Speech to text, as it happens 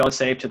don't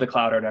save to the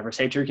cloud or whatever.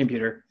 Save to your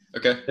computer.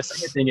 Okay. The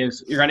second thing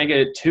is you're going to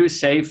get 2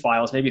 save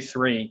files, maybe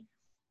 3.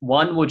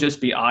 One will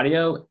just be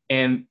audio,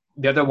 and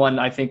the other one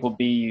I think will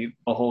be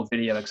a whole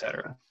video,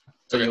 etc.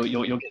 So Okay.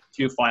 you'll get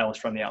 2 files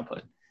from the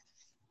output.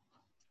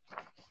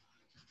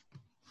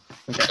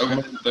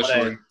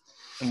 Okay.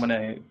 I'm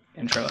gonna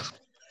intro us.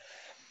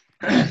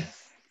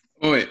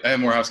 Oh wait, I have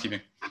more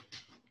housekeeping.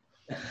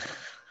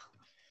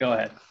 Go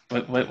ahead.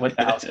 What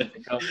the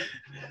housekeeping? Go.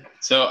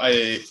 So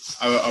I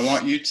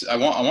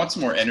want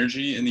some more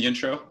energy in the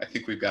intro. I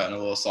think we've gotten a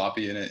little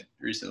sloppy in it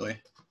recently.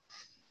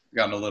 We've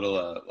gotten a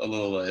little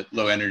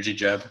low energy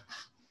jeb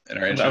in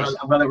our intros.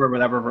 I'm glad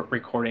we're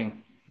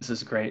recording. This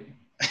is great.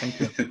 Thank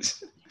you.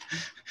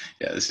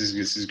 Yeah, this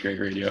is great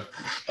radio.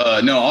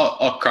 No,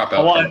 I'll crop out.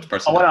 I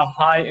want a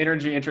high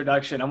energy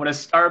introduction. I'm going to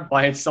start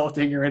by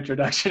insulting your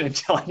introduction and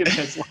telling you that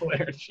it's low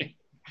energy.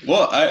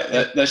 Well,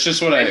 that's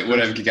just what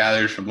I've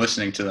gathered from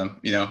listening to them.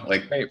 You know,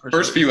 like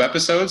first few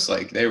episodes,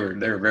 like they were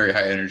very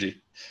high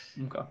energy.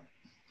 Okay.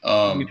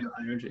 You do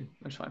high energy.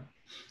 That's fine.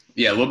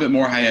 Yeah, a little bit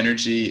more high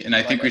energy, and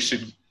I think we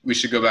should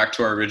go back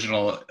to our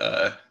original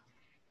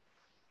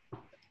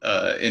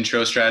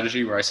intro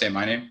strategy where I say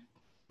my name,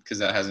 because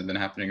that hasn't been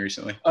happening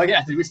recently. Oh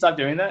yeah, did we stop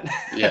doing that?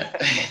 Yeah.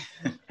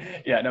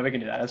 Yeah, no, we can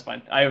do that. That's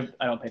fine. I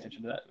don't pay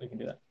attention to that. We can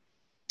do that.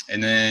 And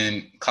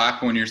then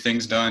clap when your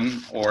thing's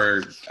done,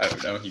 or I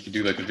don't know, you could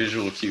do like a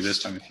visual cue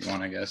this time if you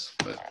want, I guess.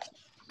 But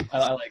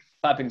I like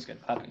clapping's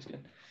good. Clapping's good.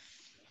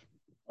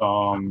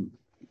 Do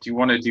you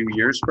want to do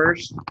yours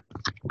first? What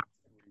are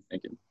you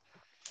thinking?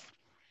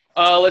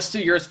 Let's do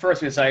yours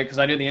first because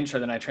I do the intro,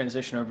 then I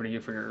transition over to you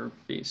for your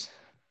piece.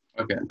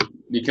 Okay,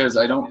 because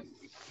I don't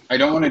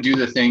want to do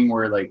the thing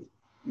where like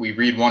we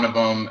read one of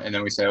them and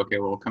then we say, okay,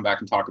 well, we'll come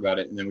back and talk about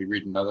it, and then we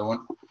read another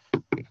one.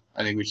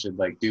 I think we should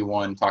like do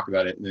one, talk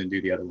about it, and then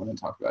do the other one and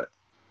talk about it.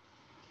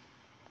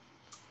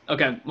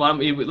 Okay, well,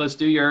 let's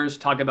do yours,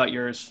 talk about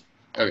yours,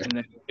 okay, and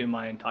then do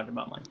mine, talk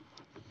about mine.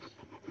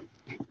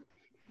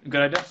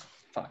 Good idea?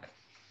 Fuck.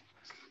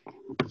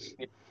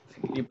 Can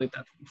you bleep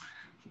that?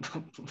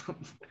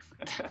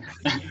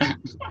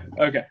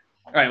 Okay.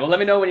 All right. Well, let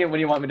me know when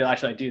you want me to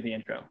actually do the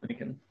intro. We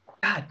can.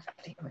 God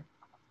damn it.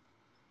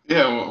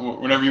 Yeah,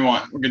 whenever you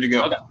want. We're good to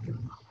go. Okay.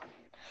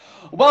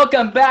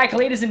 Welcome back,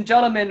 ladies and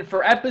gentlemen,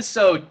 for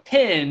episode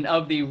 10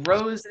 of the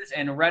Roses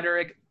and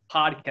Rhetoric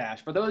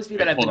podcast. For those of you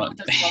that have been with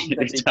us from the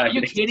beginning, are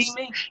you kidding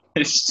me?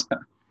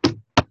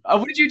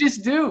 What did you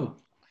just do?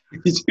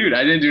 Dude,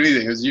 I didn't do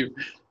anything. It was you.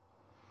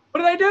 What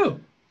did I do?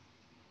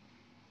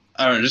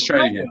 I don't know. Just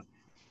try it again.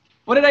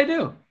 What did I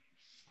do?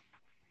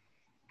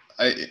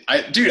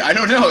 Dude, I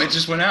don't know. It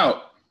just went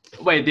out.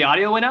 Wait, the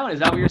audio went out?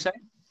 Is that what you're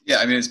saying? Yeah,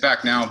 I mean, it's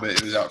back now, but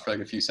it was out for like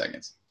a few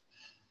seconds.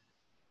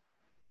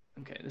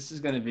 Okay, this is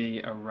going to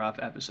be a rough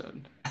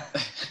episode.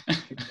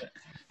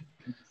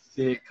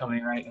 See it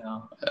coming right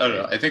now. I don't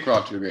know. I think we're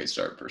off to a great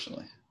start,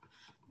 personally.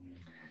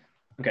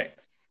 Okay.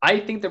 I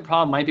think the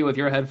problem might be with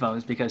your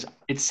headphones because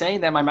it's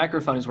saying that my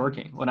microphone is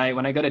working. When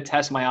I go to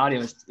test my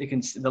audio,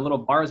 the little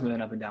bar is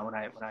moving up and down when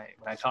I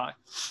talk.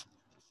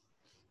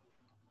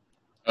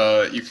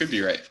 You could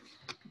be right.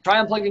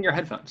 Try unplugging your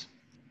headphones.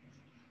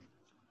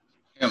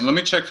 Yeah, let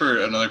me check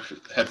for another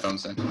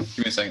headphones then. Give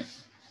me a second.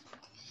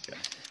 Okay.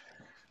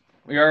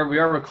 We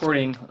are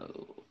recording,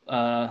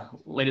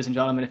 ladies and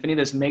gentlemen. If any of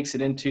this makes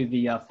it into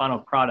the final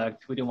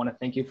product, we do want to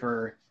thank you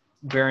for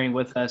bearing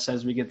with us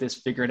as we get this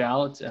figured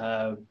out.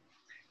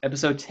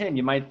 Episode 10,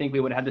 you might think we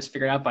would have this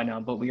figured out by now,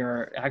 but we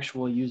are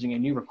actually using a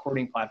new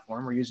recording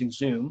platform. We're using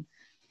Zoom.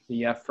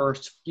 The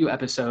first few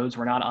episodes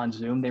were not on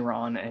Zoom. They were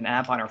on an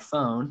app on our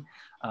phone,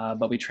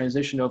 but we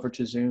transitioned over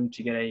to Zoom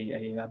to get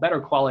a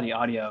better quality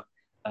audio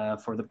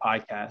for the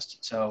podcast.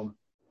 So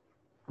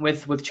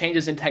with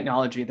changes in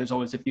technology, there's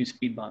always a few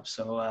speed bumps.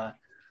 So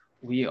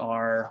we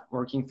are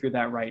working through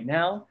that right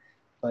now,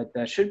 but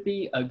that should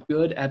be a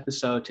good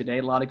episode today.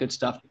 A lot of good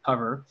stuff to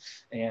cover,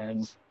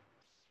 and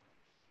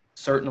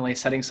certainly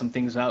setting some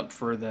things up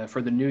for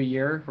the new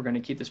year. We're going to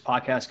keep this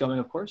podcast going,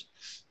 of course,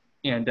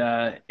 and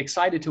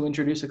excited to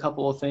introduce a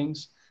couple of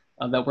things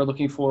that we're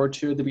looking forward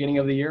to at the beginning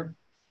of the year.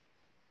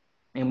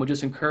 And we'll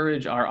just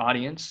encourage our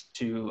audience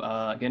to,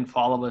 again,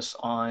 follow us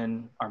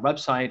on our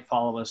website,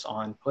 follow us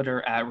on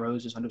Twitter at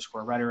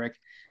 @roses_rhetoric,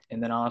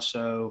 and then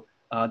also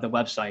the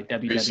website,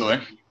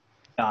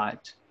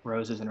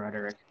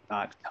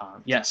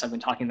 www.rosesandrhetoric.com. Yes, I've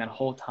been talking that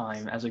whole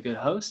time as a good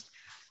host,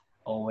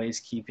 always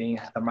keeping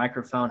the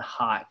microphone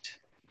hot.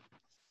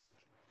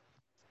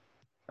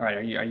 All right,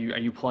 are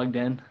you plugged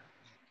in?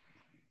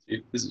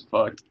 Dude, this is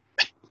fucked.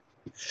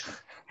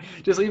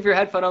 Just leave your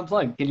headphone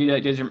unplugged.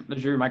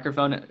 Does your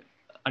microphone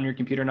on your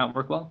computer not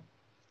work well?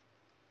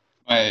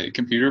 My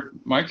computer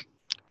mic?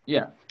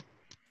 Yeah.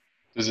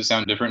 Does it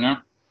sound different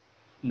now?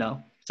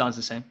 No, it sounds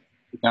the same.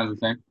 It sounds the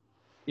same?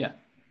 Yeah.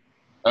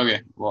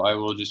 Okay, well, I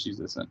will just use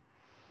this then.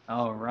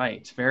 All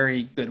right,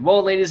 very good.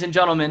 Well, ladies and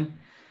gentlemen,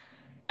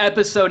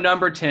 episode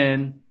number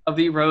 10 of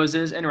the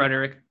Roses and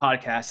Rhetoric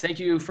podcast. Thank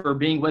you for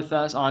being with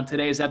us on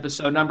today's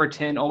episode number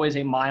 10, always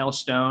a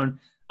milestone.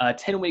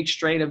 10 weeks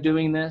straight of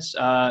doing this,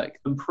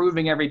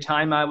 improving every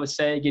time, I would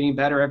say, getting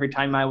better every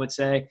time, I would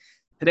say.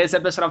 Today's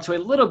episode off to a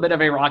little bit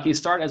of a rocky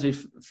start as we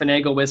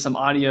finagle with some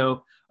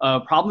audio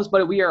problems,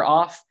 but we are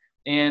off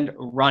and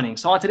running.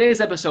 So on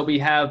today's episode, we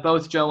have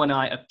both Joe and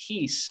I a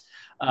piece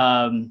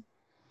to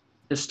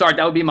start.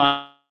 That would be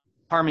my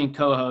charming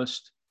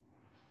co-host,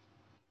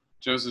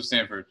 Joseph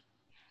Stanford,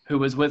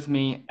 who is with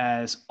me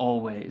as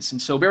always.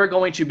 And so we're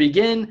going to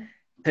begin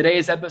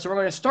today's episode. We're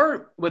going to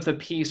start with a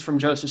piece from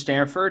Joseph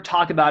Stanford,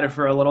 talk about it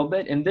for a little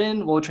bit, and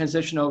then we'll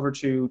transition over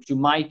to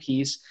my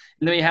piece.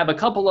 And then we have a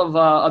couple of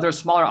other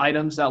smaller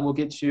items that we'll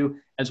get to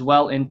as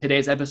well in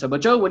today's episode.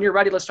 But Joe, when you're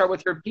ready, let's start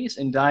with your piece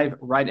and dive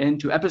right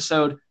into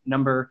episode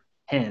number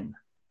 10.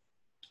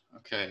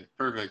 Okay,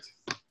 perfect.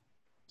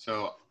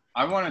 So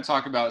I want to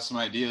talk about some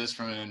ideas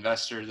from an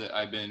investor that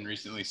I've been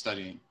recently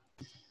studying.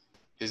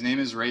 His name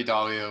is Ray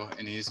Dalio,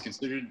 and he is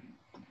considered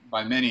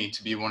by many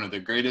to be one of the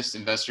greatest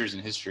investors in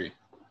history.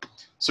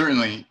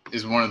 Certainly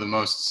is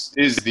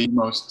the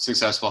most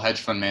successful hedge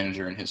fund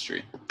manager in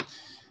history.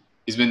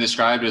 He's been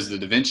described as the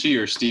Da Vinci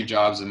or Steve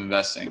Jobs of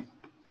investing.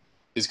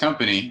 His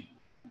company,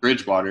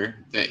 Bridgewater,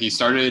 that he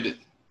started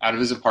out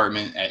of his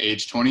apartment at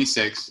age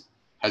 26,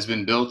 has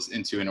been built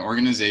into an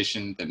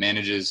organization that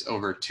manages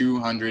over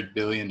 $200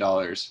 billion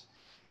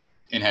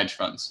in hedge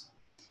funds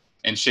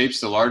and shapes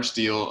the large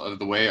deal of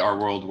the way our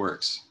world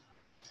works.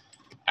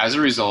 As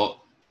a result,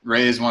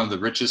 Ray is one of the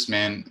richest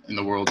men in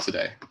the world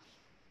today.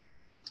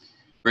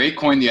 Ray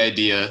coined the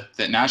idea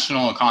that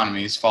national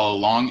economies follow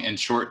long and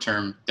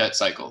short-term debt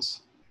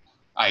cycles,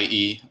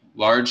 i.e.,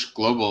 large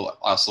global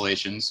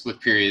oscillations with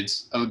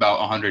periods of about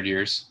 100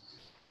 years,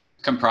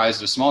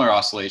 comprised of smaller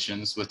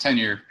oscillations with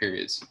 10-year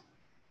periods.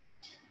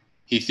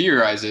 He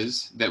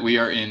theorizes that we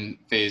are in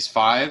phase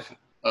 5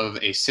 of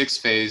a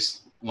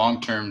 6-phase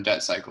long-term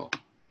debt cycle.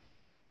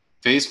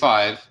 Phase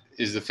 5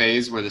 is the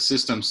phase where the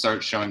system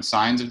starts showing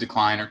signs of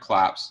decline or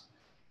collapse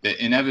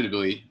that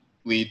inevitably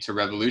lead to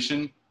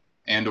revolution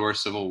and or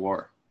civil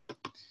war,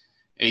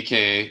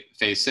 aka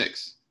phase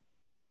 6.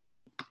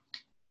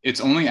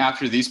 It's only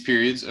after these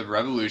periods of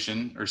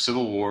revolution or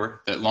civil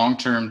war that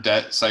long-term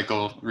debt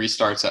cycle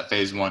restarts at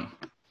phase 1.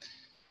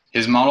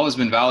 His model has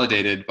been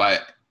validated by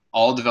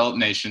all developed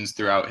nations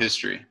throughout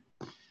history.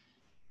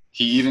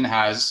 He even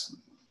has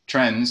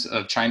trends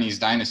of Chinese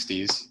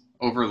dynasties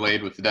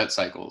overlaid with the debt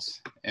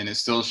cycles, and it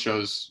still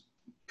shows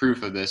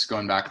proof of this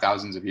going back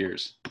thousands of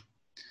years.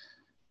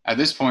 At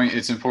this point,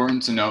 it's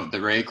important to note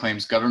that Ray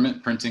claims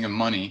government printing of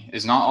money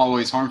is not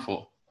always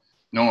harmful,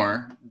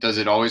 nor does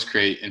it always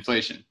create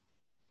inflation,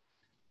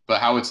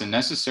 but how it's a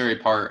necessary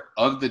part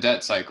of the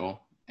debt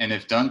cycle, and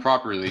if done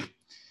properly,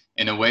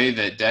 in a way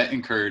that debt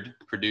incurred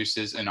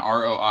produces an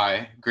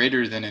ROI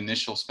greater than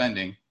initial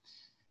spending,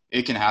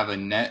 it can have a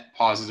net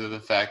positive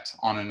effect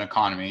on an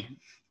economy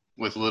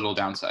with little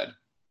downside.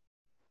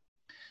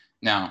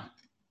 Now,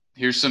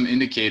 here's some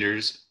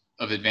indicators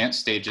of advanced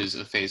stages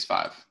of phase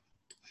 5.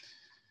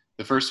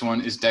 The first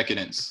one is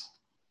decadence.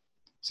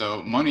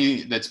 So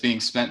money that's being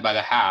spent by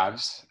the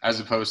haves, as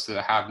opposed to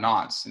the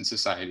have-nots in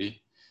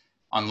society,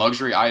 on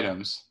luxury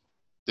items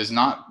does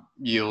not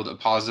yield a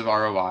positive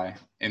ROI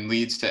and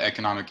leads to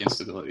economic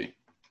instability,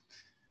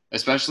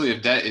 especially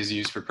if debt is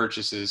used for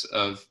purchases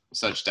of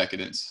such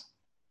decadence.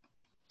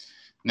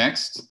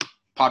 Next,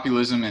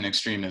 populism and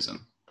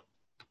extremism.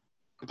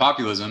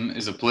 Populism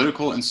is a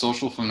political and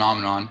social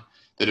phenomenon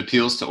that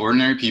appeals to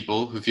ordinary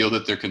people who feel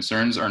that their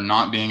concerns are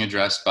not being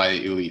addressed by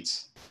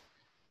elites.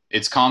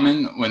 It's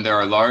common when there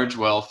are large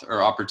wealth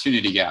or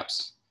opportunity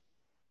gaps,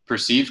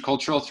 perceived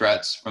cultural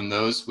threats from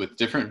those with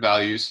different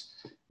values,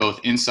 both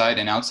inside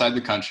and outside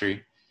the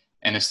country,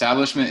 and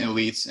establishment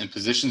elites in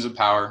positions of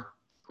power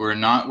who are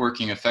not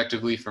working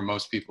effectively for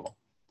most people.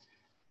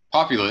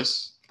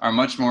 Populists are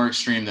much more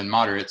extreme than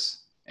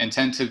moderates and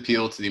tend to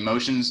appeal to the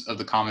emotions of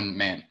the common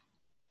man.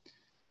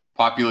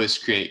 Populists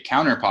create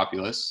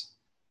counter-populists,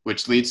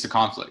 which leads to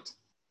conflict.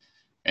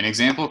 An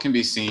example can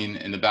be seen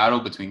in the battle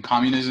between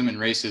communism and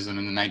racism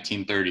in the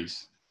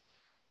 1930s.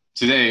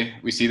 Today,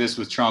 we see this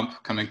with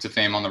Trump coming to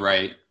fame on the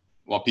right,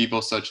 while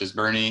people such as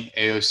Bernie,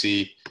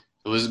 AOC,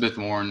 Elizabeth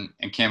Warren,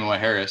 and Kamala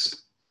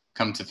Harris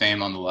come to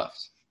fame on the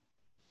left.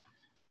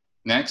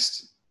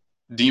 Next,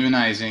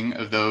 demonizing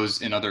of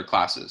those in other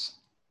classes.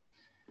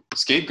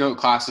 Scapegoat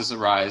classes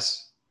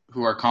arise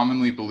who are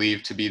commonly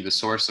believed to be the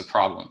source of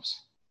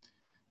problems.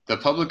 The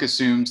public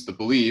assumes the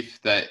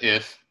belief that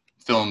if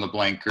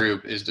fill-in-the-blank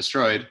group is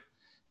destroyed,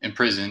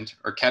 imprisoned,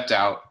 or kept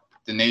out,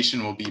 the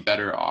nation will be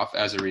better off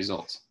as a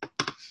result.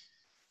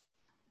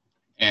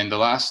 And the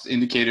last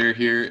indicator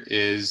here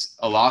is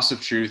a loss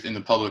of truth in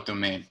the public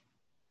domain.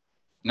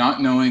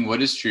 Not knowing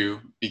what is true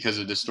because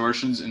of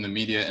distortions in the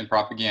media and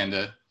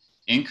propaganda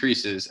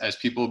increases as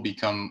people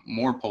become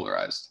more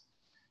polarized,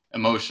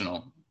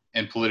 emotional,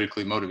 and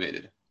politically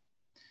motivated.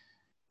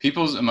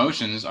 People's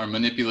emotions are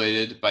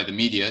manipulated by the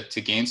media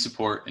to gain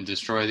support and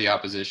destroy the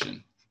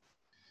opposition.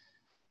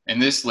 In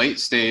this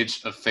late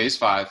stage of phase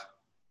 5,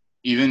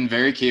 even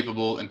very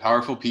capable and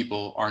powerful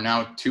people are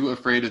now too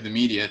afraid of the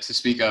media to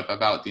speak up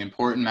about the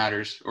important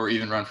matters or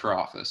even run for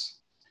office.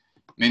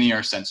 Many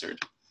are censored.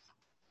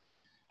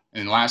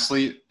 And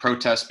lastly,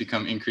 protests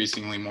become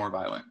increasingly more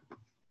violent.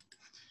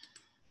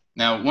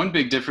 Now, one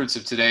big difference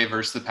of today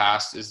versus the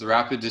past is the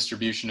rapid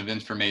distribution of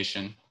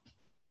information,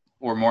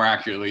 or more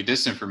accurately,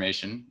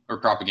 disinformation or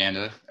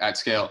propaganda at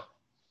scale.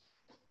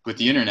 With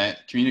the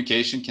internet,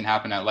 communication can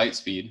happen at light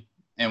speed,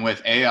 and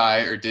with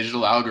AI or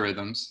digital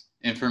algorithms,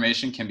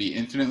 information can be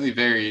infinitely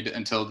varied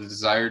until the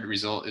desired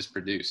result is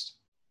produced.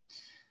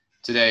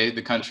 Today,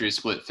 the country is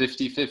split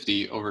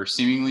 50-50 over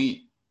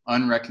seemingly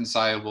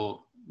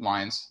unreconcilable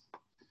lines.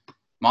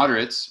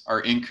 Moderates are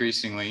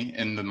increasingly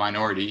in the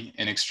minority,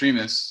 and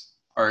extremists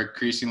are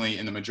increasingly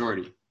in the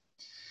majority.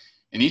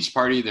 In each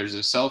party, there's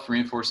a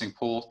self-reinforcing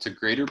pull to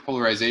greater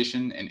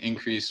polarization and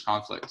increased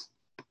conflict.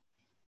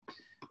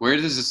 Where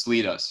does this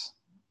lead us?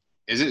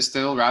 Is it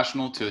still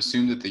rational to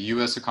assume that the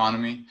US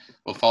economy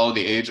will follow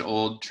the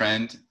age-old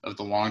trend of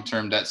the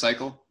long-term debt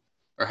cycle?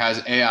 Or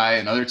has AI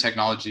and other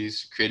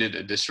technologies created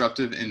a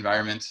disruptive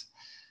environment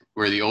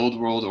where the old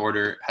world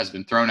order has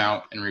been thrown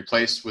out and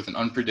replaced with an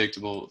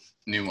unpredictable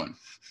new one?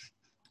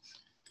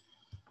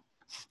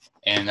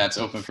 And that's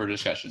open for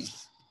discussion.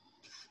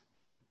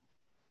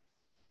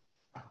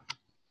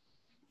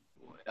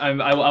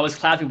 I was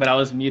clapping, but I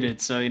was muted.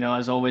 So,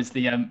 as always,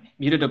 the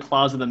muted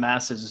applause of the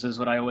masses is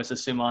what I always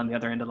assume on the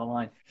other end of the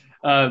line.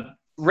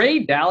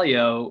 Ray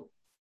Dalio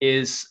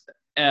is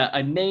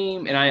a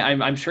name, and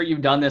I'm sure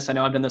you've done this. I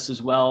know I've done this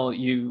as well.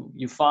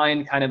 You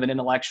find kind of an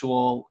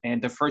intellectual,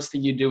 and the first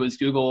thing you do is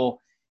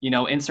Google,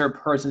 insert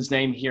person's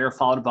name here,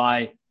 followed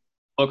by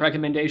book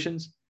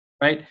recommendations,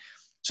 right?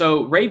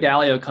 So Ray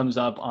Dalio comes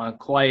up on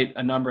quite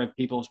a number of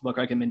people's book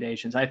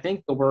recommendations. I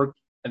think the work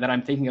that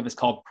I'm thinking of is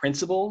called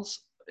Principles.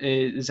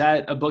 Is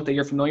that a book that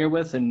you're familiar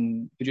with?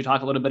 And could you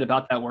talk a little bit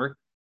about that work?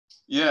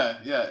 Yeah,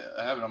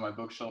 I have it on my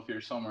bookshelf here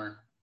somewhere.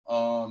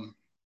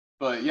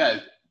 But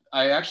yeah,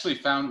 I actually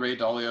found Ray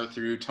Dalio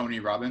through Tony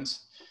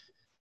Robbins,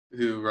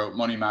 who wrote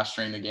Money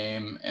Mastering the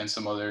Game and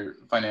some other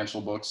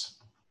financial books.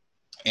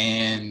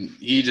 And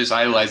he just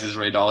idolizes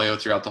Ray Dalio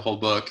throughout the whole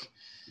book.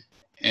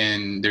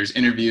 And there's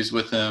interviews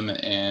with him,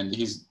 and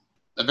he's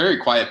a very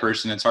quiet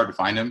person. It's hard to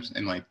find him.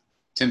 And like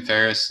Tim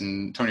Ferriss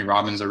and Tony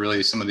Robbins are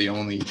really some of the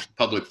only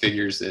public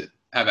figures that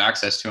have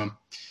access to him.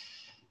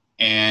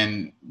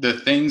 And the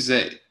things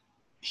that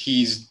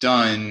he's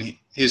done,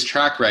 his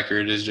track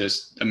record is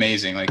just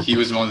amazing. Like, he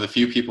was one of the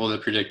few people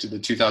that predicted the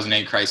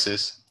 2008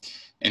 crisis,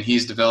 and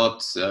he's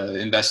developed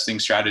investing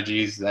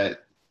strategies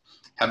that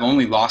have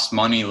only lost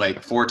money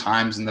like 4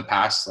 times in the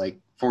past like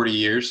 40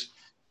 years.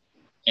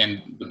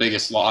 And the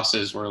biggest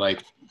losses were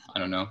like, I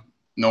don't know,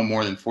 no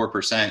more than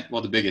 4%.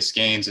 Well, the biggest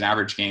gains and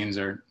average gains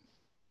are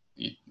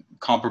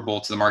comparable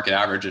to the market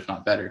average, if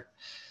not better.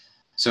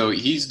 So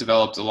he's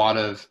developed a lot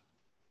of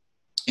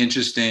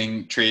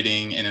interesting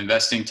trading and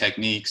investing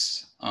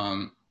techniques.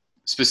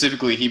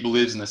 Specifically, he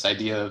believes in this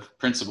idea of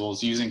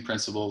principles, using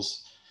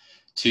principles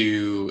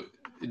to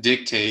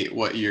dictate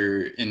what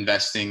your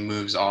investing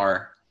moves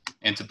are,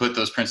 and to put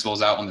those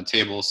principles out on the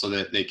table so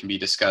that they can be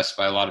discussed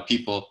by a lot of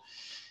people.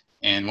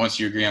 And once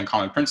you agree on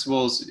common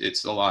principles,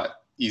 it's a lot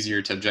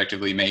easier to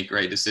objectively make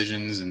right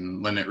decisions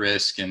and limit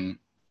risk and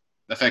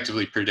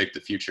effectively predict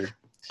the future.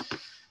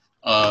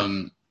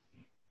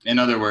 In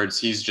other words,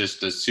 he's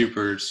just a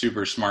super,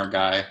 super smart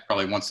guy,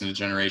 probably once in a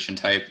generation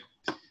type.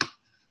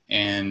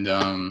 And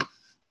I'm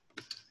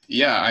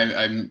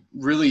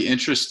really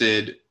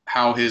interested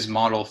how his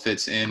model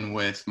fits in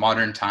with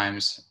modern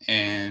times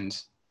and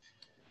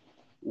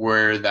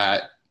where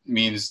that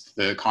means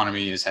the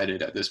economy is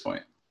headed at this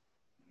point,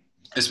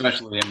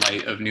 especially in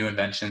light of new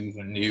inventions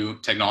and new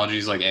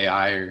technologies like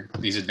AI or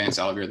these advanced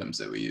algorithms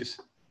that we use.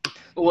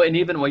 Well, and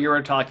even what you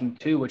were talking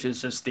to, which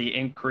is just the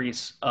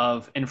increase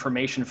of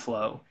information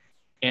flow.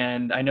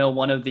 And I know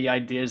one of the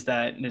ideas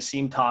that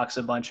Nassim talks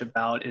a bunch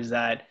about is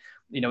that,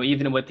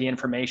 even with the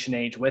information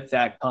age, with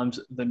that comes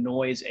the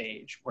noise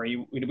age, where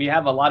we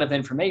have a lot of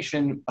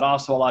information, but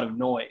also a lot of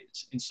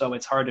noise. And so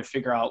it's hard to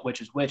figure out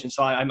which is which. And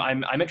so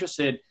I'm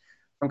interested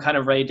from kind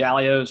of Ray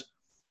Dalio's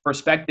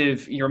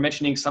perspective. You're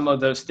mentioning some of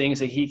those things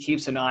that he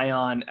keeps an eye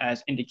on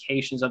as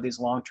indications of these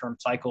long-term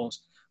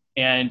cycles.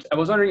 And I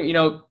was wondering,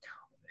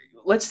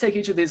 let's take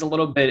each of these a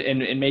little bit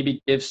and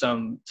maybe give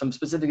some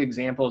specific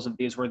examples of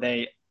these where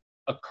they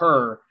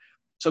occur.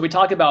 So we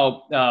talk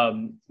about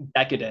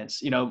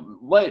decadence.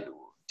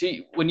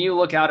 When you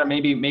look out, or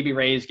maybe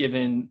Ray's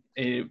given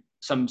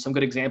some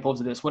good examples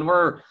of this. When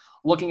we're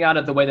looking out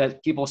at the way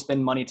that people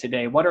spend money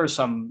today, what are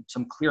some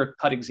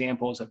clear-cut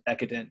examples of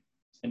decadent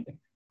spending?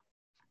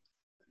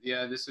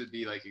 Yeah, this would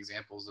be like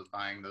examples of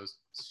buying those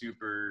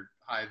super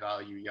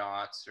high-value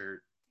yachts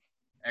or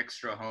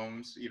extra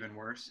homes, even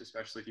worse,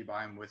 especially if you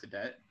buy them with a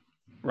debt.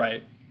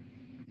 Right.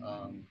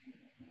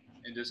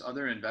 And just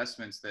other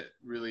investments that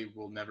really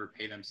will never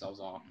pay themselves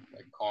off,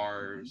 like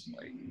cars,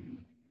 like,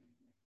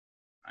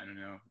 I don't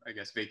know, I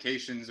guess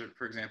vacations,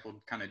 for example,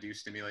 kind of do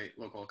stimulate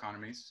local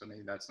economies. So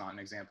maybe that's not an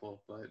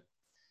example, but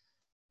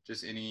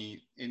just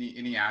any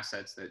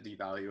assets that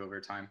devalue over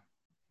time.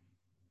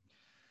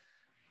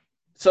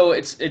 So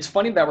it's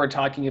funny that we're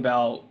talking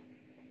about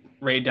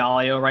Ray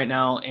Dalio right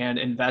now and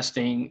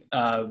investing.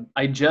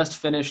 I just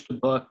finished a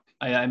book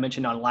I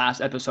mentioned on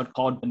last episode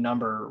called The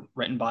Number,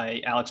 written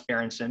by Alex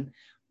Berenson.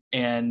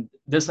 And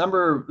this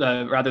number,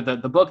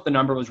 the book, The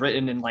Number, was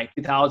written in like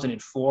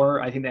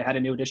 2004. I think they had a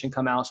new edition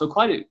come out, so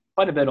quite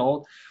a bit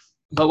old.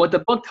 But what the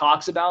book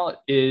talks about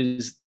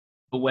is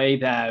the way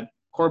that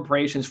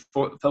corporations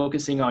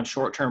focusing on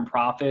short-term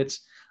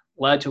profits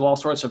led to all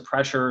sorts of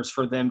pressures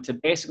for them to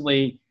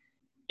basically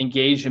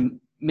engage in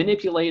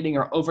manipulating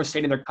or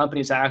overstating their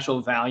company's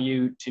actual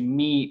value to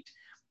meet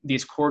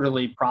these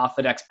quarterly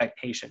profit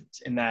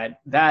expectations. And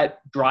that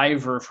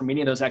driver for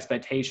meeting those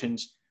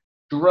expectations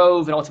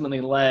drove and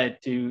ultimately led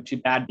to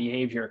bad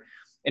behavior.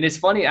 And it's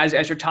funny, as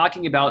you're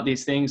talking about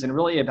these things and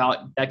really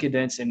about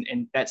decadence and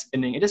debt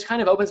spending, it just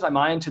kind of opens my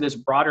mind to this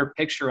broader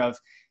picture of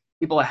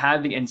people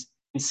having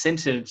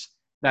incentives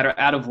that are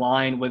out of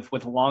line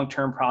with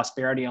long-term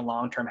prosperity and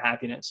long-term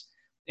happiness.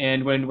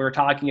 And when we're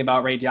talking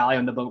about Ray Dalio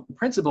and the book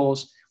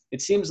Principles,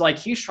 it seems like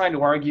he's trying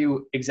to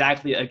argue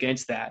exactly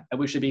against that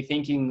we should be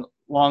thinking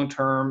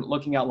long-term,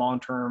 looking at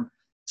long-term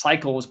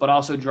cycles, but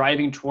also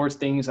driving towards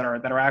things that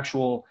are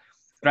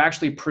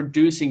actually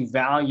producing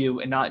value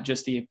and not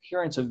just the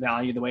appearance of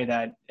value the way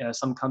that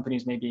some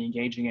companies may be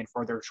engaging in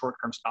for their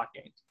short-term stock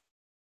gains.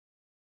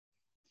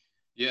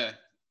 Yeah.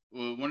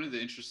 Well, one of the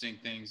interesting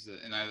things that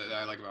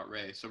I like about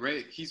Ray, so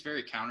Ray, he's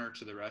very counter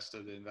to the rest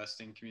of the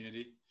investing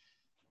community.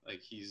 Like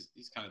he's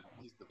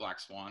the black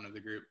swan of the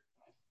group.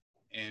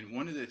 And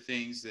one of the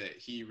things that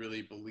he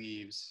really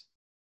believes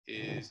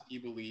is he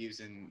believes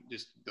in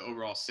just the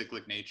overall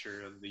cyclic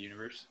nature of the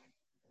universe.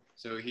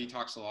 So he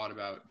talks a lot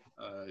about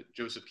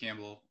Joseph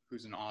Campbell,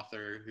 who's an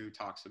author who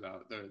talks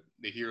about the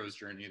hero's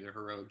journey, the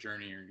heroic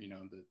journey, or,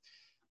 the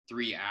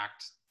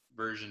 3-act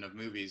version of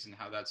movies and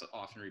how that's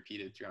often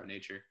repeated throughout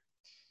nature.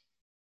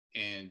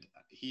 And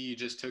he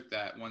just took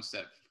that one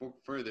step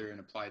further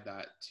and applied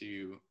that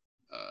to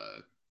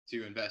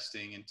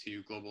investing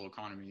into global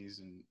economies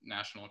and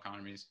national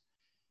economies.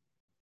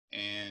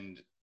 And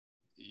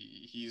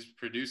he's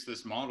produced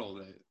this model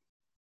that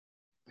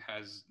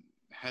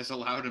has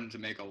allowed him to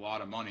make a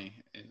lot of money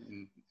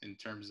in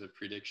terms of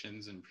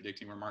predictions and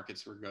predicting where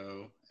markets will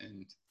go,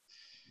 and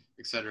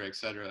et cetera, et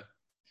cetera.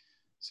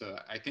 So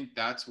I think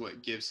that's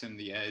what gives him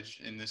the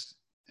edge in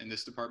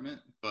this department.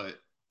 But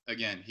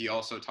again, he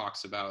also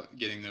talks about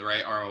getting the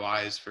right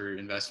ROIs for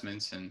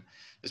investments, and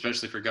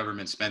especially for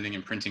government spending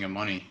and printing of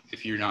money.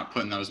 If you're not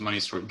putting those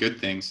monies toward good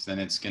things, then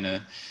it's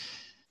gonna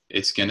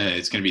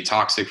be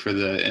toxic for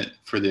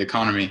the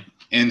economy.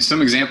 And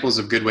some examples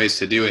of good ways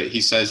to do it.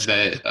 He says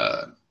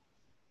that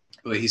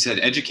he said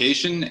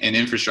education and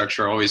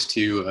infrastructure are always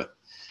two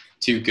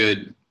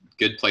good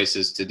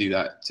places to do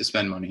that, to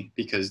spend money,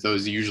 because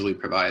those usually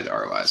provide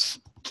ROIs.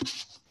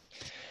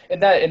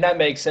 And that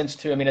makes sense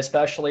too. I mean,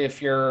 especially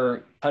if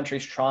your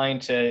country's trying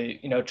to,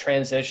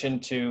 transition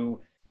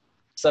to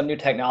some new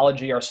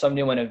technology or some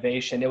new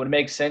innovation, it would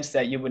make sense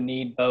that you would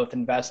need both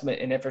investment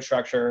in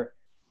infrastructure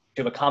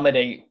to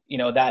accommodate,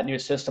 that new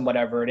system,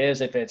 whatever it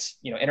is, if it's,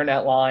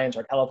 internet lines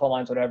or telephone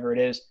lines, whatever it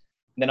is,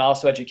 and then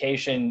also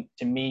education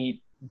to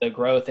meet the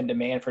growth and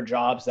demand for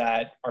jobs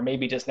that are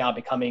maybe just now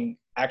becoming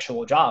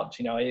actual jobs.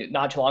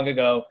 Not too long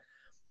ago,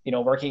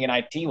 working in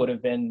IT would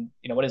have been,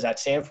 what does that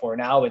stand for?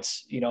 Now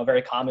it's, a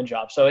very common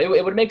job. So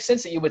it would make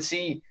sense that you would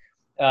see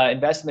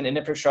investment in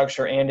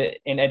infrastructure and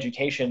in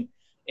education.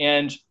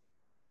 And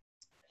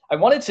I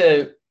wanted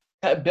to,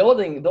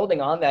 building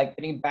on that,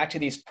 getting back to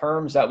these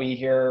terms that we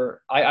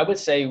hear, I would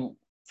say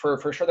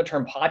for sure the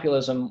term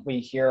populism we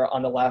hear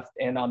on the left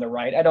and on the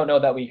right. I don't know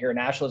that we hear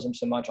nationalism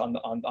so much on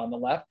the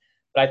left,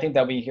 but I think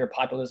that we hear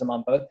populism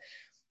on both.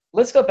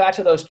 Let's go back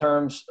to those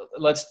terms.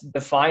 Let's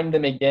define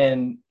them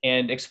again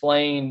and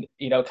explain,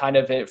 kind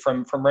of it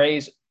from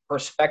Ray's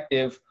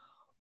perspective.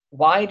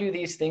 Why do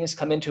these things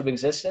come into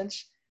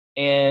existence,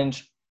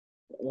 and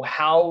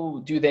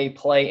how do they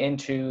play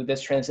into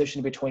this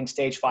transition between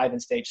stage 5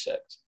 and stage 6?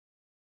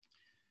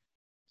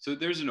 So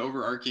there's an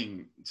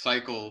overarching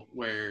cycle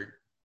where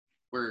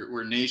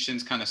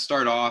nations kind of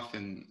start off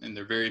in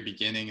their very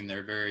beginning, in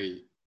their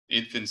very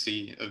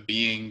infancy of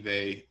being,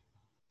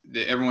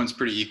 everyone's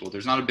pretty equal.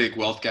 There's not a big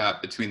wealth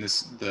gap between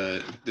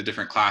the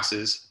different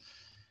classes.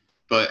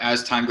 But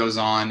as time goes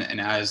on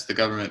and as the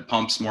government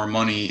pumps more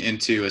money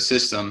into a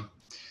system,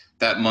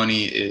 that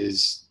money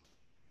is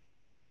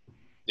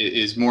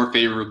more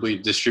favorably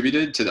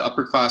distributed to the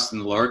upper class than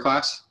the lower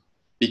class,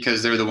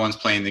 because they're the ones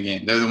playing the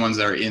game. They're the ones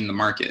that are in the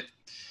market.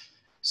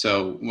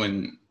 So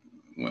when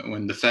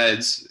the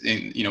feds,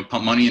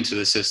 pump money into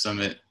the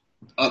system, it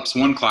ups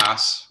one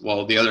class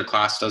while the other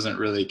class doesn't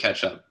really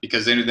catch up,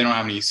 because they don't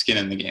have any skin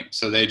in the game.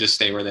 So they just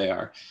stay where they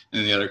are, and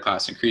then the other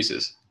class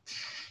increases.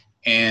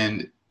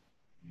 And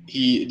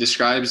he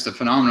describes the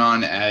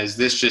phenomenon as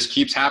this just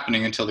keeps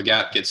happening until the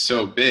gap gets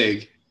so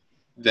big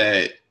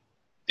that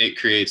it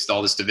creates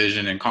all this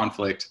division and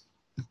conflict.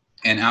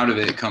 And out of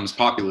it comes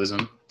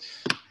populism,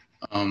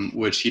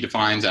 which he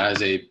defines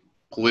as a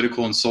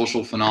political and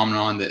social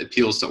phenomenon that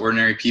appeals to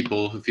ordinary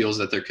people who feels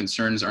that their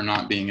concerns are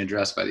not being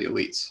addressed by the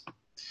elites.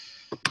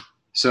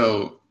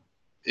 So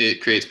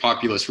it creates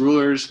populist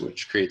rulers,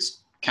 which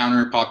creates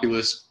counter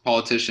populist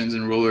politicians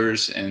and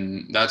rulers,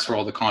 and that's where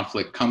all the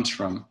conflict comes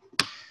from.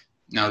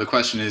 Now the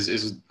question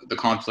is the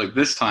conflict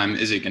this time,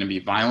 is it going to be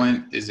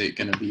violent? Is it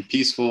going to be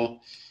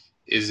peaceful?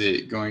 Is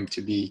it going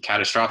to be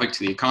catastrophic to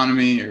the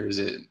economy, or is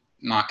it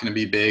not going to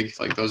be big?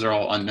 Like, those are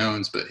all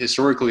unknowns, but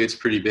historically it's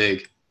pretty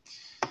big.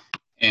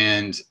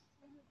 And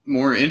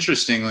more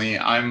interestingly,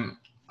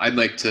 I'd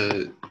like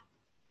to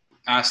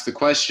ask the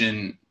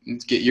question,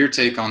 get your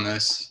take on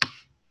this.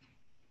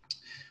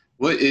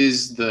 What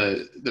is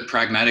the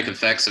pragmatic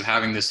effects of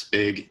having this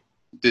big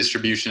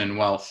distribution in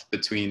wealth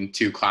between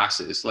two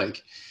classes?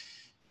 Like,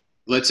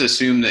 let's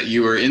assume that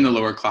you were in the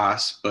lower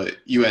class, but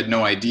you had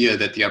no idea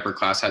that the upper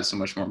class had so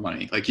much more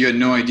money. Like, you had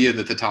no idea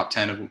that the top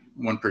 10 of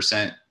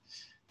 1%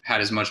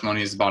 had as much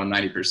money as the bottom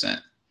 90%.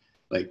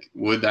 Like,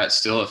 would that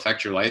still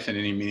affect your life in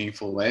any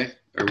meaningful way?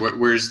 Or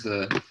what's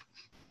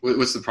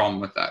the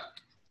problem with that?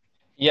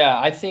 Yeah,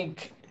 I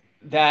think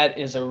that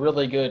is a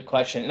really good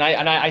question.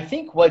 And I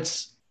think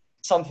what's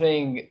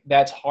something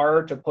that's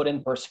hard to put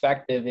in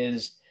perspective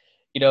is,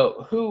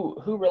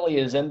 who really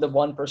is in the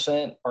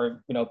 1%,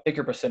 or, pick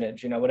your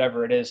percentage,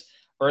 whatever it is,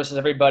 versus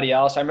everybody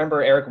else. I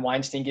remember Eric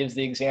Weinstein gives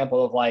the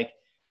example of, like,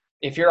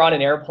 if you're on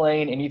an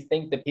airplane and you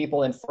think the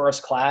people in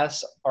first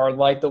class are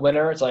like the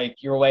winners, like,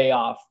 you're way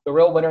off. The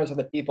real winners are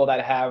the people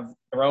that have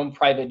their own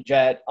private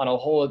jet on a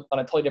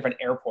totally different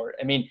airport.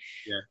 I mean,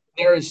 Yeah.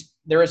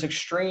 there is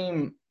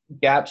extreme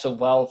gaps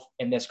of wealth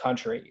in this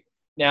country.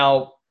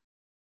 Now,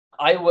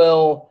 I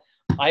will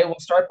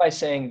start by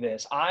saying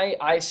this.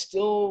 I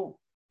still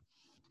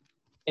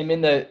am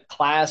in the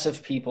class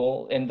of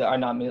people,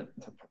 not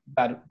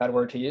bad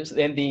word to use,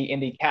 in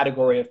the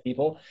category of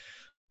people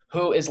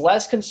who is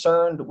less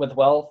concerned with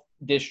wealth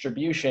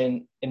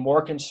distribution and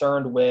more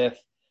concerned with,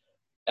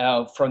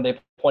 from the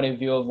point of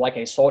view of like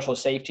a social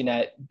safety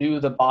net, do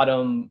the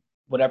bottom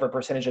whatever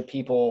percentage of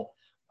people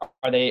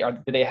do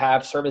they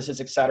have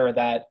services, et cetera,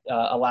 that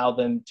allow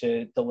them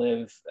to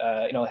live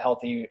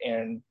healthy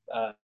and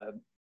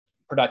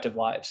productive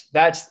lives.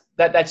 That's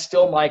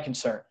still my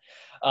concern.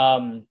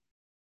 I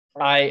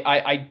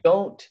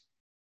don't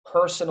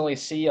personally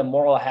see a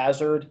moral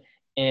hazard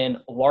in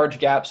large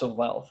gaps of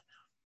wealth.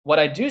 What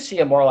I do see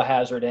a moral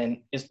hazard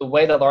in is the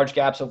way that large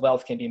gaps of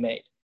wealth can be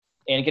made.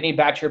 And getting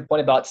back to your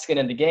point about skin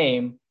in the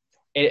game,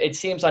 it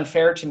seems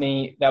unfair to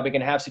me that we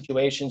can have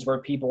situations where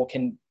people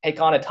can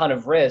take on a ton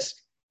of risk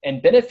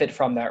and benefit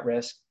from that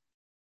risk.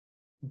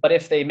 But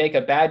if they make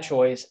a bad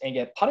choice and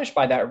get punished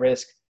by that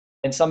risk,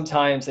 then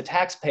sometimes the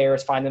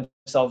taxpayers find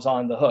themselves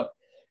on the hook.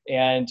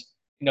 And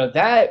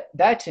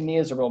that to me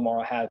is a real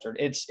moral hazard.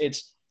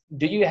 It's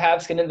do you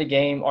have skin in the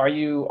game? Are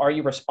you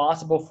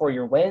responsible for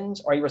your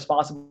wins? Are you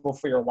responsible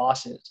for your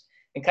losses?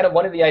 And kind of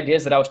one of the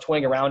ideas that I was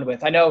toying around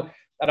with, I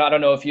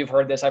don't know if you've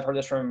heard this. I've heard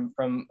this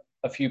from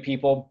a few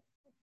people,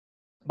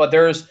 but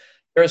there's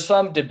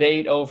some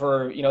debate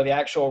over the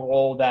actual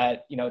role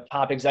that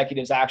top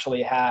executives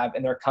actually have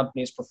in their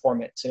company's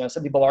performance.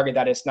 Some people argue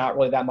that it's not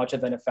really that much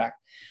of an effect.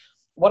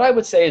 What I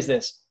would say is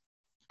this: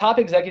 top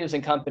executives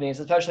in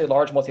companies, especially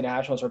large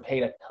multinationals, are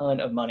paid a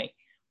ton of money.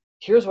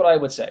 Here's what I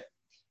would say.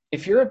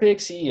 If you're a big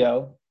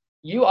CEO,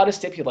 you ought to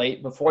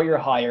stipulate before you're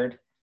hired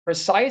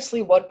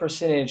precisely what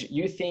percentage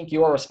you think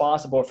you are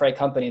responsible for a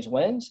company's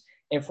wins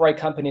and for a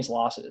company's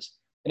losses.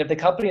 And if the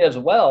company does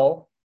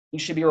well, you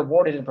should be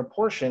rewarded in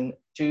proportion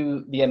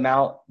to the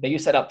amount that you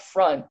said up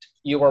front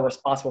you are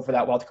responsible for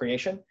that wealth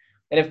creation.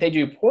 And if they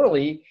do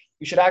poorly,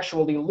 you should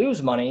actually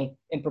lose money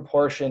in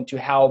proportion to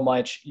how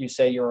much you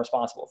say you're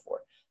responsible for.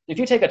 If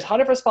you take a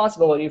ton of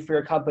responsibility for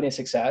your company's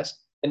success,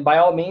 then by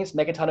all means,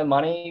 make a ton of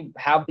money,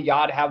 have the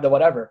yacht, have the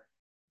whatever.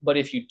 But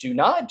if you do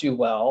not do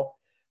well,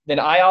 then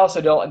I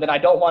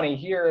don't want to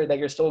hear that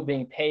you're still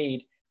being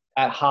paid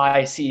at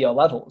high CEO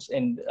levels.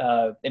 And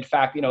in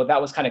fact,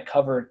 that was kind of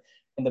covered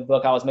in the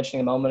book I was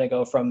mentioning a moment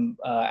ago from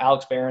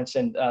Alex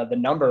Berenson, the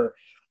number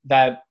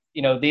that,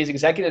 these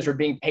executives were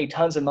being paid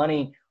tons of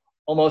money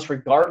almost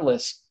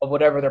regardless of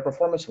whatever their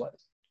performance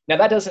was. Now,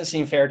 that doesn't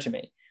seem fair to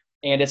me.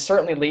 And it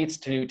certainly leads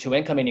to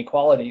income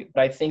inequality.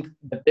 But I think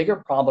the bigger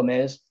problem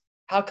is,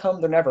 how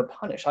come they're never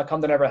punished? How come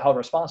they're never held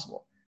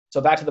responsible? So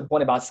back to the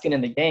point about skin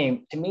in the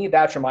game, to me,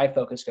 that's where my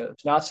focus goes.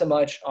 Not so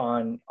much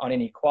on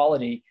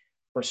inequality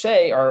per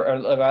se,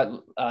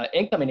 or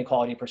income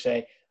inequality per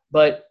se,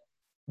 but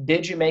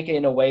did you make it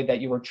in a way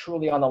that you were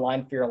truly on the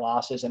line for your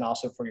losses and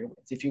also for your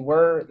wins? If you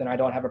were, then I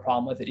don't have a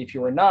problem with it. If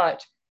you were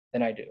not,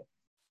 then I do.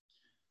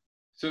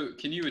 So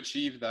can you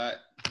achieve that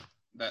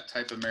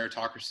type of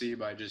meritocracy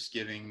by just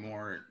giving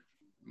more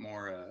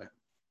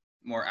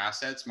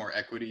assets, more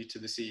equity to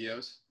the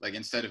CEOs? Like,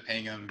 instead of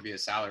paying them via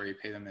salary,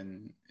 pay them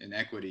in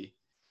equity,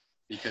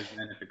 because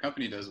then if the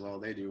company does well,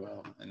 they do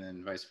well, and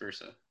then vice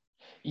versa.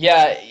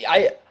 Yeah,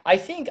 I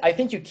think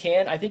you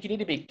can. I think you need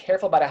to be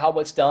careful about how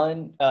it's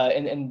done.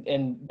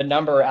 And the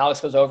number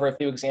Alex goes over a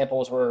few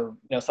examples where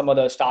some of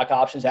those stock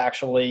options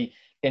actually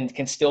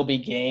can still be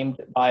gamed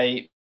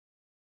by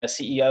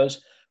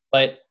CEOs.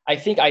 But I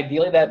think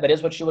ideally that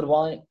is what you would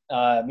want.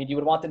 I mean, you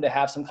would want them to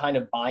have some kind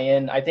of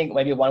buy-in. I think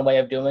maybe one way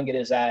of doing it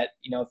is that,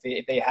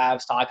 if they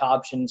have stock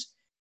options,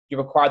 you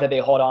require that they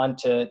hold on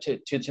to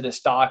the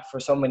stock for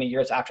so many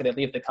years after they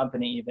leave the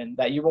company, even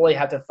that you really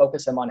have to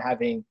focus them on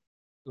having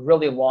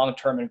really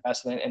long-term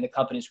investment in the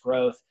company's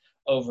growth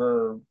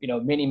over,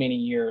 many, many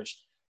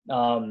years.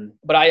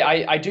 But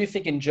I do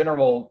think in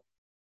general,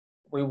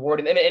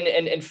 rewarding, and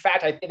in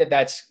fact, I think that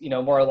that's,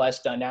 more or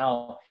less done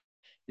now,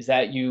 is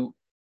that you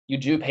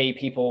do pay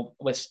people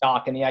with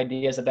stock, and the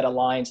idea is that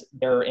aligns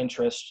their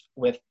interest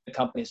with the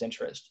company's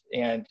interest.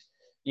 And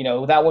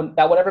that would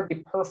never be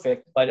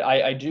perfect, but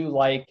I do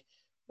like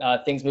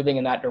things moving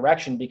in that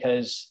direction,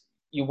 because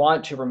you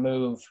want to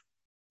remove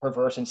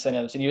perverse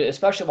incentives, and you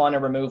especially want to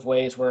remove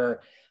ways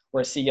where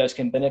CEOs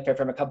can benefit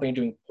from a company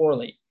doing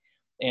poorly.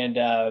 And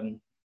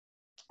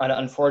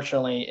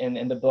unfortunately,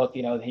 in the book,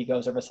 he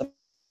goes over some,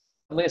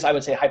 at least I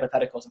would say,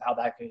 hypotheticals of how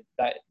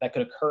that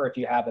could occur if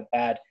you have a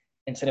bad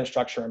incentive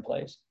structure in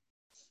place.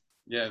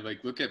 Yeah,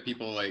 like look at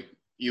people like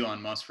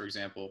Elon Musk, for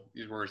example.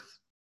 He's worth,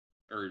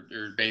 or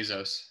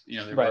Bezos,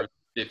 they're Right. worth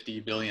 50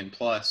 billion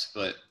plus,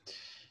 but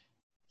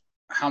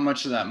how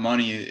much of that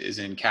money is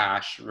in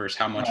cash versus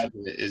how much of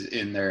it is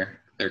in their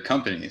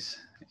companies?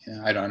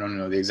 I don't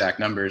know the exact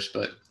numbers,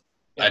 but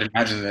yeah. I'd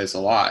imagine that it's a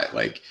lot.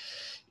 Like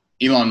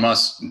Elon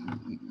Musk's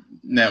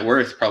net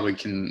worth probably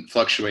can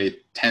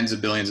fluctuate tens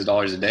of billions of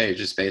dollars a day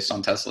just based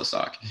on Tesla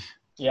stock.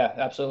 Yeah,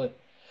 absolutely.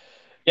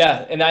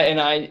 Yeah, and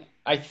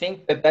I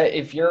think that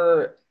if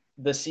you're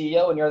the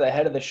CEO and you're the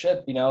head of the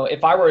ship,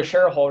 if I were a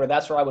shareholder,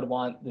 that's where I would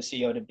want the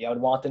CEO to be. I would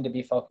want them to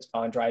be focused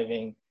on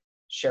driving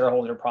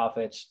shareholder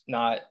profits,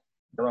 not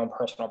their own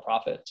personal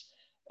profits.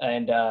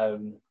 And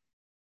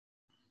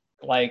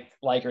like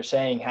you're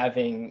saying,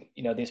 having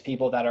these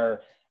people that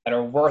are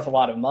worth a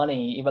lot of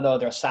money, even though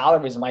their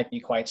salaries might be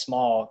quite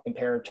small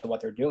compared to what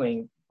they're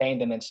doing, paying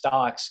them in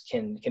stocks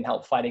can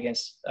help fight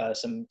against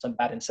some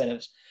bad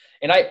incentives.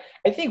 And I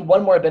think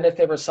one more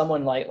benefit for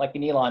someone like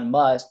an Elon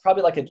Musk,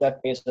 probably like a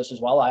Jeff Bezos as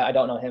well. I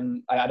don't know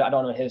him. I don't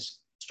know his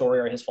story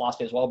or his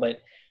philosophy as well,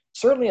 but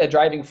certainly a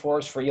driving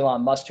force for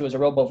Elon Musk too is a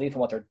real belief in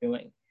what they're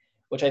doing,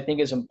 which I think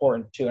is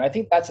important too. And I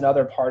think that's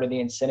another part of the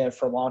incentive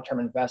for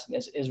long-term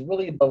investment is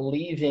really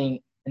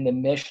believing in the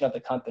mission of the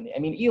company. I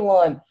mean,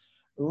 Elon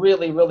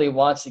really, really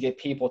wants to get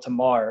people to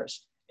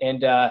Mars.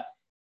 And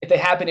if they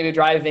happen to be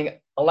driving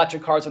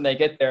electric cars when they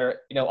get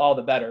there, all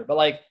the better. But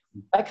like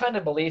that kind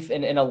of belief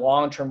in a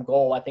long-term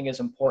goal, I think is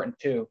important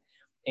too.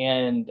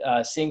 And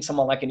seeing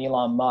someone like an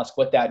Elon Musk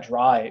with that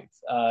drive,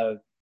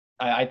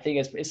 I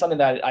think it's something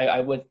that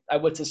I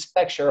would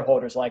suspect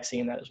shareholders like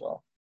seeing that as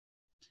well.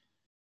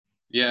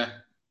 Yeah.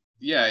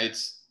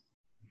 It's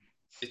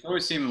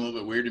always seemed a little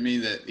bit weird to me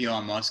that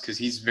Elon Musk, because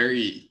he's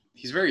very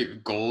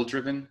goal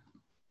driven.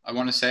 I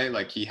want to say,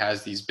 like, he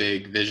has these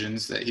big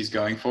visions that he's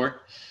going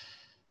for.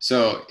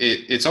 So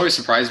it's always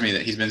surprised me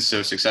that he's been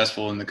so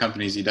successful in the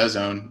companies he does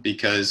own,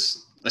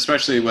 because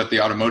especially with the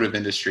automotive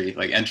industry,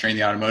 like entering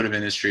the automotive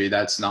industry,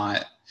 that's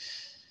not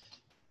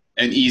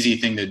an easy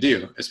thing to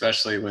do,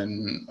 especially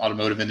when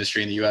automotive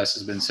industry in the US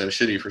has been so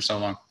shitty for so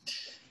long.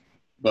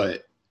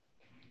 But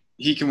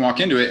he can walk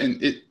into it,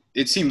 and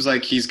it seems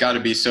like he's got to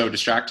be so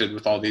distracted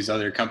with all these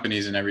other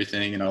companies and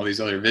everything and all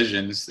these other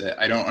visions that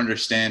I don't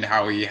understand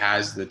how he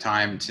has the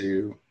time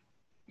to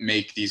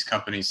make these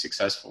companies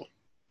successful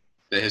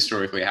that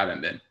historically haven't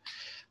been.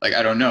 Like,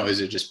 I don't know.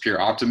 Is it just pure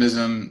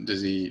optimism?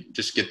 Does he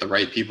just get the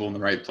right people in the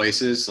right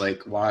places?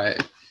 Like, why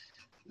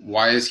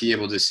is he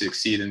able to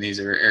succeed in these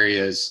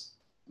areas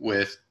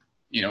with,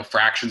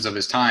 fractions of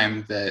his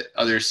time that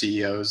other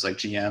CEOs like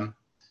GM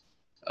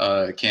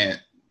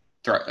can't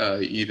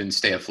even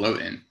stay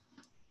afloat in?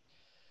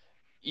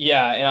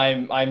 Yeah,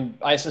 and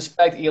I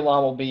suspect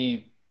Elon will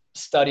be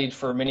studied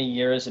for many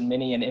years in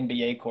many an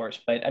MBA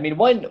course. But I mean,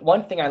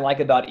 one thing I like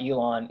about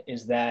Elon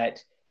is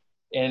that,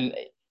 and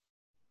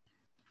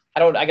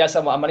I guess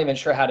I'm not even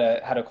sure how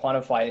to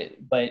quantify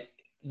it, but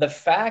the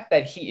fact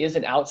that he is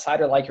an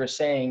outsider, like you're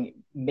saying,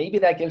 maybe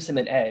that gives him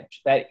an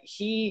edge. That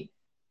he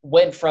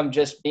went from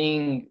just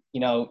being,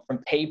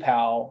 from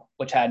PayPal,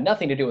 which had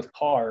nothing to do with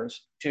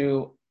cars,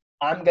 to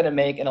I'm going to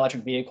make an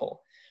electric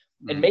vehicle.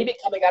 And maybe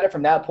coming at it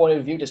from that point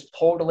of view, just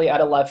totally out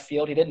of left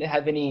field. He didn't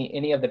have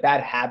any of the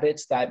bad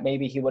habits that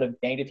maybe he would have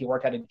gained if he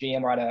worked at a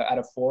GM or at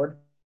a Ford.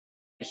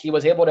 He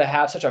was able to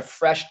have such a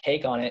fresh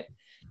take on it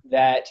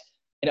that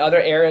in other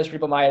areas,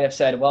 people might have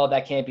said, well,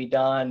 that can't be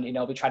done.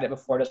 We tried it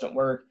before, it doesn't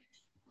work.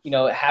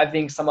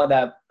 Having some of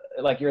that,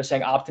 like you're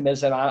saying,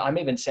 optimism, I'm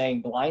even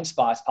saying blind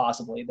spots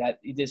possibly, that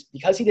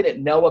because he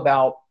didn't know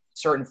about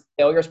certain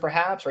failures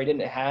perhaps, or he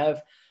didn't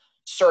have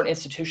certain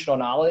institutional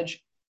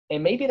knowledge,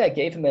 and maybe that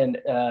gave him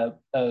a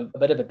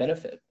bit of a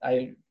benefit.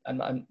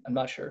 I'm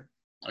not sure.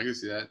 I can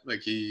see that.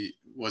 Like, he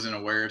wasn't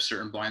aware of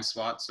certain blind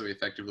spots, so he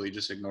effectively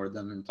just ignored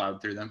them and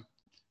plowed through them.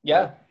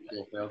 Yeah.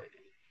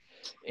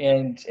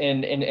 And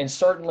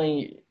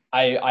certainly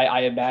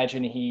I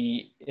imagine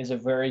he is a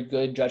very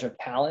good judge of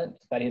talent,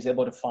 that he's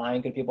able to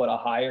find good people to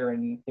hire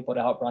and people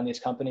to help run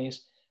these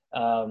companies.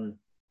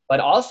 But But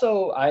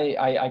also,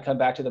 I come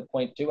back to the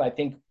point too. I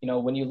think,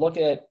 when you look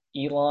at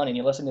Elon and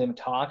you listen to him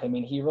talk, I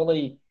mean, he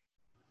really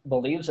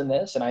believes in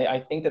this. And I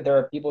think that there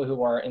are people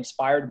who are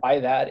inspired by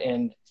that.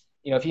 And,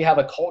 if you have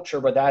a culture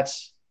where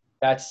that's,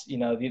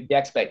 the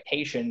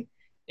expectation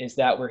is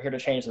that we're here to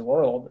change the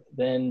world,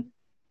 then,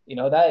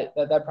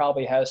 that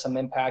probably has some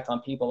impact on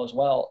people as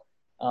well.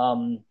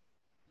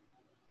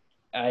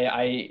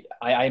 I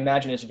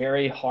imagine it's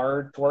very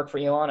hard to work for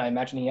Elon. I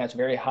imagine he has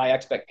very high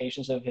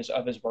expectations of his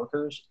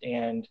workers,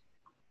 and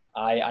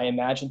I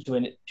imagine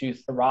to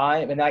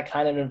thrive in that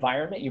kind of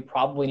environment, you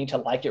probably need to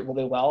like it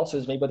really well. So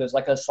there's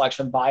like a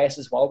selection bias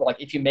as well. But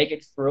like if you make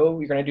it through,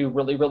 you're going to do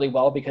really, really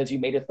well because you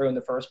made it through in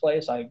the first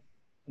place. I'm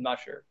not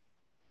sure.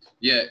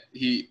 Yeah,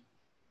 you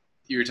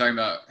were talking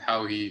about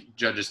how he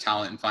judges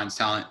talent and finds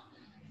talent.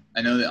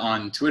 I know that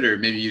on Twitter,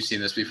 maybe you've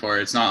seen this before.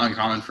 It's not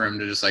uncommon for him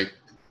to just like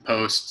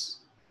post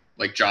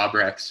like job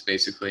recs,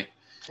 basically.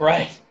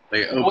 Right.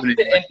 Like opening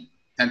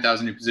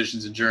 10,000 new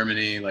positions in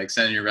Germany, like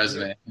sending your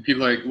resume. And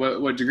people are like,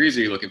 what degrees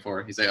are you looking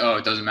for? He's like, oh,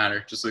 it doesn't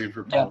matter. Just looking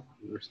for yeah.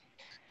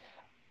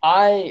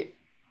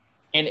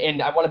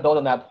 And I want to build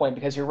on that point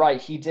because you're right.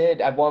 He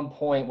did at one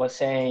point was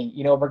saying,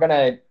 we're going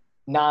to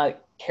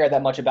not care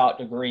that much about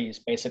degrees,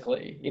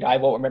 basically. I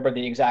won't remember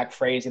the exact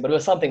phrasing, but it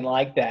was something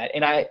like that.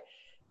 And I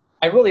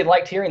really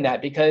liked hearing that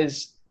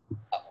because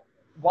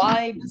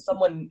why does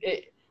someone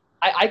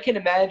I can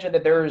imagine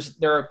that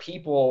there are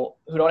people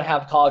who don't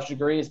have college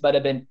degrees but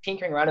have been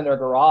tinkering around in their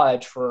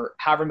garage for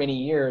however many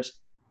years.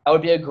 That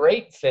would be a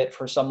great fit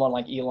for someone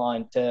like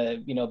Elon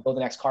to, build the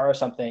next car or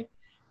something.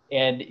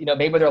 And,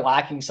 maybe they're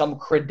lacking some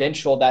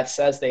credential that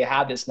says they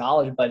have this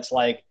knowledge, but it's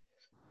like,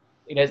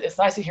 it's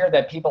nice to hear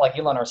that people like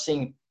Elon are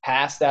seeing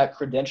past that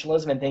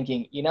credentialism and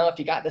thinking, if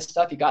you got this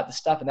stuff, you got this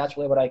stuff. And that's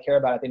really what I care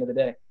about at the end of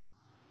the day.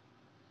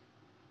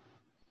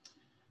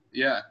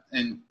 Yeah.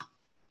 And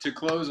to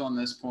close on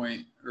this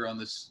point or on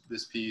this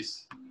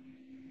piece,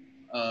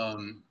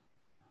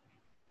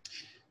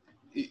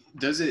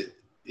 does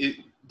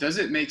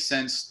it make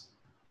sense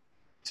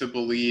to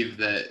believe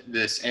that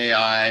this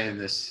AI and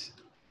this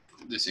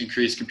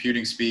increased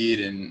computing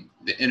speed and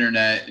the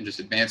internet and just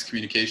advanced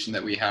communication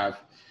that we have,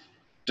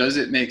 does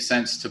it make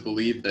sense to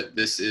believe that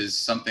this is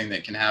something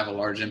that can have a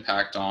large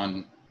impact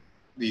on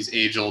these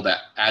age-old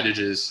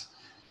adages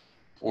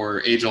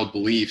or age-old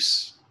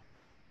beliefs,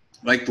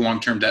 like the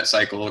long-term debt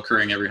cycle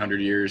occurring every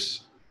 100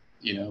 years,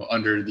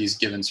 under these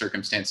given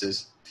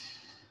circumstances?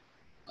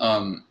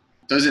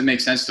 Does it make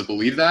sense to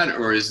believe that,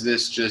 or is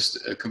this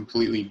just a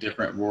completely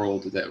different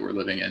world that we're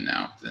living in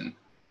now than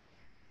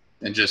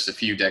just a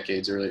few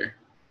decades earlier?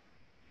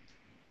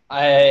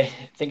 I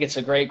think it's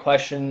a great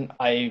question.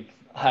 I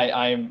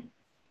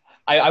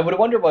would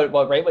wonder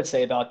what Ray would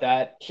say about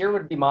that. Here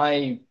would be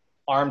my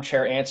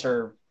armchair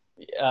answer.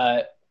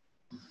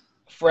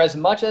 For as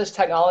much as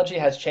technology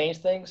has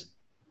changed things,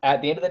 at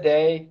the end of the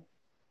day,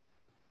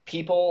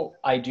 people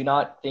I do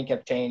not think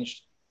have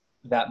changed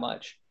that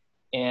much.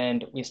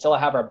 And we still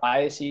have our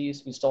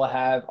biases. We still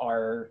have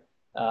our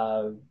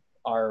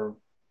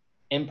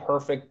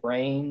imperfect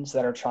brains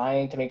that are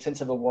trying to make sense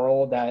of a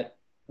world that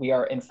we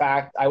are, in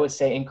fact, I would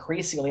say,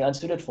 increasingly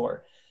unsuited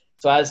for.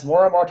 So as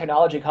more and more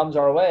technology comes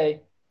our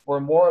way,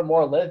 we're more and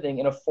more living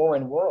in a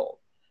foreign world.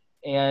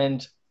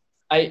 And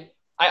I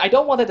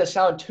don't want that to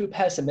sound too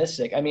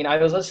pessimistic. I mean, I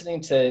was listening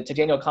to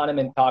Daniel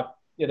Kahneman talk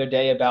the other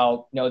day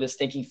about, this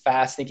thinking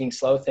fast, thinking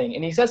slow thing.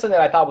 And he said something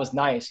that I thought was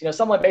nice.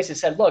 Someone basically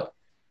said, look,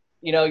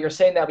 you're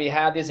saying that we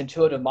have these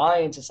intuitive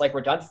minds. It's like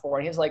we're done for.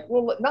 And he's like,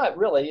 well, not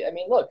really. I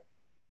mean, look,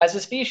 as a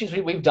species,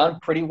 we've done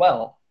pretty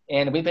well.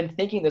 And we've been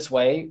thinking this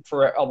way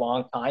for a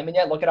long time. And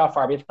yet look at how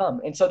far we've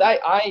come. And so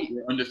I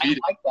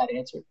like that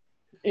answer.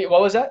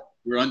 What was that?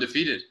 We're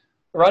undefeated.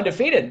 We're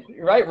undefeated,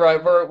 right?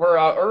 We're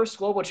Earth's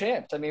global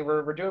champs. I mean,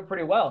 we're doing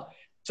pretty well.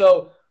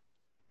 So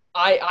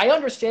I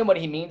understand what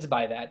he means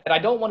by that. And I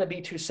don't want to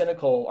be too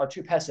cynical or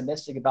too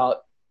pessimistic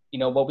about,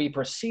 what we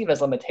perceive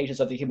as limitations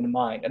of the human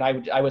mind. And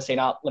I would say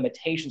not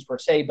limitations per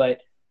se, but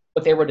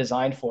what they were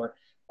designed for.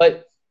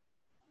 But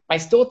I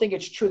still think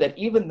it's true that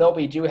even though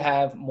we do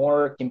have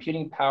more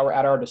computing power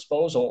at our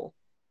disposal,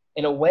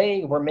 in a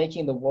way, we're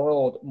making the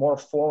world more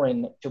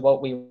foreign to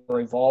what we were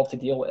evolved to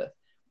deal with.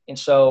 And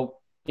so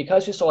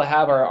because we still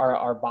have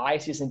our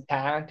biases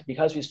intact,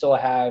 because we still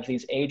have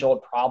these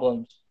age-old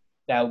problems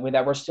that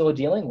we're still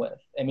dealing with.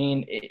 I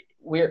mean,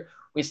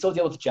 we still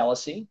deal with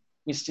jealousy.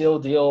 We still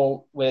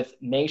deal with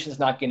nations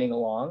not getting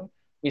along.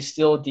 We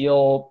still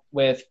deal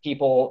with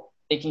people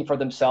thinking for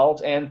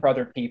themselves and for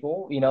other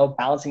people,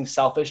 balancing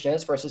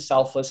selfishness versus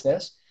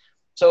selflessness.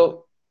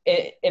 So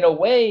in a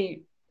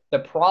way, the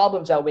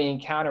problems that we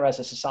encounter as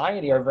a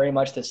society are very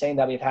much the same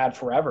that we've had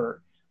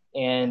forever.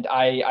 And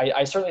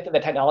I certainly think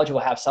that technology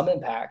will have some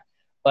impact,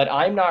 but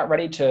I'm not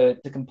ready to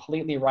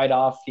completely write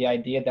off the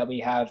idea that we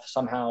have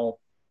somehow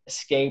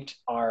escaped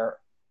our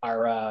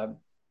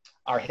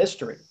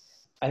history.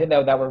 I think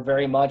that we're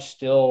very much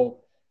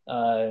still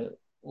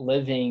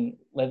living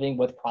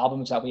with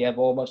problems that we have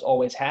almost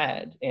always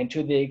had. And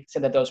to the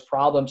extent that those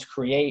problems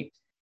create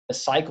a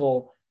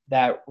cycle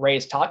that Ray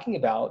is talking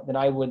about, then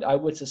I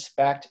would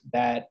suspect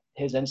that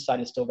his insight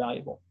is still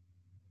valuable.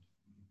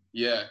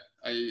 Yeah,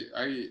 I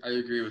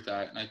agree with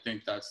that, and I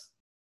think that's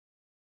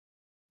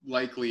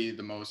likely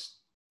the most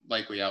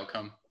likely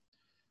outcome.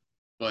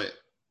 But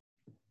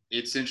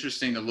it's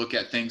interesting to look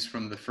at things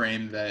from the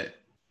frame that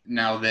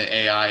now that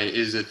AI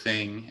is a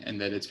thing and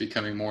that it's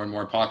becoming more and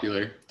more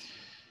popular,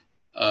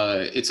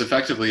 it's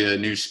effectively a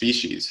new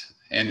species,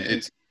 and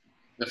it's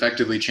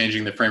effectively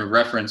changing the frame of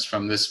reference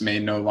from this may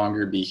no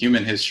longer be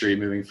human history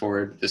moving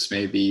forward. This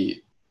may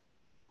be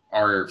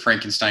our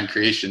Frankenstein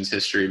creations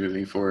history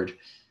moving forward,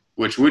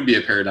 which would be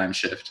a paradigm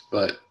shift.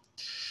 But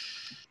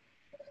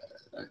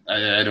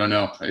I don't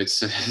know.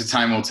 It's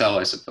time will tell,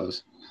 I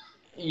suppose.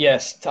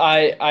 Yes,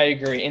 I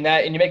agree.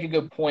 And you make a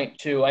good point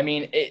too. I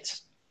mean,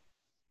 it's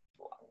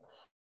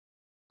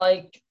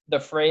like the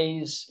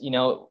phrase,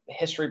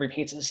 history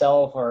repeats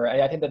itself, or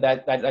I think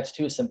that's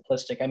too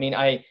simplistic. I mean,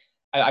 I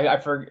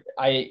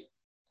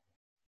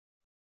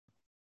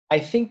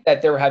think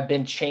that there have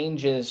been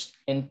changes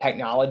in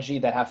technology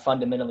that have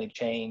fundamentally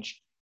changed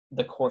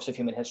the course of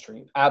human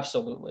history.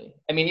 Absolutely.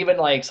 I mean, even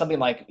like something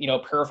like,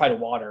 purified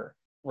water,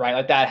 right?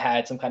 Like that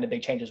had some kind of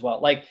big change as well.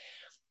 Like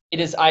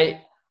it is, I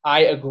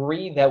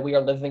agree that we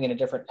are living in a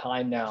different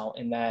time now,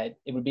 and that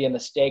it would be a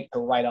mistake to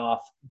write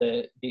off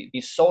the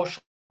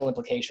social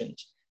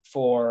implications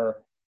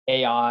for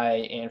AI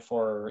and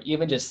for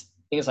even just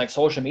things like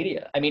social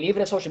media. I mean,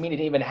 even if social media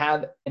didn't even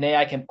have an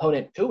AI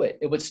component to it,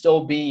 it would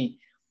still be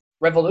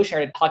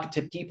revolutionary to talk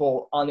to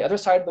people on the other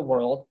side of the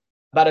world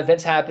about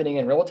events happening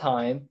in real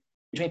time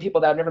between people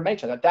that have never met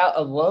each other. That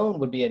alone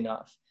would be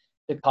enough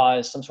to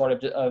cause some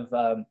sort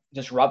of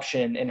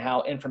disruption in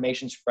how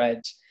information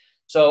spreads.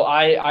 So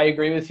I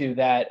agree with you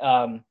that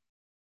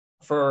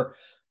for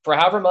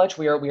however much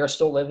we are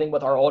still living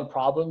with our old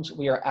problems,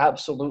 we are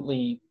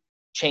absolutely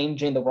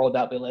changing the world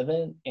that we live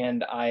in.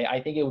 And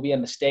I think it would be a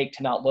mistake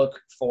to not look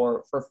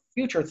for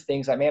future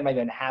things that may not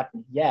even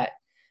happen yet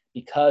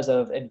because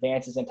of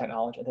advances in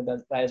technology. I think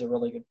that is a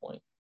really good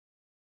point.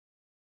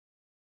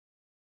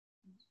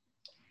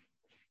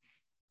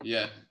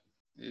 Yeah,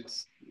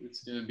 it's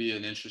going to be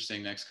an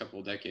interesting next couple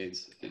of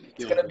decades.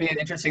 It's going to be an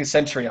interesting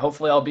century.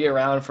 Hopefully I'll be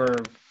around for,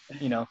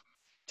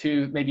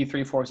 2, maybe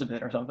 3/4 of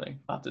it or something.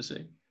 I'll have to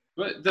see.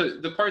 But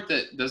the part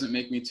that doesn't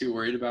make me too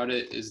worried about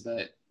it is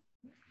that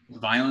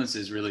violence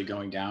is really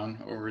going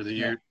down over the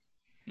years.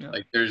 Yeah.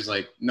 Like there's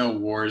like no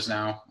wars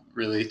now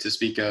really to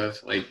speak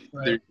of. Like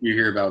right. You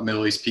hear about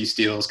Middle East peace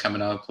deals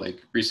coming up.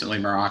 Like recently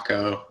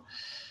Morocco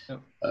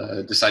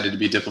decided to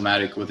be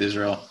diplomatic with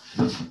Israel.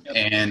 Yep.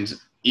 And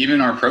even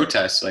our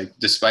protests, like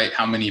despite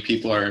how many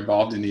people are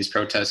involved in these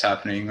protests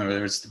happening,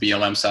 whether it's the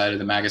BLM side or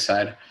the MAGA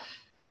side,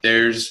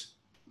 there's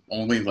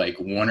only like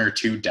 1 or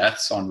 2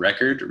 deaths on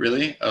record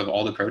really of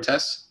all the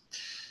protests.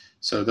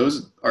 So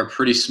those are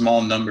pretty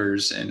small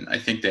numbers, and I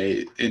think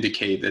they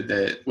indicate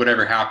that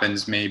whatever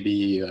happens may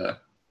be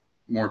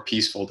more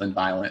peaceful than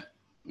violent,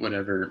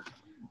 whatever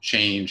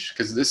change,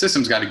 because the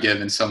system's got to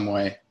give in some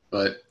way.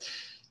 But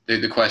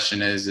the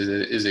question is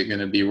it going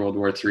to be World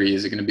War III?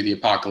 Is it going to be the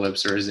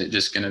apocalypse, or is it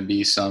just going to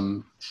be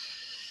some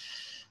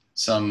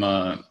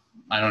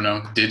I don't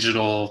know,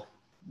 digital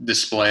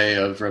display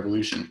of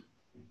revolution?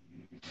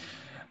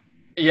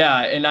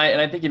 Yeah, and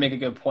I think you make a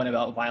good point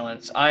about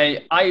violence.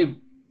 I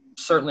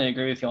certainly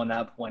agree with you on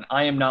that point.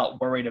 I am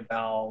not worried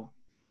about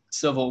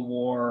civil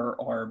war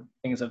or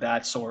things of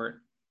that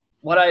sort.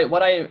 What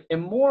I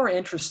am more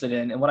interested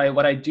in, and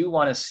what I do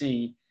want to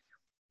see,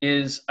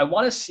 is I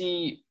want to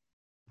see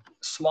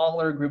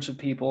smaller groups of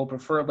people,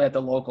 preferably at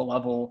the local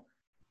level,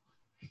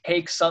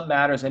 take some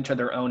matters into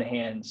their own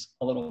hands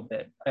a little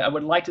bit. I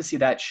would like to see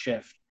that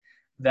shift.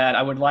 That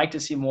I would like to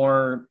see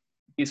more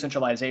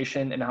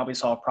decentralization in how we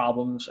solve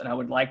problems, and I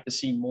would like to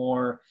see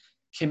more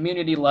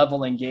community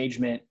level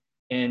engagement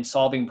in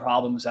solving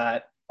problems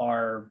that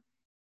are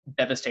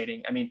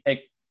devastating. I mean,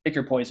 pick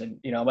your poison,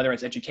 whether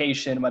it's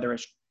education, whether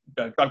it's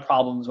drug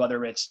problems,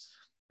 whether it's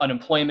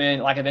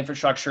unemployment, lack of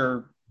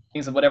infrastructure,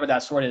 things of whatever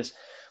that sort is.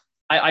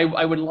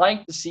 I would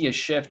like to see a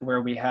shift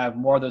where we have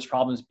more of those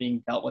problems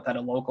being dealt with at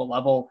a local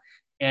level.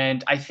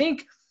 And I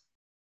think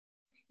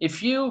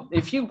if you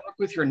work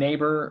with your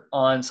neighbor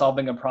on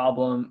solving a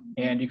problem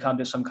and you come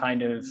to some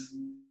kind of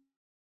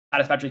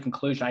satisfactory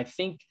conclusion, I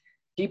think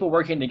people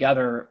working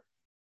together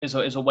is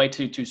a way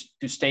to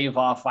stave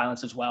off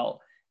violence as well.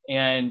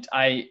 And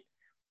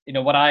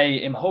what I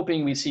am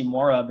hoping we see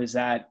more of is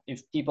that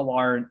if people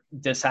are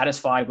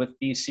dissatisfied with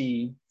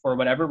DC for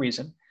whatever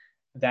reason,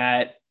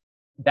 that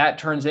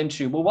turns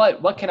into, well,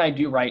 what can I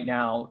do right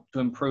now to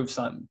improve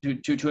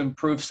to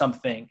improve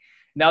something?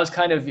 And that was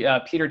kind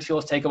of Peter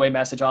Thiel's takeaway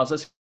message. I was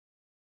listening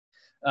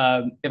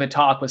give a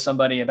talk with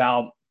somebody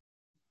about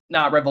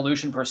not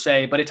revolution per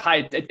se, but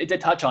it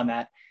did touch on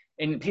that.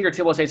 And Peter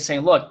Thiel was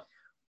saying, look,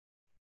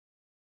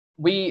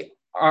 we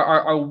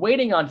are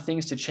waiting on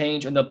things to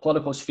change in the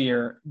political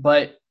sphere,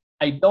 but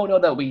I don't know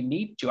that we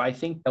need to. I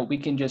think that we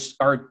can just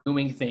start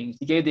doing things.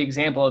 He gave the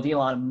example of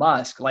Elon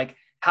Musk. Like,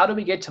 how do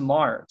we get to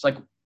Mars? Like,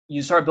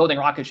 you start building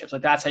rocket ships.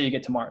 Like, that's how you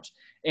get to Mars.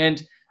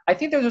 And I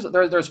think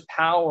there's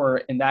power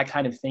in that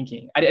kind of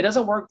thinking. It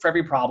doesn't work for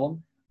every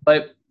problem,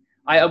 but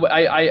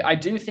I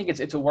do think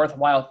it's a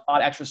worthwhile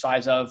thought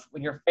exercise of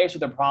when you're faced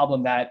with a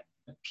problem that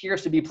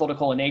appears to be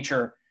political in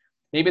nature,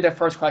 maybe the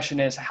first question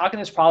is, how can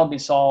this problem be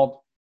solved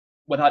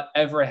without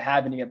ever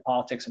having to get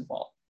politics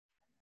involved?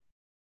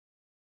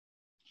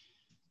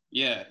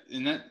 Yeah,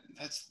 and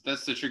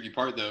that's the tricky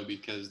part though,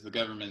 because the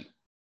government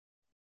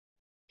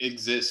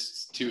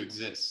exists to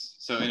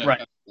exist. So in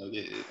Right. effect, like,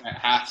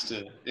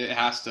 it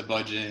has to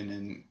budge in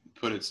and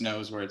put its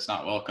nose where it's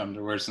not welcomed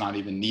or where it's not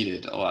even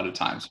needed a lot of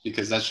times,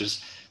 because that's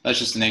just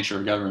the nature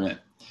of government.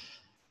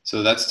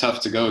 So that's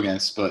tough to go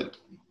against. But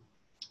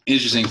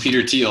interesting,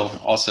 Peter Thiel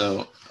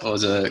also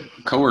was a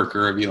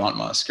coworker of Elon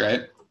Musk,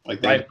 right?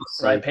 Like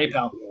Right.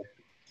 PayPal.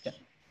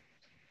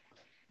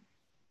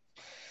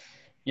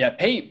 Yeah,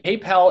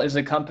 PayPal is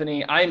a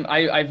company.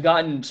 I've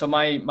gotten, so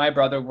my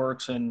brother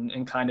works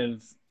in kind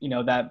of, you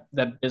know, that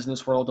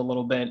business world a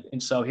little bit,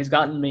 and so he's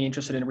gotten me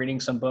interested in reading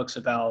some books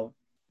about,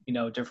 you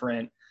know,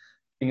 different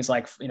things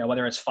like, you know,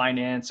 whether it's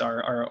finance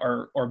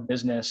or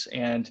business.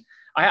 And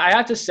I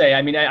have to say,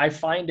 I mean, I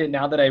find it,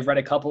 now that I've read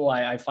a couple,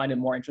 I find it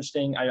more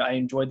interesting. I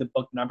enjoyed the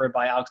book Number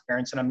by Alex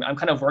Berenson. I'm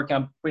kind of working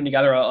on putting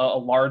together a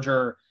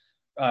larger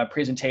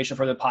presentation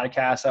for the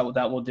podcast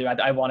that we'll do.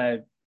 I want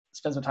to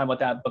spend some time with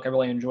that book. I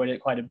really enjoyed it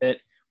quite a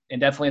bit,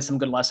 and definitely some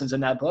good lessons in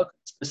that book,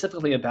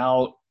 specifically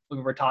about what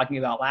we were talking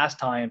about last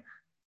time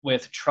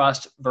with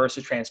trust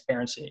versus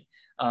transparency.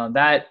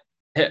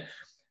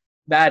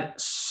 That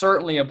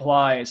certainly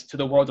applies to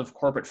the world of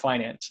corporate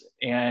finance,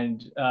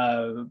 and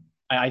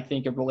I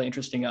think a really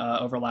interesting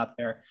overlap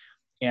there.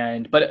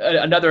 But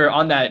another,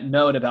 on that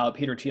note about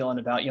Peter Thiel and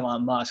about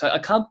Elon Musk, a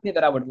company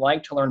that I would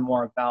like to learn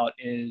more about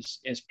is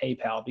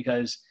PayPal,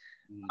 because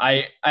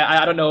I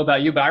don't know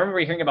about you, but I remember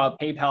hearing about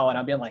PayPal and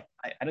I'm being like,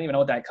 I don't even know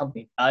what that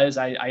company does.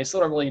 I still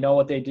don't really know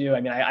what they do.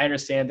 I mean, I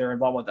understand they're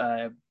involved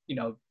with you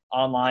know,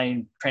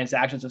 online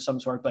transactions of some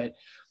sort, but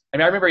I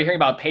mean, I remember hearing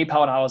about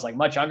PayPal and I was like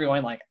much younger,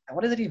 going like,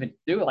 what does it even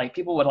do? Like,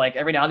 people would like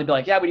every now and then be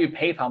like, yeah, we do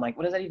PayPal. I'm like,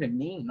 what does that even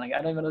mean? Like,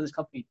 I don't even know what this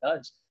company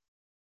does.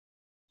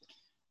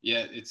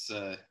 Yeah, it's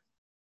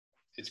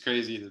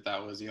crazy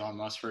that was Elon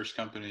Musk's first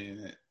company, and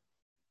it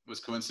was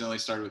coincidentally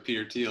started with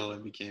Peter Thiel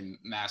and became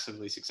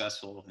massively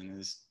successful and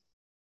is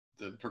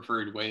the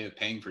preferred way of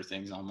paying for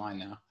things online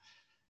now.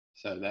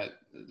 So that,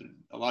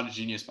 a lot of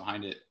genius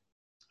behind it.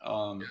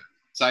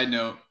 Side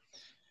note,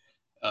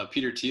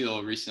 Peter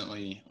Thiel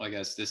recently, I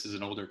guess this is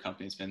an older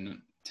company, it's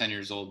been 10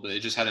 years old, but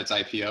it just had its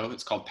IPO.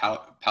 It's called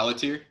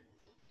Palantir.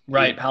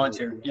 Right,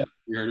 Palantir. Yep.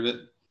 You heard of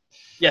it?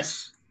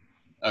 Yes.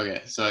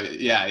 Okay, so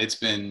yeah, I've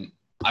been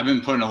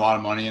putting a lot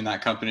of money in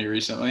that company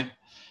recently.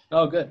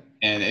 Oh, good.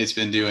 And it's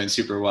been doing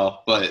super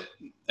well. But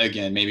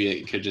again, maybe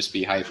it could just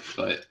be hype,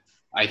 but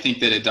I think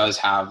that it does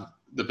have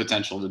the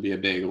potential to be a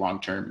big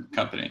long-term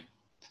company,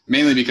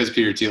 mainly because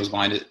Peter Thiel's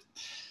behind it.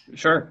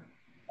 Sure.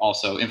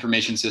 Also,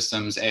 information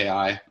systems,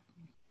 AI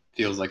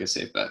feels like a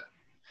safe bet.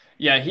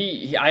 Yeah,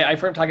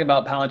 I've heard him talking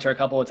about Palantir a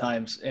couple of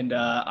times, and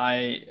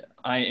I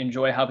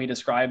enjoy how he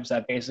describes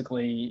that.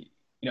 Basically,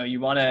 you know,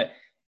 you want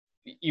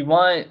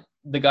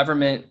the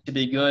government to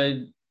be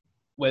good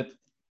with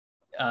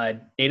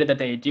data that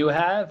they do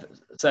have,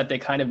 so that they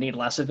kind of need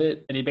less of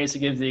it. And he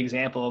basically gives the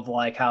example of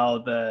like how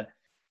the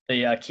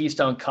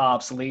Keystone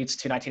Cops leads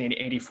to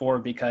 1984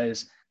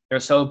 because they're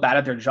so bad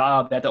at their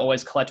job that they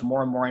always collect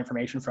more and more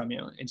information from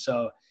you. And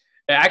so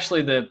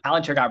actually the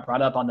Palantir got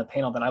brought up on the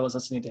panel that I was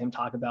listening to him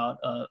talk about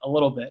a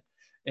little bit.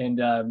 And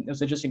it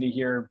was interesting to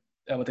hear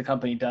what the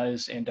company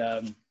does. And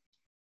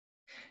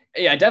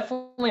yeah,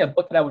 definitely a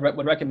book that I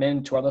would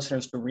recommend to our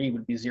listeners to read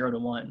would be 0 to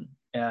 1,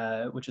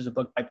 which is a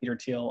book by Peter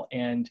Thiel.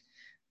 And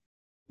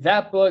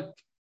that book,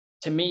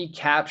 to me,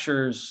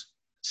 captures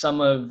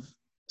some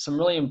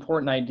really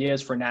important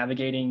ideas for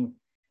navigating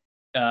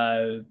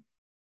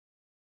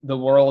the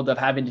world of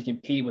having to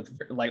compete with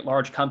like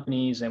large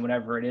companies and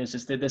whatever it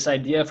is that this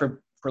idea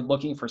for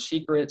looking for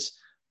secrets,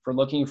 for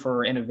looking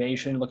for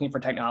innovation, looking for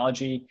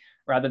technology,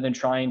 rather than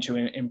trying to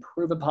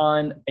improve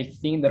upon a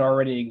theme that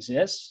already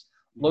exists.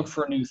 Look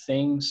for new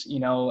things.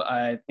 You know,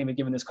 I think we've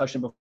given this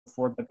question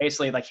before, but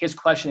basically, like, his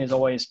question is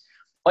always,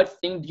 what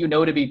thing do you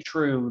know to be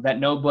true that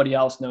nobody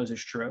else knows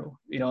is true?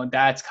 You know, and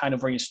that's kind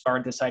of where you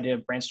start this idea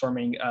of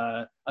brainstorming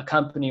a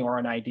company or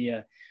an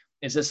idea,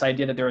 is this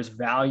idea that there is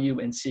value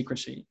in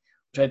secrecy,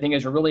 which I think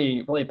is a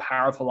really, really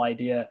powerful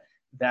idea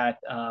that,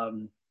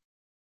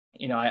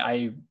 you know,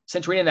 I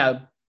since reading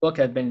that book,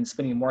 I've been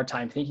spending more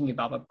time thinking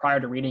about, but prior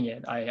to reading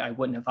it, I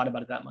wouldn't have thought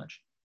about it that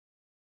much.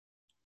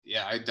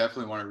 Yeah, I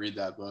definitely want to read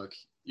that book.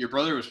 Your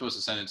brother was supposed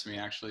to send it to me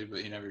actually, but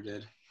he never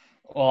did.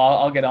 Well,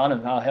 I'll get on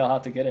him. He'll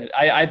have to get it.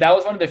 That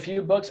was one of the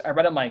few books I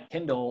read on my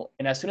Kindle,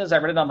 and as soon as I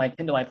read it on my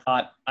Kindle, I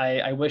thought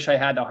I wish I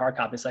had the hard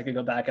copy so I could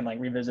go back and like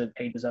revisit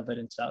pages of it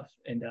and stuff.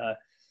 And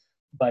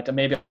but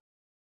maybe I'll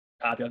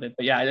copy of it.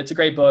 But yeah, it's a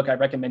great book. I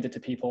recommend it to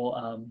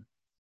people.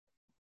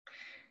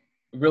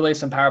 Really,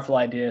 some powerful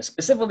ideas,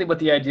 specifically with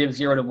the idea of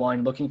 0 to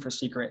 1, looking for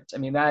secrets. I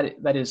mean,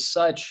 that is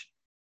such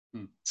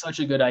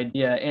a good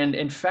idea. And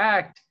in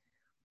fact,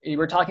 you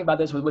were talking about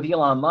this with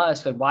Elon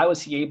Musk, like why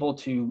was he able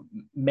to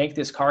make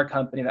this car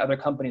company that other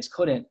companies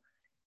couldn't?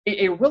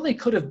 It really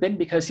could have been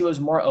because he was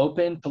more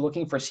open to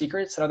looking for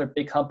secrets that other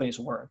big companies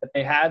weren't. That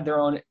they had their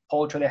own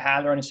culture, they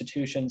had their own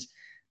institutions.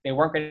 They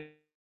weren't going to.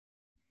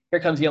 Here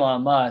comes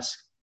Elon Musk,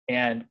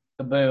 and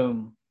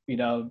boom,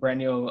 brand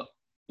new,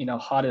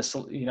 hottest,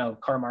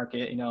 car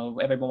market.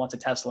 Everyone wants a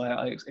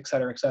Tesla, et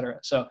cetera, et cetera.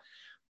 So,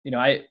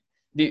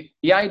 the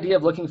idea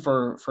of looking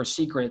for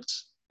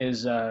secrets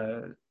is,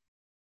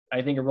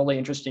 I think, a really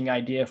interesting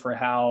idea for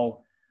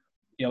how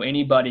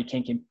anybody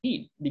can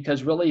compete,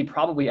 because really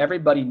probably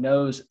everybody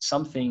knows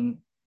something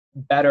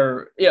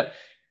better. Yeah,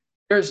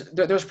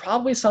 there's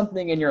probably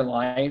something in your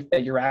life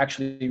that you're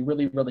actually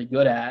really, really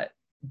good at,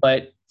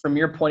 but from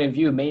your point of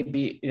view,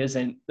 maybe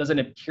it doesn't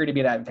appear to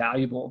be that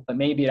valuable, but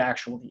maybe it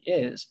actually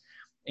is.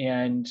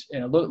 And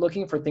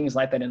looking for things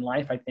like that in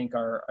life, I think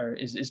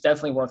is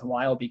definitely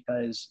worthwhile,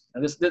 because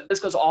this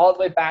goes all the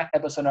way back to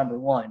episode number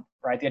 1,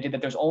 right? The idea that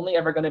there's only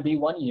ever going to be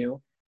one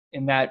you,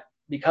 and that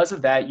because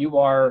of that, you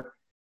are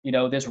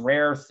this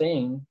rare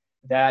thing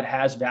that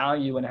has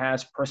value and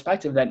has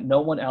perspective that no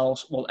one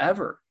else will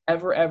ever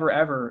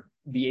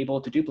be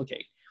able to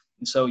duplicate.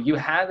 And so you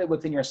have it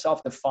within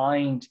yourself to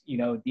find,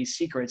 these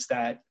secrets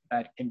that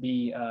can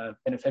be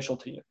beneficial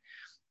to you,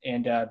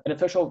 and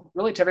beneficial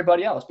really to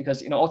everybody else,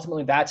 because,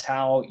 ultimately that's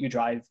how you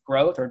drive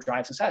growth or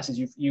drive success,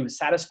 is you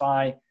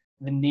satisfy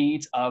the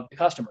needs of the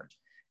customers.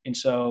 And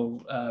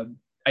so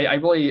I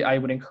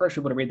would encourage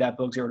people to read that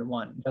book, 0 to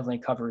 1. It definitely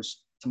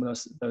covers some of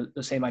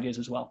the same ideas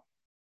as well.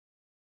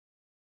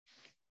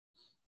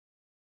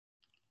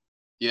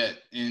 Yeah,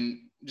 and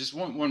just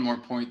one more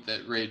point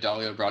that Ray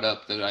Dalio brought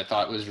up that I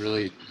thought was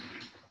really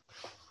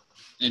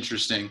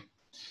interesting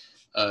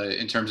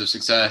in terms of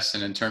success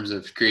and in terms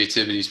of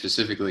creativity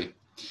specifically.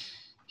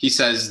 He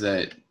says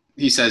that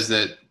he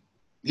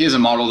has a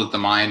model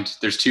that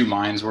there's two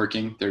minds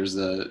working. There's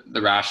the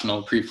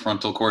rational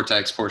prefrontal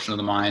cortex portion of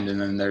the mind, and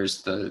then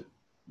there's the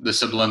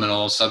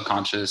subliminal,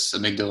 subconscious,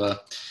 amygdala,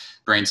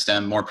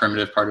 brainstem, more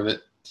primitive part of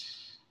it.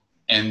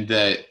 And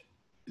that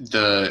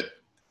the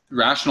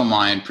rational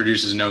mind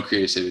produces no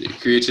creativity.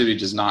 Creativity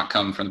does not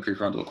come from the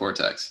prefrontal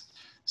cortex.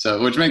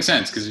 So, which makes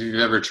sense, because if you've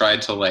ever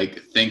tried to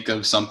think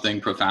of something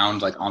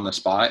profound on the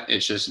spot,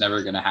 it's just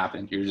never going to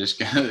happen. You're just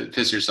going to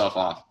piss yourself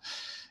off.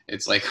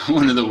 It's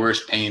one of the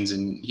worst pains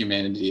in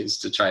humanity is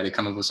to try to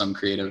come up with something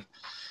creative.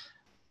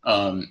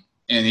 And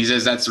he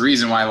says that's the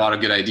reason why a lot of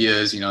good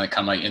ideas,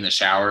 come in the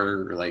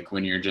shower, or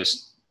when you're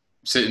just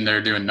sitting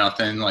there doing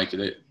nothing,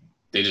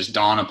 they just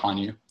dawn upon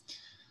you.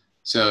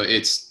 So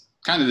it's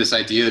kind of this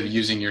idea of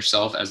using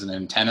yourself as an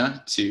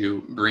antenna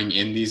to bring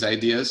in these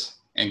ideas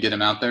and get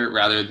them out there,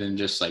 rather than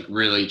just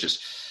really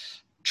just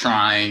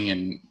trying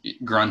and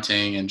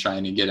grunting and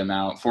trying to get them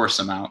out, force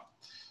them out,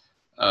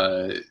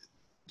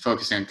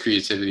 focusing on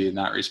creativity in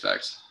that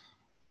respect,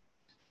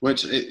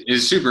 which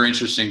is super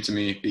interesting to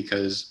me,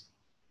 because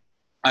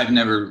I've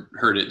never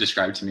heard it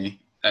described to me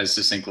as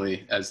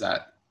succinctly as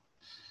that.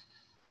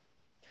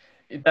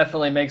 It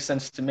definitely makes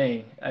sense to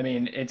me. I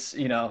mean, it's,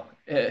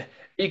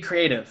 be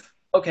creative.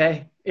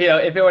 Okay.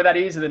 If it were that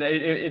easy, then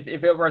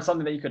if it were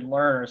something that you could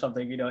learn or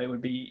something, it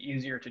would be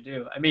easier to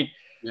do. I mean,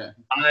 yeah,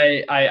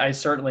 I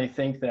certainly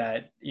think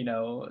that,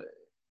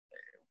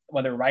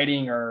 whether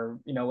writing or,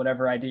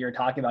 whatever idea you're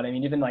talking about, I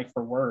mean, even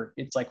for work,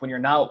 it's when you're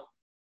not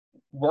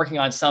working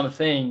on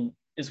something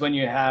is when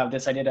you have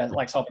this idea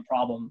to solve a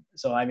problem.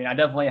 So, I mean, I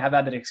definitely have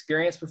had that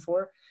experience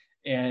before,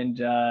 and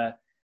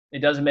it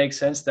doesn't make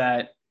sense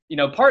that,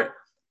 part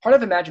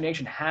of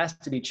imagination has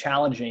to be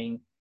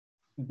challenging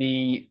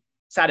the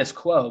status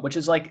quo, which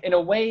is in a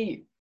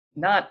way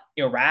not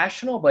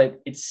irrational,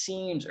 but it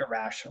seems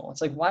irrational.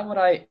 It's why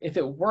would if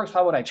it works,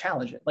 why would I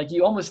challenge it?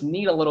 You almost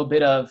need a little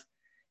bit of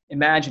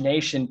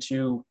imagination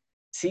to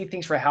see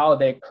things for how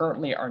they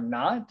currently are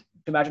not, to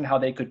imagine how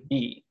they could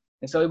be.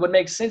 And so it would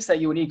make sense that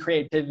you would need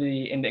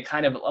creativity and a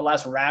kind of a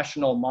less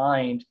rational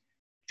mind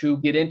to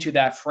get into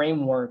that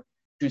framework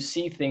to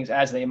see things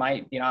as they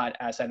might be, not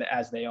as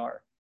they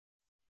are.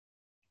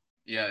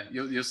 Yeah,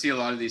 you'll see a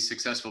lot of these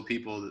successful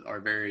people that are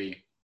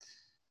very,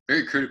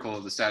 very critical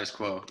of the status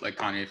quo, like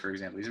Kanye, for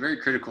example. He's very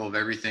critical of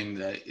everything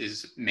that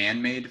is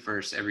man-made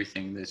versus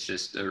everything that's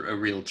just a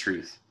real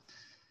truth,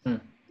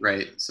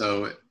 right?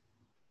 So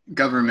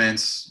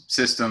governments,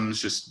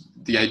 systems, just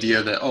the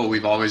idea that,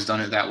 we've always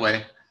done it that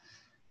way.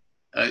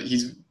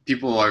 These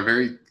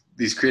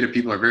creative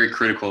people are very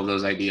critical of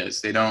those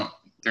ideas. They're not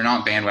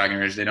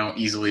bandwagoners. They don't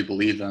easily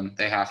believe them.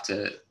 They have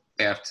to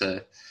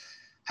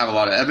have a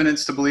lot of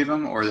evidence to believe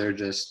them, or they're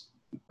just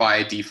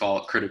by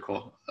default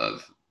critical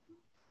of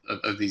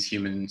these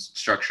human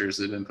structures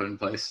that have been put in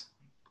place.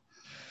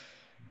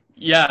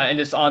 Yeah, and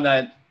just on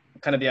that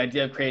kind of the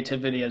idea of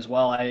creativity as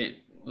well,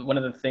 one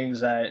of the things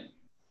that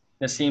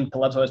Nassim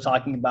Taleb was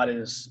talking about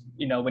is,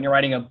 when you're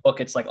writing a book,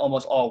 it's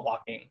almost all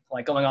walking.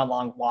 Going on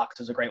long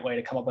walks is a great way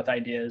to come up with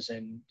ideas,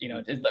 and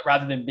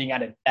rather than being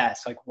at a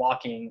desk,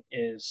 walking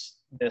is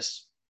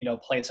this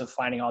place of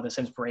finding all this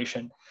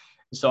inspiration.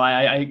 So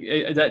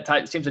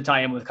that seems to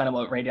tie in with kind of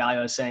what Ray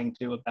Dalio is saying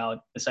too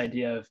about this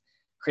idea of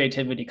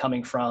creativity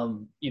coming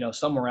from,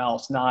 somewhere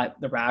else,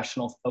 not the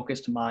rational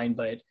focused mind,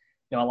 but,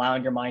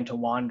 allowing your mind to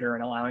wander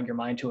and allowing your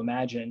mind to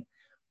imagine.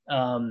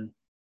 I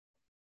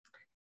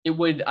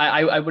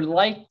would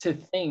like to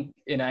think,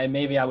 and I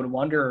would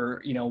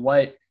wonder,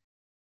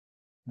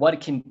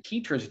 what can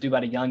teachers do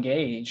at a young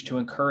age to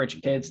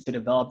encourage kids to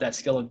develop that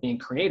skill of being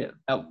creative?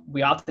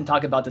 We often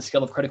talk about the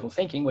skill of critical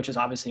thinking, which is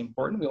obviously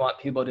important. We want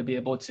people to be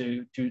able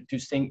to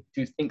think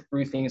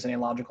through things in a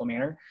logical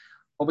manner.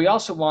 But we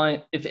also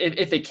want, if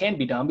it can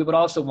be done, we would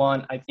also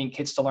want, I think,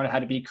 kids to learn how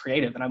to be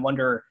creative. And I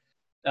wonder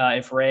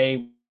if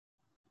Ray,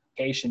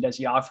 does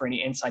he offer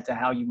any insight to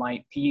how you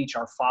might teach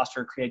or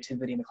foster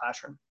creativity in the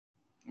classroom?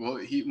 Well,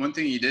 one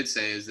thing he did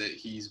say is that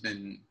he's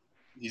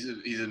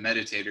a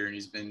meditator, and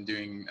he's been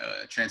doing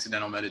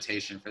transcendental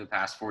meditation for the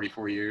past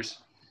 44 years,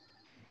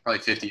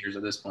 probably 50 years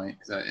at this point,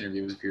 because that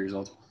interview was a few years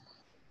old.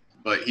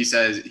 But he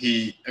says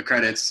he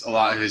accredits a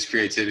lot of his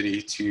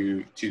creativity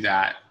to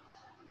that.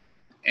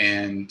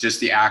 And just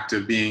the act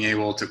of being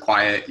able to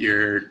quiet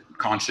your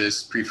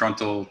conscious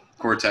prefrontal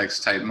cortex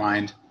type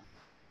mind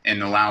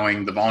and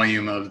allowing the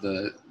volume of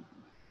the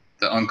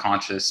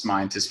unconscious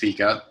mind to speak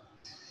up.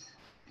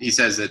 He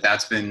says that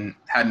that's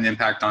had an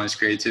impact on his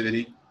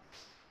creativity.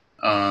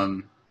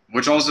 That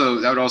would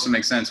also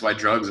make sense why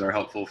drugs are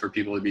helpful for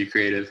people to be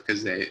creative,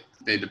 because they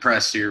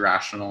depress your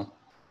rational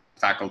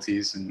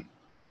faculties and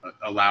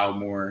allow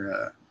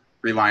more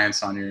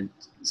reliance on your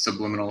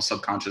subliminal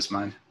subconscious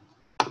mind.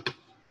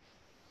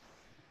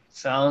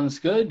 Sounds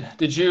good.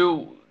 Did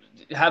you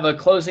have a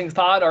closing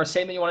thought or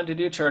statement you wanted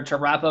to do to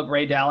wrap up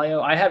Ray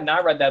Dalio? I have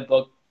not read that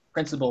book,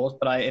 Principles,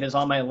 but it is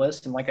on my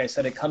list. And like I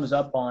said, it comes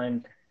up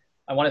on,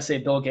 I want to say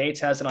Bill Gates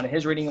has it on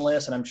his reading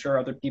list, and I'm sure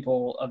other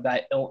people of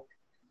that ilk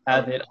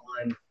have it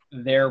on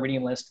their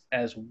reading list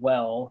as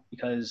well,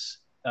 because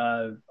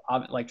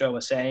like Joe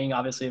was saying,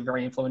 obviously a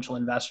very influential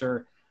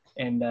investor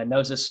and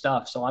knows his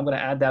stuff. So I'm going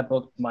to add that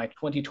book to my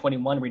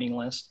 2021 reading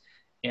list.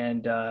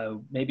 And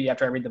maybe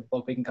after I read the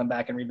book, we can come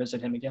back and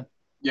revisit him again.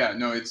 Yeah,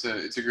 no, it's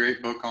a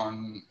great book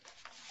on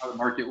how the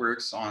market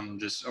works, on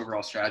just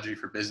overall strategy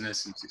for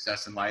business and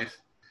success in life.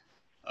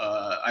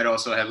 I'd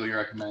also heavily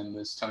recommend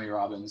this Tony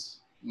Robbins,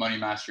 Money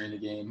Mastering the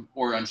Game,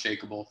 or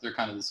Unshakable. They're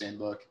kind of the same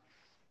book.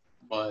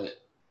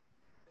 But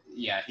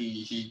yeah,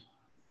 he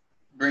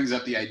brings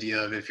up the idea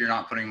of, if you're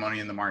not putting money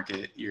in the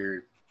market,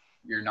 you're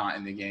not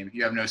in the game.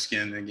 You have no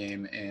skin in the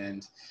game,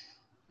 and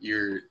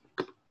you're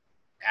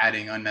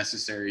adding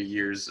unnecessary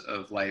years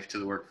of life to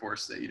the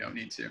workforce that you don't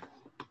need to.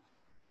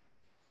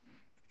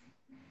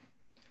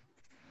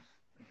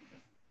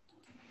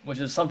 Which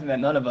is something that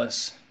none of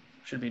us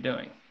should be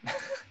doing.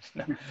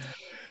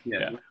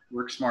 Yeah.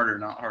 Work smarter,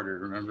 not harder.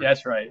 Remember?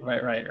 That's right.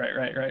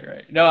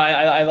 Right. No,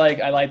 I like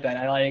that.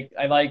 I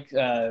like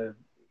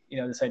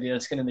this idea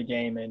of skin in the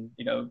game, and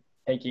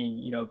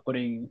taking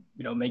putting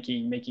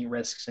making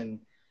risks, and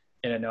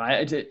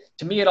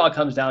to me it all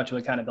comes down to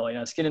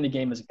accountability. Skin in the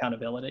game is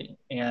accountability,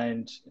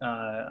 and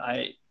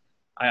I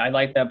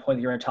like that point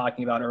that you were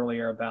talking about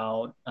earlier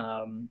about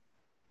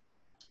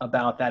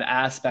that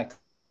aspect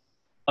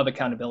of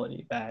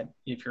accountability, that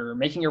if you're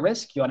making a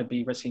risk, you ought to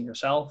be risking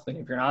yourself. And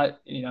if you're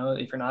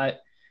not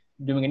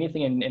doing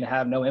anything and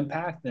have no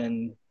impact,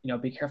 then,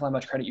 be careful how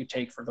much credit you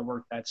take for the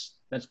work that's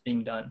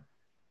being done.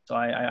 So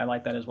I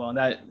like that as well. And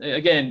that,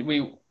 again,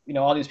 we,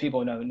 all these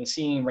people,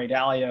 Nassim, Ray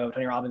Dalio,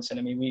 Tony Robinson,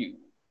 I mean, we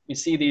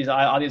see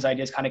all these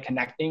ideas kind of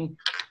connecting.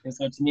 And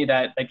so to me,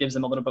 that gives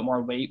them a little bit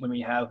more weight when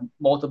we have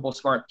multiple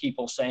smart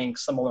people saying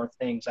similar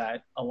things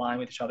that align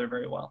with each other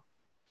very well.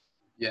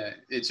 Yeah,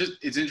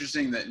 it's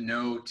interesting that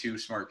no two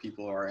smart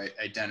people are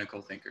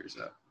identical thinkers,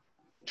 though.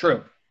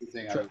 True.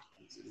 True.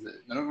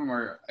 None of them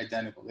are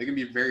identical. They can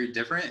be very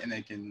different and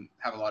they can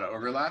have a lot of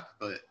overlap,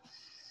 but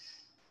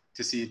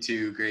to see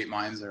two great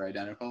minds that are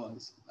identical,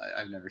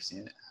 I've never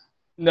seen it.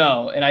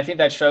 No, and I think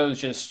that shows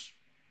just,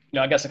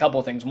 I guess a couple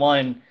of things.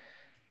 One,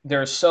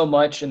 there's so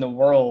much in the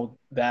world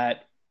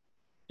that,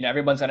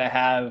 everyone's going to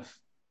have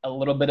a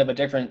little bit of a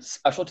different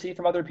specialty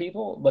from other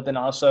people, but then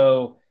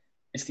also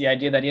it's the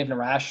idea that even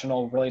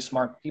rational, really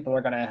smart people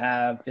are going to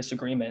have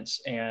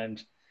disagreements.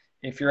 And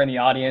if you're in the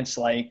audience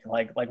like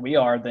we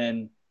are,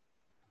 then,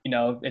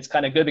 it's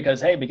kind of good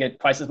because, hey, we get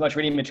twice as much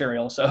reading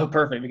material. So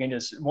perfect. We can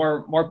just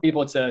more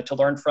people to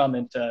learn from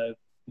and to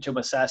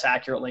assess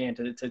accurately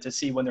and to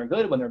see when they're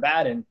good, when they're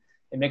bad, and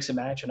mix and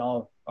match and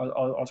all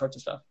sorts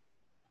of stuff.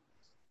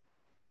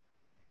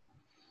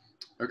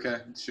 Okay.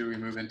 Should we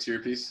move into your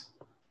piece?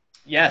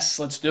 Yes,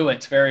 let's do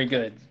it. Very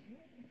good.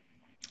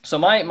 So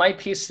my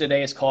piece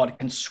today is called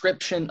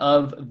Conscription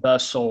of the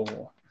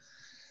Soul.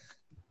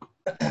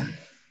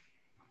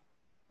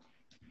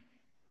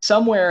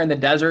 Somewhere in the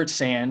desert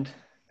sand,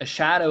 a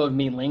shadow of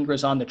me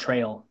lingers on the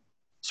trail,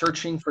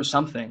 searching for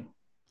something,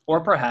 or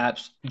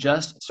perhaps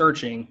just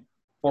searching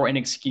for an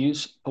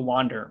excuse to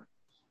wander.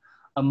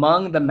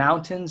 Among the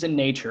mountains and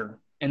nature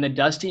and the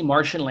dusty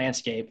Martian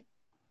landscape,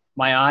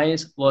 my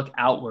eyes look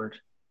outward,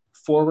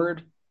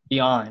 forward,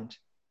 beyond.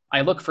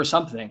 I look for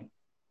something.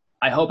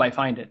 I hope I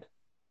find it.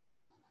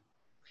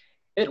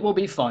 It will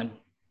be fun.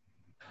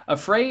 A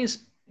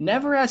phrase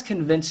never as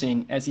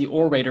convincing as the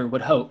orator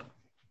would hope.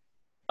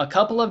 A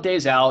couple of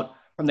days out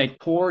from the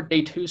Tour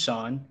de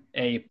Tucson,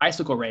 a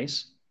bicycle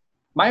race,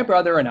 my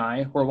brother and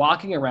I were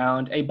walking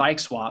around a bike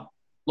swap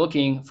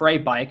looking for a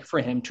bike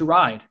for him to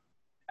ride.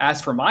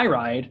 As for my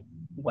ride,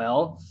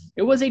 well,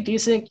 it was a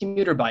decent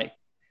commuter bike,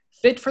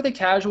 fit for the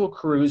casual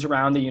cruise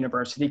around the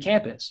university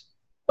campus.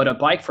 But a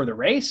bike for the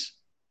race?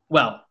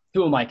 Well,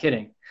 who am I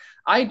kidding?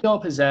 I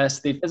don't possess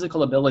the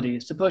physical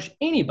abilities to push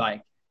any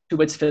bike to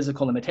its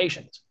physical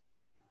limitations.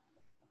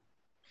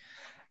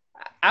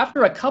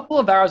 After a couple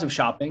of hours of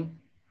shopping,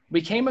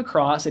 we came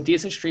across a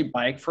decent street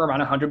bike for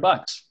around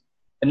 $100.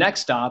 The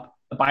next stop,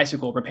 a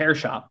bicycle repair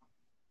shop.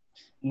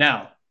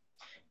 Now,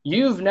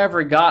 you've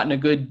never gotten a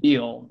good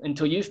deal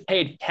until you've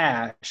paid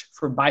cash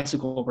for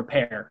bicycle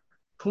repair.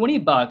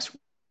 $20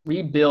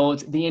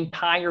 rebuilds the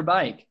entire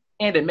bike,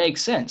 and it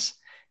makes sense.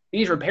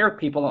 These repair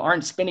people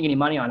aren't spending any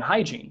money on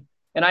hygiene,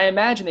 and I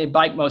imagine they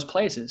bike most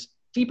places,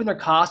 keeping their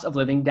cost of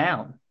living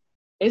down.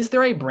 Is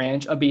there a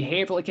branch of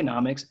behavioral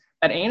economics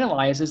that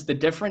analyzes the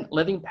different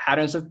living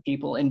patterns of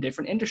people in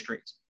different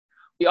industries?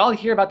 We all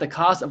hear about the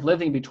cost of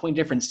living between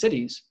different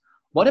cities.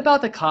 What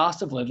about the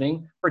cost of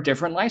living for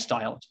different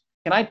lifestyles?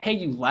 Can I pay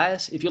you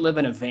less if you live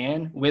in a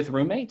van with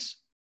roommates?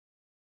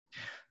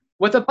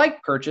 With a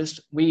bike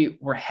purchased, we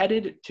were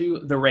headed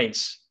to the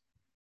race.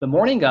 The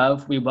morning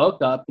of, we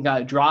woke up and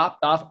got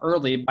dropped off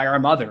early by our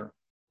mother.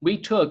 We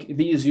took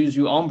the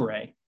Isuzu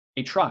Hombre,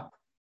 a truck.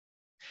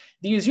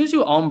 The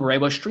Isuzu Hombre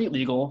was street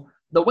legal,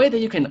 the way that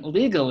you can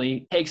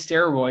legally take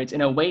steroids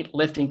in a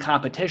weightlifting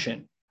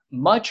competition.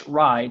 Much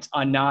rides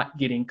on not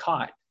getting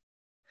caught.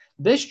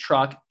 This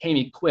truck came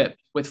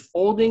equipped with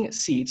folding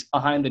seats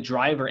behind the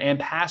driver and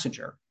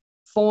passenger,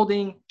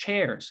 folding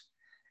chairs,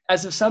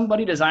 as if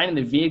somebody designing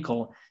the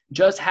vehicle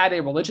just had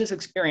a religious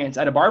experience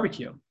at a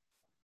barbecue.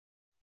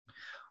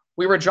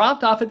 We were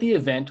dropped off at the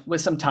event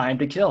with some time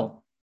to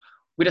kill.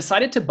 We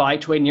decided to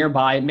bike to a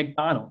nearby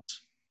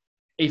McDonald's.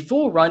 A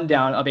full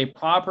rundown of a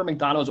proper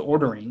McDonald's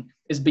ordering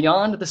is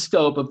beyond the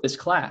scope of this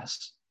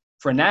class.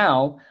 For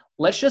now,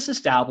 let's just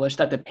establish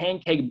that the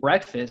pancake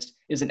breakfast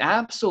is an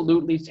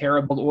absolutely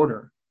terrible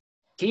order.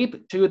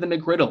 Keep to the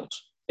McGriddles,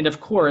 and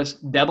of course,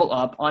 double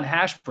up on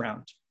hash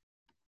browns.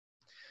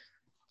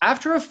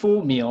 After a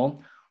full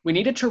meal, we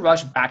needed to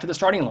rush back to the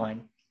starting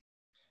line.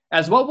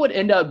 As what would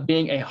end up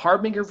being a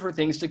harbinger for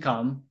things to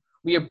come,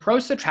 we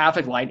approached the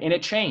traffic light and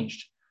it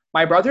changed.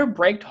 My brother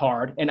braked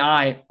hard and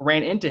I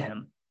ran into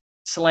him.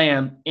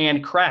 Slam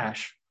and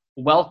crash.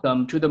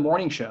 Welcome to the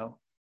morning show.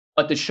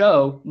 But the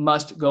show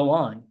must go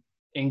on.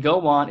 And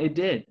go on it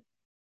did.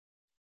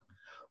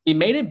 We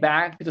made it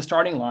back to the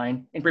starting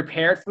line and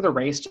prepared for the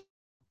race.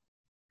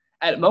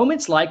 At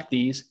moments like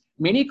these,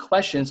 many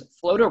questions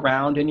float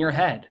around in your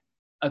head.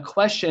 A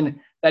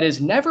question that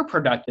is never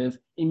productive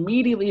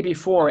immediately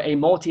before a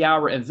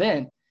multi-hour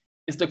event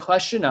is the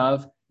question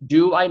of,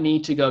 do I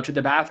need to go to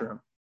the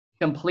bathroom?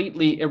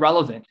 Completely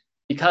irrelevant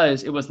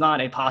because it was not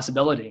a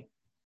possibility.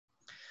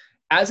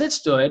 As it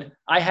stood,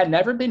 I had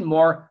never been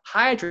more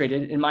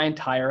hydrated in my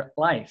entire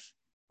life.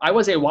 I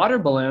was a water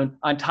balloon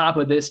on top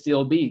of this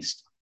steel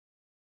beast.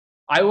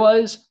 I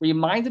was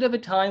reminded of a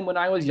time when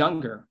I was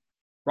younger,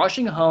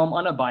 rushing home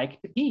on a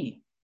bike to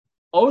pee.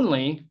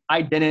 Only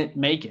I didn't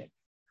make it.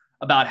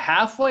 About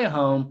halfway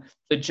home,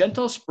 the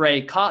gentle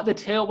spray caught the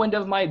tailwind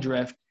of my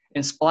drift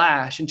and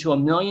splashed into a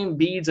million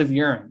beads of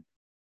urine.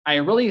 I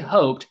really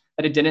hoped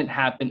that it didn't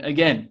happen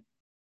again.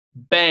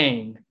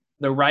 Bang!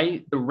 The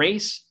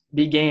race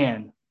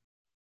began.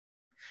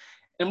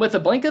 And with a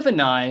blink of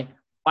an eye,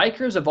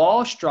 bikers of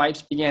all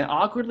stripes began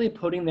awkwardly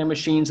putting their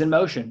machines in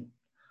motion.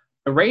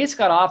 The race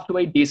got off to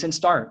a decent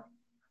start.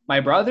 My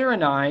brother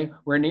and I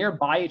were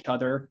nearby each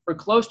other for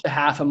close to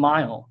half a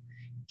mile.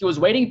 He was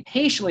waiting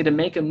patiently to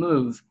make a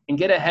move and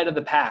get ahead of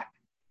the pack.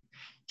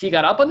 He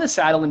got up on the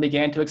saddle and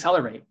began to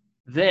accelerate.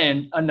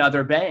 Then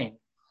another bang.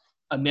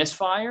 A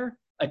misfire?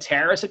 A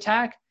terrorist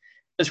attack?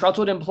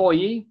 Disgruntled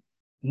employee?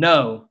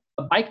 No,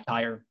 a bike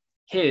tire.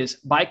 His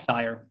bike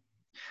tire.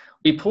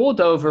 We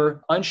pulled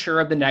over, unsure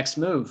of the next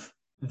move.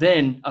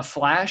 Then a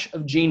flash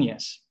of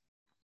genius.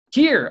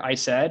 Here, I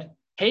said,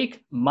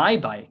 take my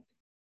bike.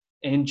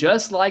 And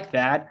just like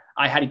that,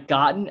 I had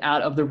gotten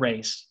out of the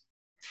race.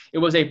 It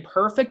was a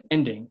perfect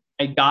ending.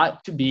 I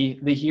got to be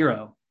the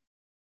hero.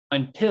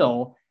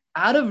 Until,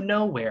 out of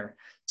nowhere,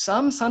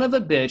 some son of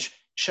a bitch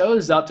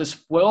shows up to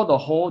spoil the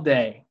whole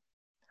day.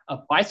 A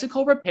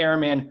bicycle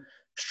repairman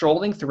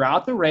strolling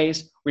throughout the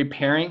race,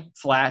 repairing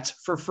flats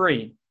for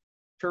free.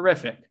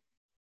 Terrific.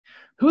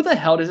 Who the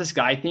hell does this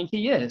guy think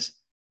he is?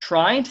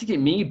 Trying to get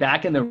me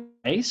back in the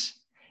race?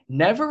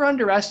 Never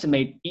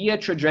underestimate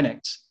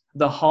iatrogenics,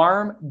 the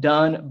harm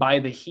done by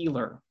the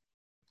healer.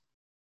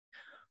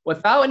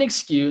 Without an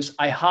excuse,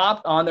 I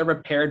hopped on the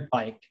repaired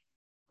bike.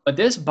 But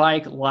this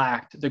bike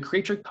lacked the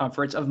creature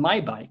comforts of my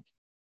bike,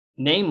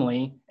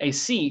 namely a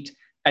seat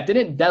that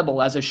didn't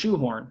double as a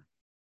shoehorn.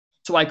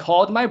 So I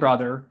called my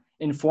brother,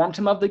 informed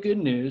him of the good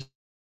news,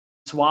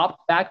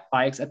 swapped back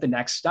bikes at the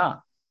next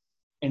stop.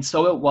 And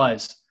so it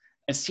was,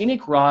 a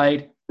scenic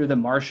ride through the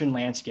Martian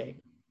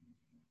landscape.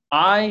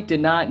 I did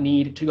not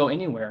need to go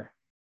anywhere.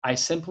 I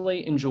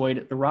simply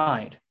enjoyed the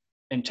ride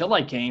until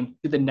I came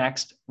to the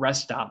next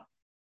rest stop.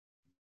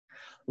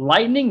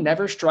 Lightning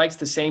never strikes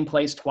the same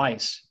place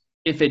twice.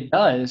 If it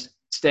does,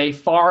 stay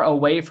far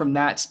away from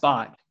that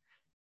spot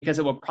because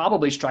it will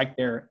probably strike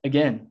there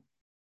again.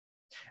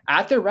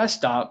 At the rest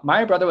stop,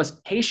 my brother was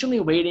patiently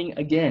waiting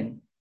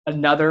again,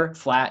 another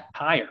flat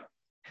tire.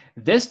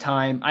 This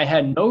time, I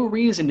had no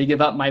reason to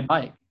give up my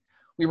bike.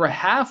 We were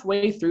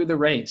halfway through the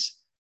race.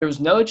 There was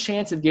no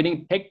chance of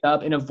getting picked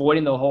up and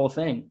avoiding the whole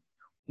thing.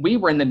 We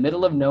were in the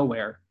middle of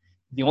nowhere.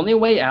 The only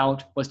way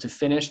out was to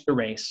finish the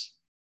race.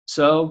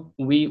 So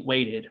we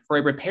waited for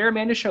a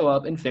repairman to show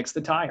up and fix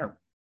the tire.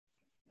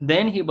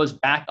 Then he was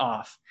back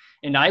off,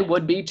 and I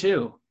would be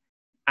too,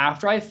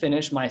 after I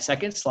finished my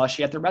second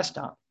slushie at the rest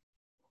stop.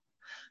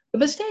 The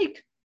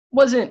mistake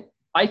wasn't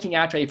biking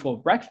after a full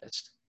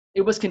breakfast.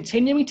 It was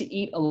continuing to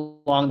eat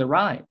along the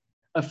ride.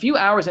 A few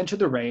hours into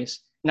the race,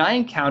 and I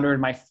encountered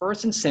my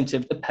first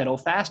incentive to pedal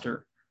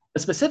faster,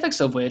 the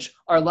specifics of which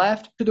are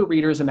left to the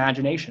reader's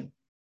imagination.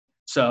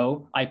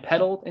 So I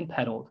pedaled and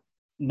pedaled.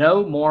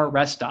 No more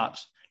rest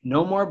stops,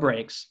 no more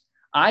breaks.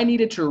 I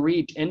needed to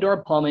reach indoor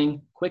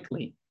plumbing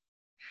quickly.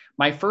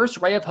 My first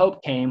ray of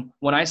hope came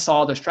when I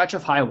saw the stretch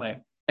of highway.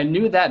 I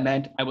knew that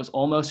meant I was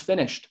almost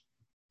finished.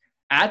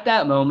 At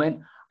that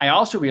moment, I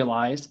also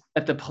realized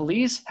that the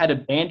police had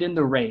abandoned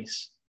the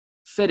race.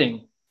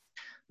 Fitting.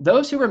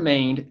 Those who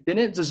remained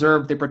didn't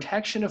deserve the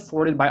protection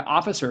afforded by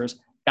officers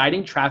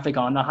guiding traffic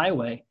on the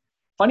highway.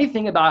 Funny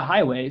thing about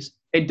highways,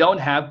 they don't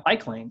have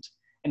bike lanes.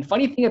 And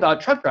funny thing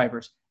about truck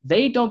drivers,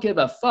 they don't give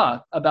a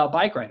fuck about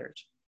bike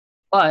riders.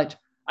 But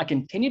I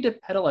continued to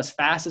pedal as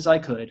fast as I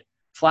could.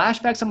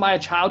 Flashbacks of my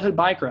childhood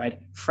bike ride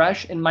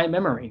fresh in my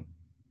memory.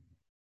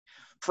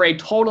 For a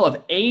total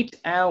of 8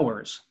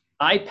 hours,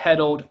 I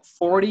pedaled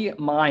 40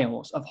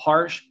 miles of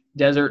harsh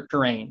desert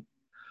terrain.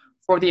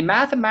 For the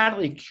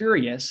mathematically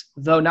curious,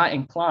 though not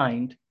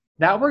inclined,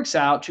 that works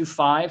out to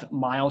 5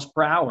 miles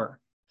per hour,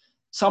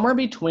 somewhere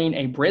between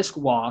a brisk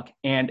walk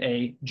and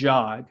a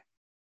jog.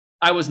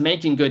 I was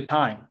making good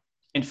time.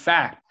 In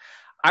fact,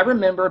 I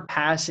remember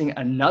passing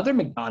another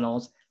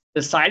McDonald's,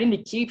 deciding to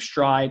keep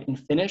stride and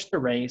finish the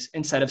race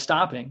instead of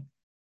stopping.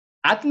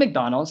 At the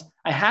McDonald's,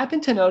 I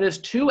happened to notice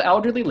 2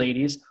 elderly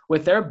ladies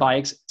with their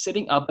bikes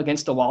sitting up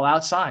against the wall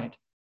outside.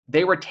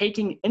 They were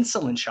taking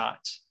insulin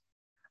shots.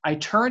 I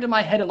turned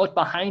my head and looked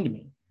behind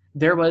me.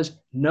 There was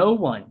no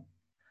one.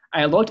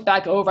 I looked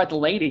back over at the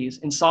ladies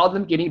and saw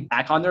them getting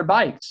back on their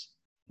bikes.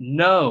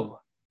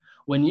 No.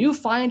 When you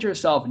find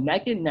yourself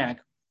neck and neck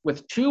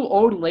with 2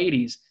 old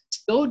ladies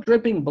still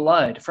dripping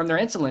blood from their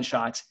insulin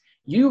shots,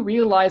 you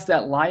realize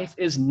that life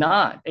is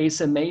not a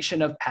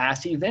summation of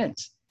past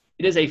events.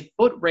 It is a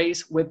foot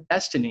race with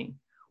destiny,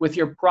 with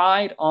your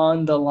pride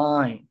on the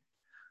line.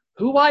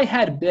 Who I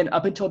had been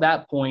up until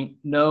that point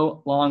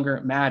no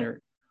longer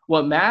mattered.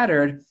 What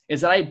mattered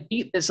is that I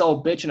beat this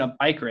old bitch in a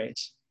bike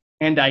race.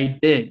 And I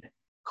did,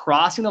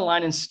 crossing the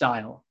line in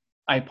style.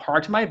 I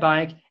parked my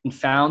bike and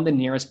found the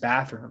nearest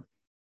bathroom.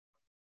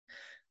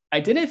 I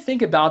didn't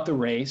think about the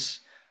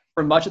race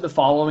for much of the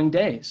following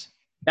days.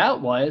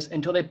 That was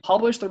until they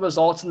published the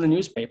results in the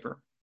newspaper.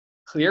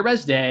 Clear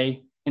as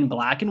day, in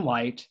black and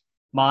white,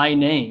 my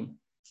name,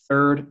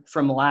 third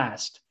from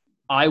last.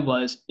 I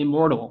was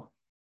immortal.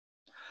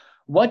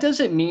 What does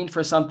it mean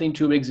for something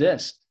to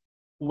exist?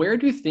 Where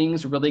do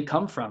things really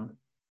come from?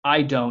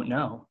 I don't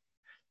know.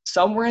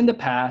 Somewhere in the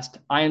past,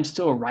 I am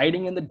still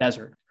riding in the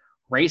desert,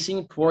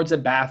 racing towards a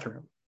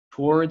bathroom,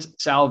 towards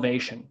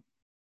salvation.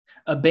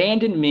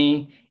 Abandon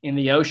me in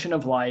the ocean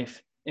of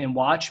life and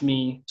watch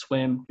me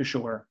swim to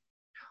shore.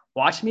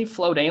 Watch me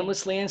float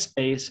aimlessly in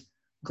space,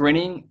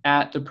 grinning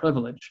at the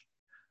privilege.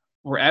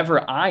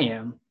 Wherever I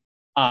am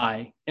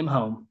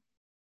home.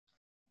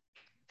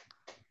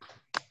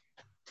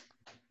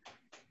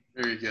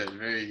 Very good,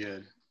 very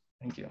good.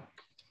 Thank you.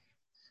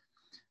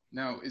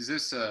 Now, is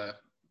this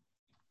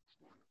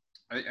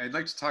I'd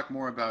like to talk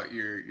more about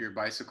your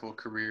bicycle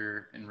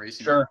career and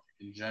racing Sure.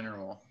 in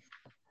general.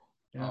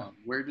 Yeah.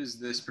 Where does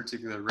this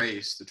particular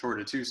race, the Tour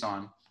de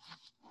Tucson,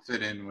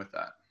 fit in with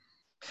that?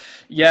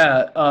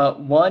 Yeah,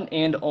 one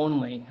and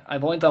only.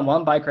 I've only done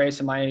one bike race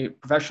in my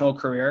professional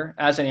career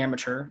as an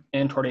amateur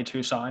in Tour de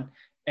Tucson.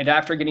 And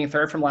after getting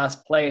third from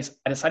last place,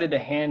 I decided to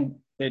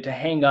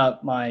hang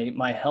up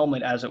my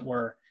helmet, as it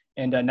were,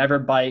 and never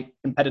bike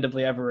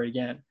competitively ever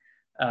again.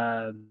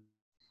 I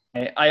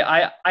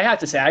have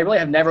to say, I really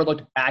have never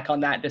looked back on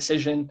that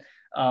decision.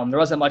 There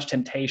wasn't much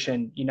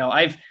temptation. You know,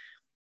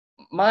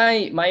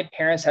 my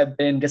parents have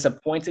been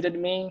disappointed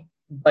in me,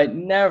 but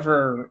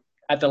never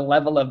at the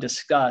level of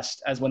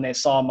disgust as when they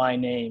saw my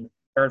name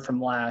third from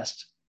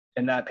last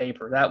in that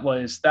paper. That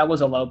was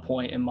a low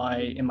point in my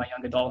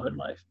young adulthood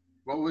life.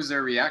 What was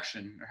their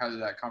reaction, or how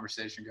did that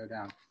conversation go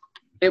down?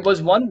 It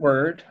was one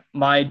word.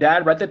 My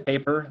dad read the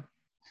paper,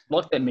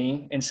 looked at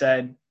me, and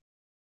said,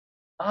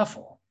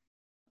 "Awful."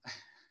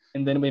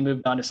 And then we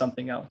moved on to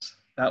something else.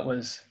 That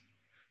was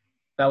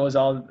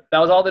all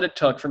that it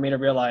took for me to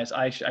realize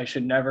I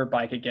should never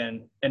bike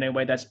again in a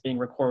way that's being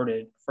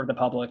recorded for the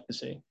public to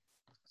see.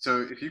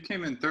 So if you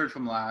came in third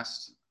from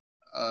last,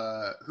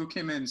 who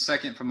came in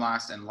second from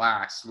last and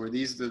last? Were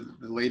these the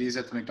ladies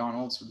at the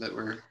McDonald's that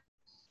were?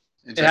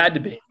 It had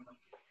to be.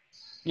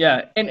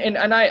 Yeah, and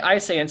I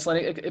say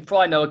insulin. For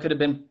all I know, it could have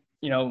been,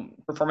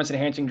 performance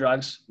enhancing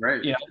drugs.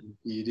 Right.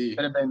 PED.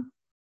 Could have been,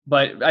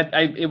 but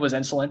it was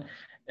insulin.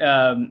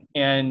 Yeah,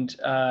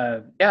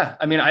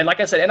 I mean, like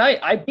I said, and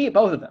I beat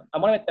both of them. I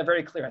want to make that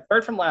very clear. I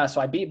third from last,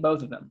 so I beat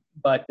both of them.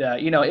 But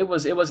it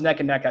was neck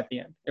and neck at the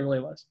end. It really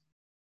was.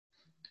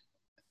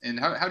 And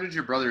how did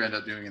your brother end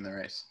up doing in the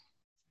race?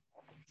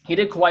 He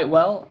did quite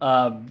well.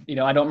 I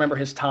don't remember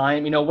his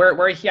time.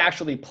 Where he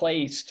actually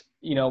placed,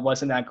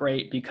 wasn't that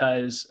great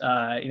because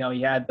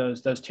he had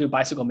those two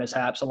bicycle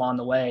mishaps along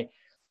the way.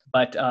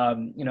 But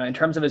in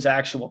terms of his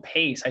actual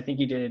pace, I think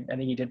he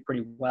did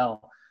pretty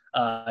well.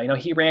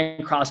 He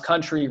ran cross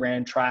country,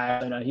 ran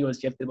track, and he was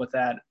gifted with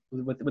that,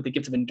 with the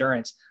gift of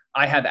endurance.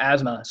 I have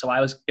asthma, so I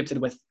was gifted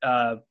with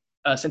a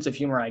sense of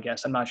humor, I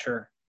guess. I'm not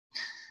sure.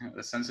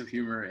 A sense of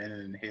humor and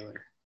an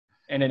inhaler.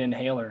 And an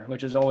inhaler,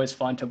 which is always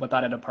fun to put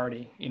that at a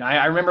party.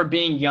 I remember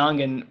being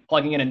young and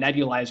plugging in a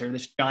nebulizer,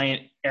 this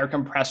giant air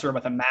compressor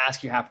with a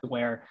mask you have to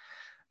wear.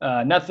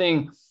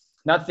 Nothing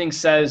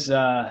says,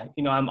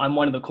 I'm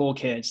one of the cool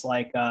kids,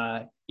 like,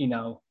 a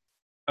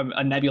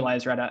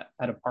nebulizer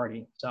at a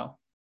party. So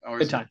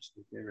always good times.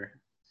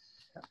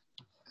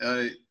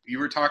 You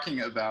were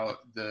talking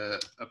about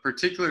a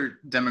particular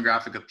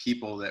demographic of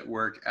people that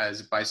work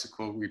as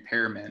bicycle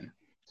repairmen.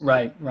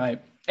 Right.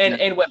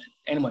 And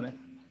women.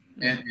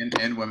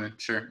 And women,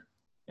 sure.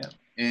 Yeah.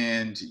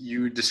 And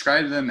you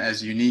describe them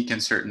as unique in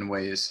certain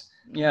ways.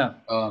 Yeah.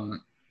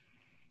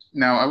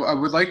 Now, I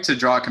would like to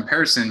draw a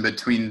comparison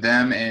between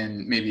them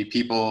and maybe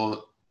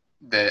people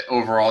that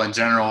overall in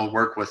general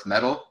work with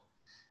metal.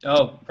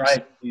 Oh,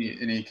 right.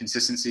 Any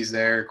consistencies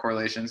there,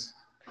 correlations?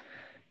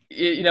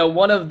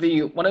 One of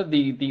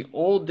the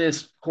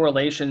oldest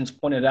correlations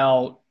pointed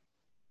out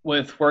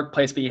with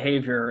workplace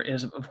behavior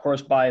is, of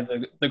course, by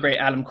the great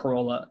Adam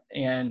Carolla.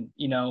 And,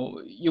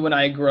 you and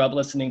I grew up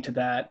listening to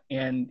that.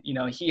 And,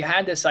 he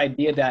had this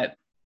idea that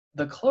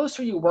the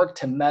closer you work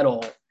to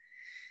metal,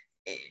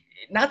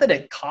 not that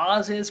it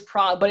causes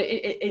but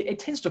it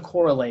tends to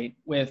correlate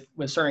with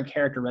certain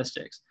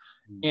characteristics.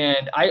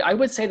 And I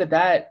would say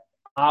that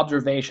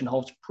observation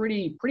holds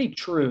pretty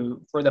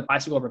true for the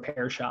bicycle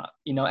repair shop.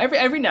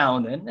 Every now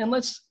and then, and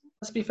let's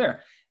be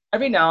fair,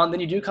 every now and then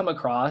you do come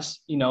across,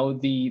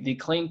 the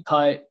clean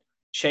cut,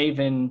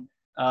 shaven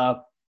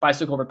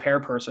bicycle repair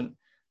person,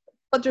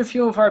 but they're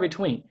few and far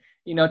between.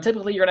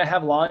 Typically you're going to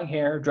have long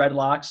hair,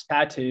 dreadlocks,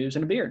 tattoos,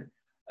 and a beard.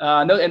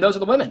 And those are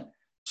the women.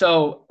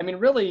 So, I mean,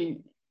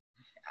 really,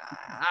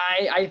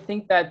 I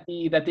think that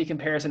the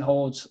comparison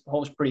holds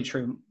pretty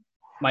true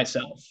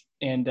myself.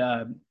 And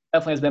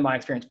definitely has been my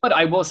experience. But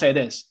I will say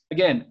this,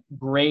 again,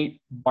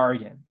 great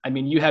bargain. I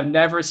mean, you have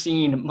never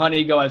seen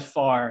money go as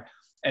far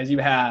as you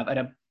have at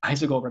a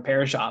bicycle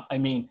repair shop. I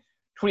mean,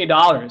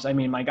 $20. I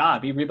mean, my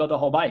God, we rebuilt the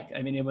whole bike.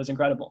 I mean, it was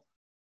incredible.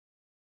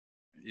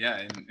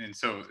 Yeah, and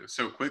so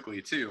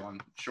quickly too, on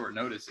short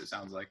notice, it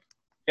sounds like.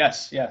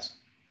 Yes.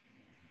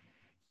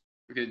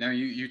 Okay, now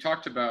you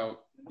talked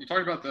about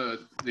the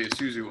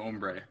Isuzu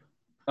Hombre.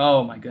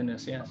 Oh my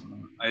goodness, yes.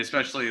 I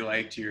especially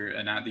liked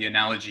the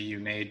analogy you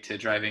made to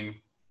driving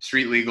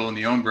street legal in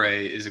the Hombre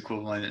is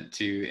equivalent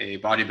to a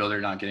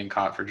bodybuilder not getting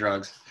caught for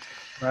drugs.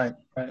 Right.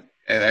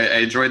 I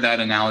enjoyed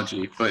that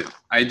analogy, but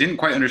I didn't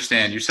quite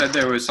understand. You said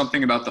there was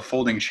something about the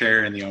folding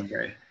chair in the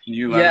Hombre. Can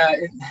you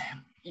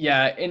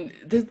Yeah, and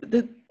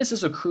this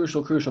is a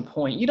crucial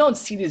point. You don't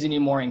see these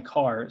anymore in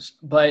cars,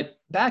 but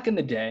back in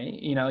the day,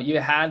 you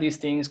had these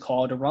things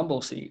called a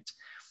rumble seats.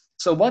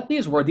 So what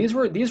these were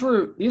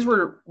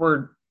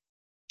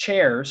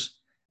chairs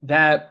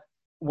that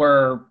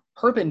were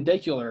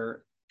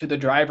perpendicular to the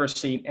driver's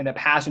seat and the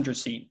passenger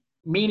seat,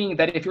 meaning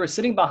that if you were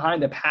sitting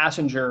behind the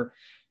passenger,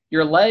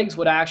 your legs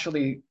would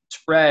actually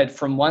spread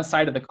from one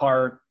side of the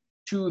car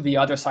to the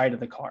other side of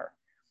the car.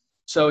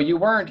 So you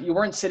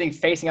weren't sitting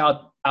facing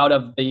out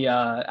of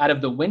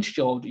the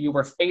windshield. You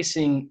were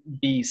facing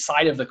the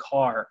side of the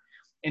car,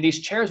 and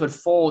these chairs would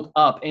fold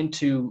up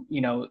into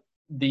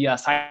the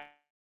side.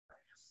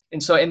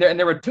 And so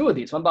there were two of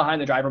these, one behind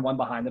the driver, one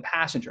behind the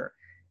passenger.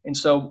 And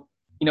so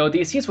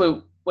these seats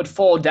would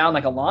fold down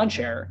like a lawn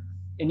chair,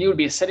 and you would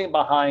be sitting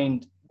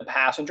behind the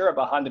passenger or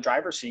behind the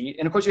driver's seat.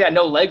 And of course, you had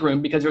no leg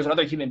room because there was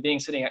another human being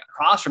sitting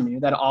across from you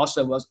that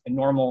also was a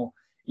normal.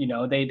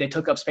 They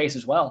took up space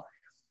as well.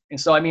 And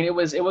so, I mean, it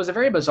was a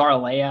very bizarre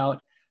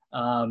layout.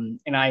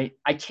 And I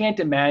can't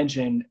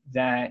imagine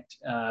that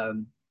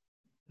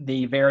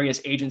the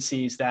various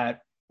agencies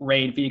that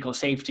raid vehicle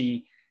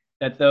safety,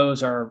 that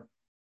those are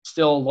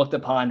still looked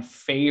upon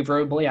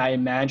favorably. I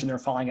imagine they're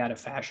falling out of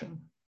fashion.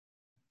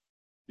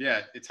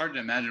 Yeah, it's hard to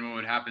imagine what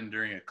would happen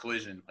during a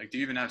collision. Like, do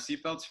you even have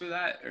seatbelts for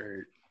that?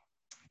 Or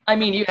I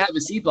mean, you have a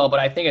seatbelt, but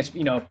I think it's,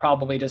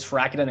 probably just for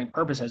academic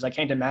purposes. I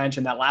can't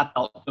imagine that lap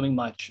belt doing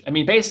much. I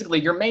mean, basically,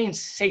 your main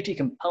safety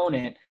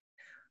component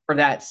for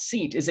that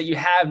seat is that you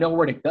have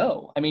nowhere to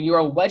go. I mean, you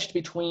are wedged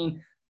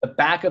between the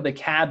back of the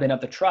cabin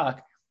of the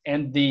truck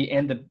and the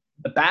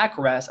the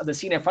backrest of the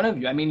seat in front of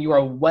you. I mean, you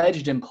are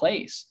wedged in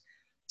place.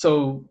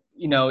 So,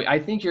 I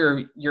think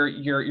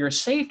your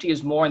safety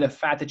is more in the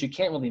fact that you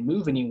can't really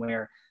move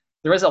anywhere.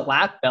 There is a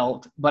lap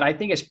belt, but I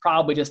think it's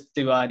probably just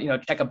to,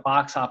 check a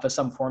box off of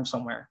some form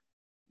somewhere.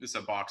 Just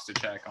a box to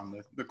check on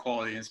the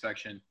quality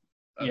inspection.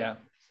 Yeah.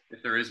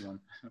 If there is one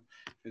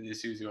for the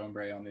Isuzu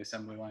Embraer on the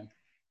assembly line.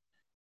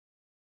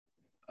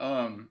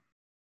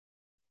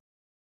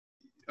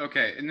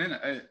 Okay, and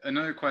then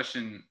another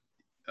question.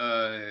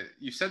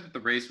 You said that the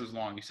race was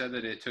long. You said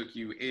that it took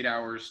you 8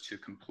 hours to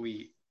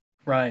complete.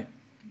 Right.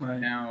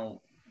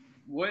 Now,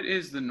 what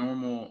is the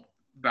normal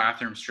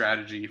bathroom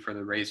strategy for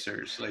the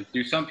racers? Like,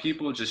 do some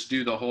people just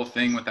do the whole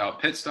thing without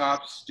pit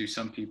stops? Do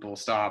some people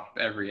stop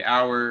every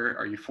hour?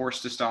 Are you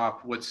forced to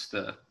stop?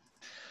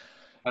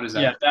 How does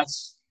that? Yeah,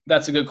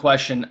 that's a good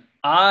question.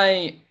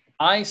 I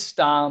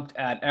stopped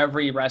at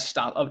every rest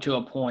stop up to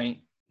a point,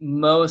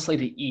 mostly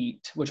to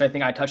eat, which I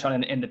think I touched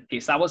on in the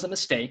piece. That was a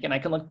mistake, and I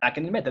can look back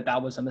and admit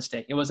that was a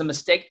mistake. It was a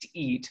mistake to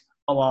eat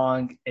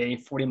along a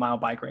 40-mile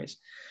bike race.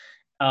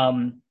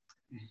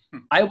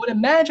 I would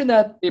imagine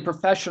that the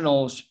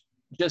professionals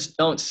just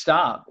don't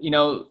stop.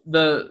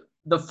 The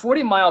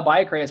 40-mile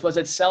bike race was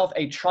itself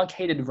a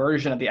truncated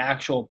version of the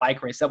actual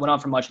bike race that went on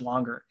for much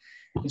longer.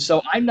 And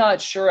so I'm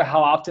not sure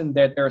how often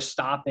that they're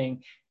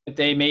stopping. If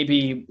they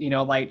maybe,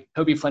 like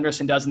Toby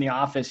Flenderson does in The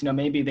Office,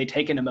 maybe they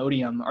take an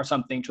Imodium or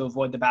something to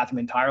avoid the bathroom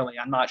entirely.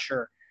 I'm not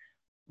sure.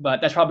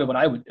 But that's probably what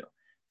I would do.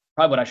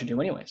 Probably what I should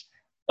do anyways.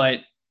 But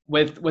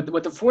with the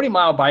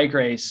 40-mile bike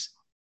race,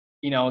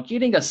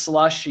 getting a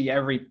slushy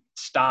every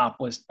stop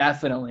was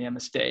definitely a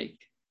mistake.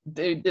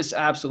 Just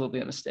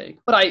absolutely a mistake.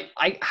 But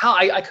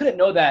I couldn't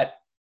know that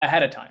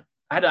ahead of time.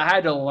 I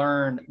had to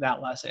learn that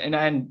lesson.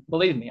 And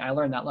believe me, I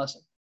learned that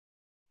lesson.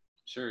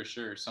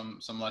 Sure. Some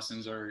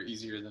lessons are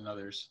easier than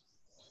others.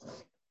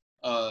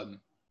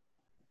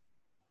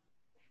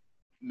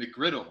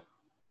 McGriddle,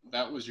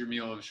 that was your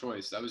meal of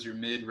choice. That was your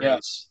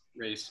mid-race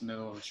race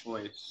meal of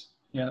choice.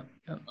 Yeah.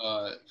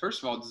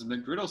 First of all, does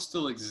McGriddle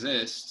still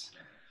exist?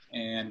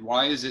 And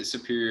why is it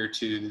superior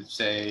to,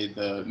 say,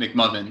 the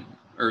McMuffin,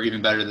 or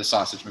even better, the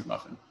sausage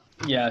McMuffin?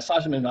 Yeah,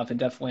 sausage McMuffin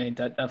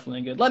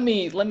definitely good. Let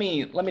me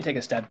take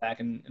a step back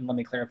and let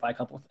me clarify a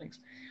couple of things.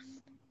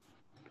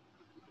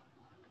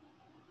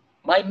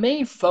 My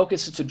main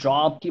focus is to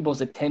draw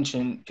people's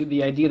attention to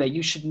the idea that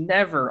you should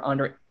never,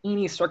 under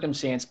any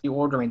circumstance, be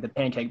ordering the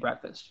pancake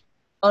breakfast.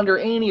 Under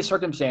any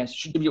circumstance,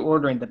 should you be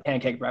ordering the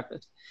pancake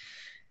breakfast.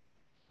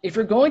 If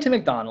you're going to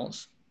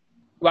McDonald's,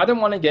 you either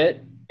want to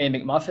get a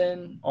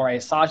McMuffin or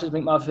a sausage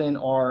McMuffin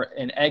or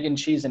an egg and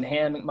cheese and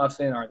ham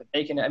McMuffin or the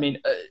bacon. I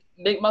mean,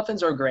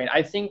 McMuffins are great.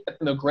 I think that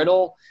the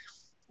McGriddle,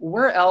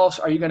 where else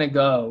are you going to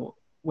go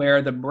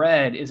where the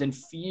bread is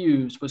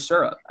infused with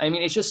syrup? I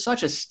mean, it's just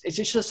such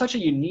a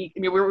unique. I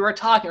mean, we were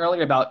talking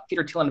earlier about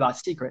Peter Thielen about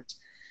secrets.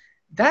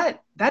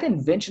 That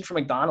invention for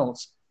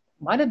McDonald's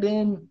might have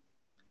been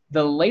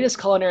the latest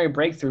culinary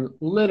breakthrough,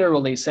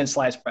 literally, since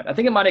sliced bread. I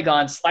think it might have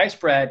gone sliced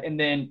bread and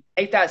then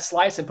take that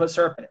slice and put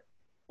syrup in it.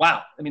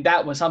 Wow, I mean,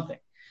 that was something.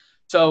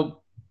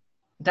 So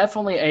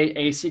definitely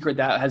a secret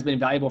that has been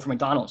valuable for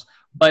McDonald's.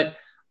 But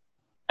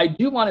I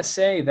do want to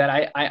say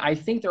that I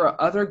think there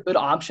are other good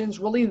options.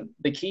 Really,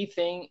 the key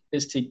thing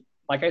is to,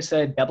 like I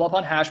said, double up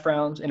on hash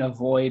browns and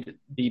avoid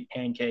the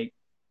pancake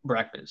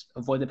breakfast.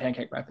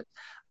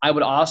 I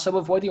would also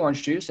avoid the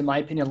orange juice, in my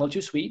opinion, a little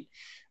too sweet.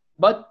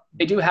 But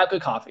they do have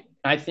good coffee.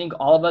 I think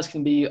all of us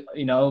can be,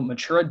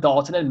 mature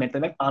adults and admit that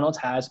McDonald's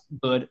has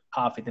good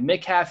coffee. The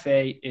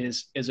McCafe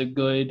is a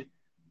good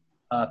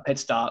pit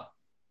stop,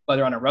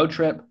 whether on a road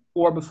trip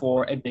or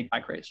before a big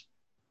bike race.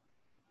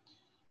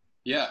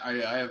 Yeah,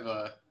 I have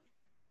a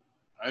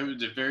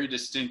very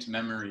distinct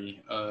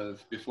memory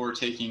of before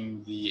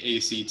taking the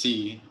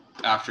ACT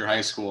after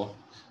high school,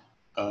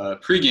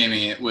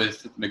 pre-gaming it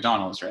with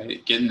McDonald's,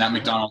 right? Getting that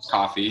McDonald's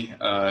coffee.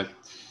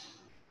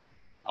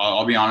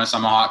 I'll be honest,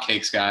 I'm a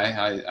hotcakes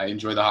guy. I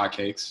enjoy the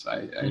hotcakes.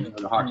 I enjoy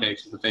the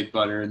hotcakes with the fake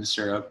butter and the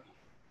syrup.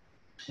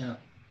 Yeah.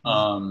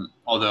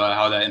 Although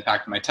how that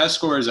impacted my test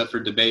score is up for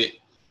debate,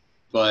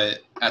 but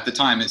at the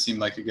time it seemed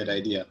like a good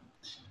idea.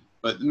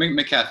 But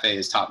McCafe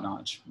is top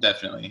notch,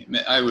 definitely.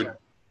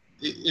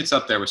 It's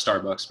up there with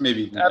Starbucks,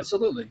 maybe even.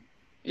 Absolutely.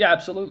 Yeah,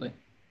 absolutely.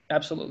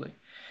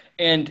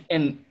 And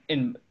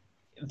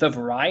the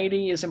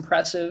variety is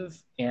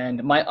impressive.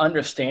 And my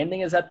understanding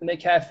is that the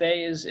McCafe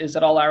is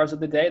at all hours of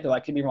the day, though I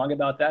could be wrong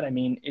about that. I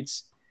mean,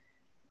 it's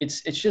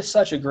just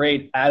such a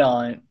great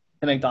add-on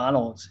to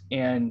McDonald's,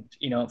 and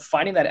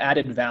finding that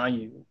added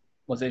value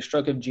was a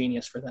stroke of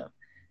genius for them,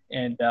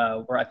 and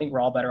I think we're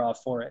all better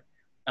off for it.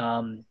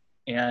 And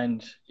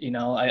I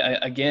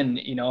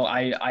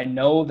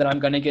know that I'm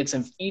going to get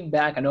some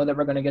feedback. I know that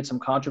we're going to get some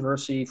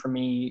controversy for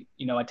me,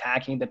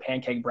 attacking the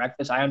pancake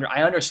breakfast. I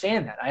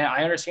understand that.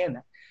 I understand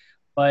that,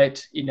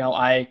 but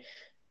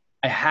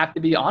I have to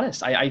be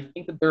honest. I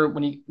think that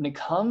when it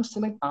comes to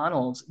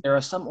McDonald's, there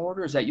are some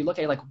orders that you look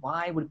at like,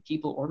 why would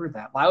people order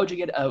that? Why would you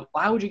get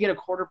a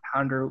quarter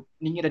pounder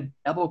when you get a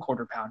double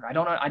quarter pounder?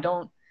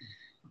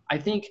 I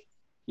think,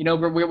 we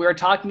were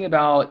talking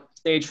about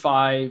stage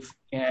 5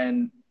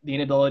 and the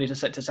inability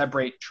to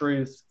separate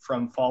truth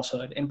from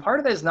falsehood. And part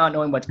of that is not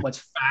knowing what's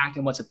fact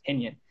and what's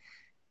opinion.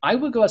 I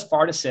would go as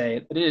far to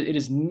say that it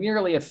is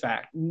merely a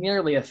fact,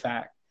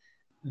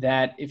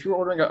 that if you're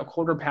ordering a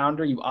quarter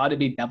pounder, you ought to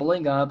be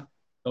doubling up,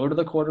 go to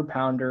the quarter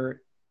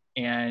pounder,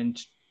 and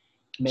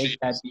make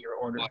that be your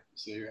order. Right?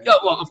 Yeah,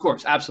 well, of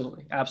course,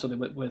 absolutely,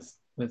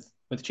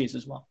 with cheese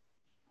as well.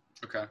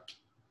 Okay.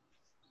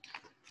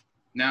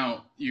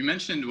 Now, you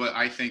mentioned what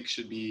I think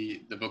should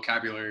be the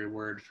vocabulary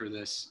word for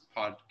this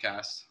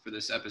podcast, for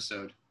this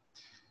episode.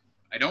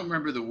 I don't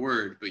remember the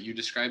word, but you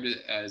described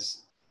it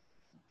as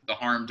the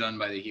harm done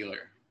by the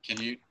healer.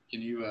 Can you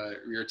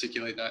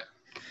re-articulate that?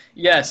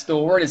 Yes, the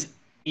word is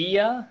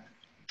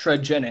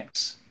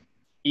iatrogenics.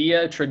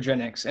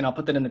 Iatrogenics, and I'll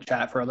put that in the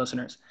chat for our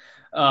listeners.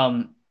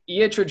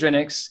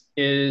 Iatrogenics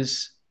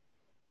is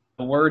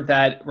a word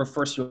that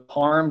refers to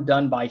harm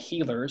done by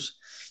healers.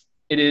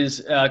 It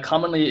is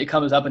commonly, it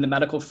comes up in the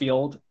medical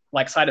field,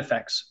 like side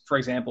effects, for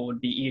example,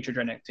 would be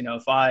iatrogenics.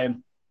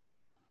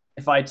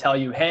 If I tell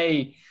you,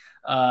 hey,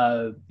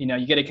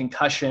 you get a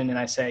concussion, and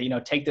I say,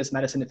 take this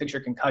medicine to fix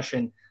your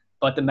concussion,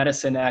 but the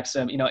medicine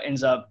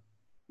ends up,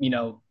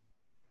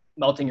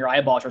 melting your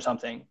eyeballs or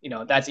something,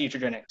 that's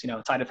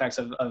iatrogenics, side effects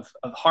of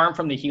harm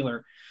from the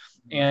healer.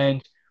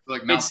 And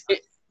like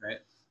malpractice, right?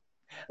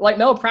 Like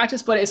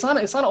malpractice, but it's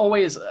not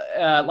always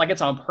like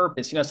it's on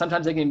purpose.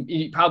 Sometimes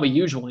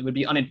usually would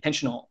be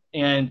unintentional.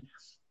 And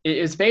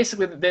it's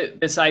basically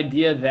this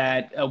idea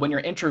that when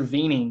you're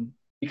intervening,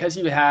 because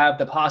you have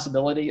the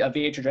possibility of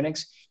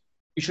iatrogenics,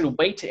 you should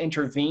wait to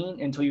intervene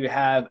until you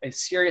have a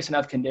serious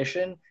enough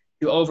condition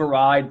to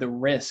override the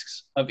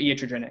risks of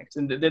iatrogenics.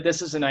 And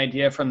this is an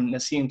idea from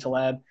Nassim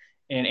Taleb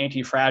in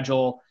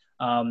Anti-Fragile,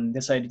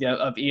 this idea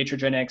of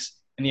iatrogenics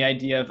and the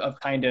idea of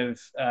kind of,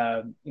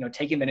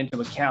 taking that into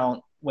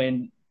account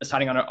when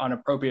deciding on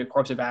appropriate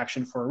course of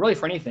action for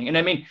anything. And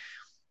I mean,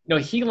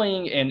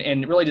 healing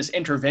and really just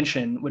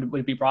intervention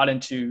would be brought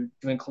into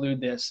to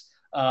include this.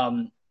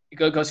 It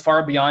goes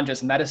far beyond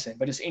just medicine,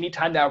 but just any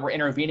time that we're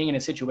intervening in a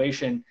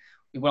situation,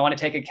 we want to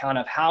take account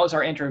of how is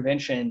our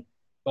intervention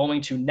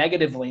going to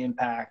negatively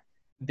impact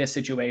this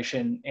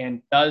situation,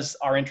 and does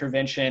our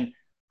intervention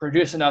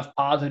produce enough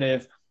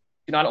positive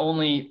to not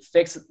only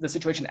fix the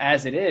situation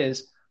as it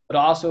is, but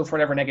also for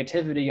whatever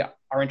negativity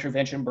our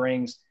intervention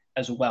brings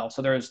as well.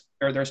 So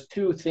there's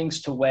two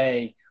things to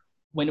weigh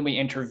when we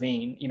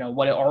intervene,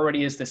 what it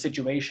already is the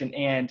situation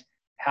and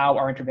how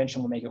our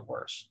intervention will make it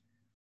worse.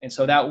 And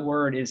so that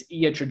word is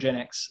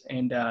iatrogenics,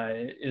 and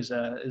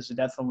is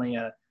definitely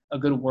a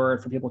good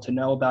word for people to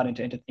know about and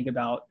to think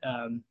about.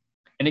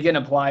 And again,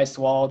 applies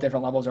to all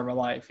different levels of our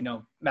life.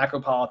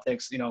 Macro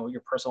politics,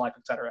 your personal life,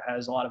 et cetera,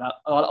 has a lot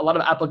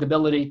of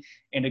applicability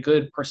and a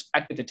good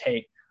perspective to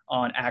take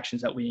on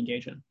actions that we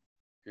engage in.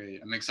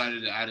 Great. I'm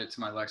excited to add it to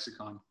my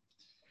lexicon.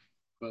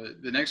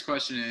 But the next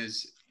question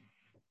is,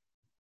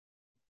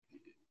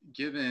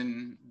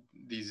 given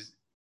these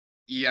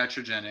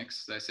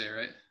iatrogenics, did I say it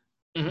right?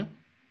 Mm-hmm.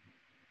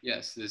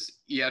 Yes, this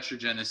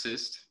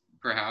iatrogenicist,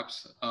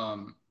 perhaps.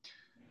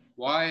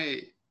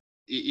 Why,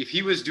 if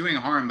he was doing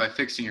harm by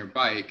fixing your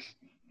bike,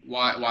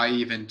 why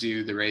even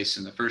do the race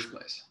in the first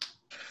place?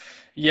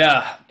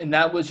 Yeah, and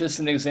that was just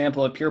an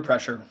example of peer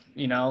pressure.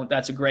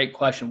 That's a great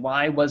question.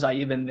 Why was I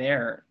even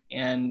there?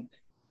 And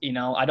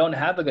I don't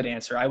have a good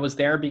answer. I was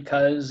there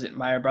because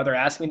my brother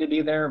asked me to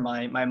be there.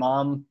 My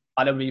mom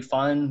thought it would be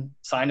fun,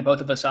 signed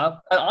both of us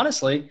up. And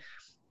honestly,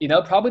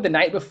 probably the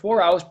night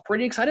before, I was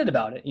pretty excited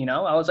about it.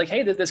 I was like,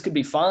 hey, this could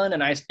be fun, a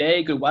nice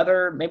day, good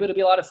weather. Maybe it'll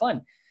be a lot of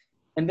fun.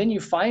 And then you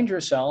find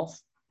yourself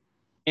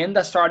in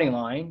the starting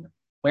line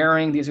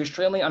wearing these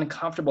extremely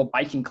uncomfortable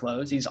biking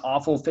clothes, these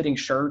awful fitting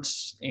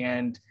shirts,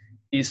 and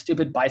these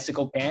stupid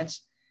bicycle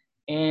pants.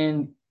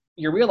 And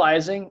you're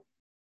realizing,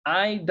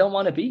 I don't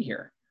want to be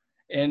here.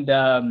 And,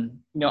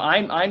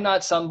 I'm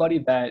not somebody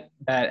that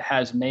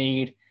has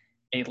made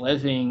a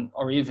living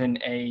or even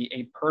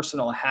a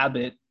personal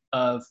habit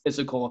of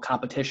physical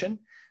competition.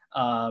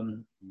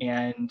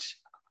 And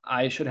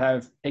I should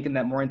have taken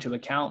that more into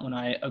account when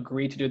I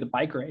agreed to do the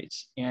bike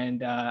race.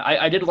 And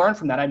I did learn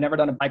from that. I've never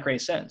done a bike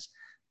race since.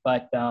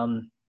 But,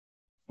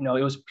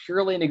 it was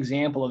purely an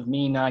example of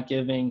me not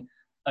giving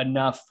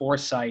enough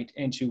foresight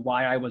into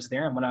why I was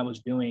there and what I was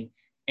doing.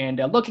 And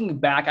looking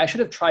back, I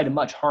should have tried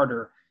much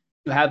harder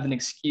to have an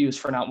excuse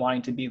for not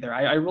wanting to be there.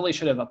 I really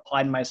should have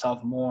applied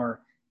myself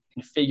more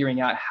in figuring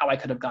out how I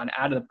could have gone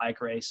out of the bike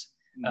race,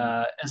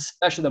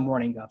 especially the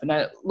morning of.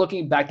 And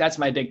looking back, that's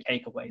my big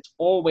takeaway. It's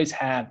always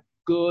have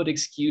good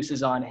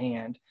excuses on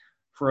hand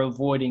for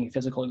avoiding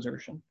physical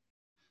exertion.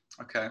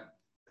 Okay.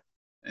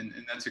 And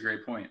that's a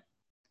great point.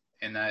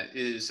 And that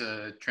is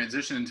a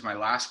transition into my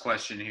last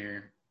question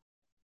here.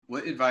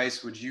 What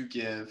advice would you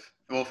give?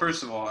 Well,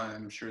 first of all,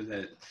 I'm sure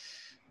that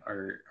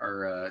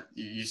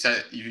you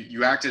said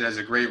you acted as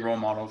a great role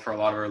model for a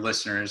lot of our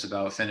listeners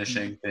about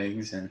finishing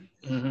things and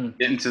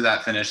getting to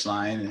that finish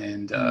line,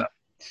 and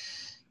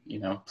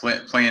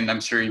playing.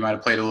 I'm sure you might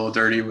have played a little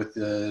dirty with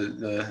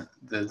the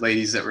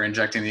ladies that were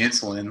injecting the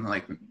insulin.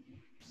 Like,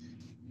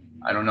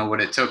 I don't know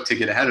what it took to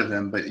get ahead of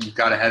them, but you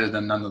got ahead of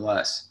them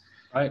nonetheless.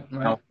 Right.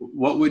 Now,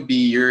 what would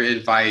be your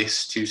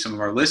advice to some of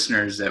our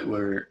listeners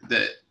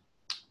that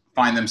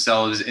find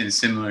themselves in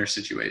similar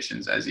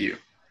situations as you?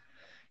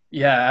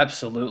 Yeah,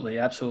 absolutely.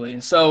 Absolutely.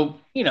 And so,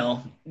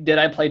 did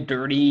I play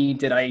dirty?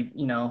 Did I,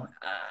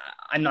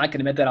 I'm not going to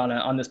admit that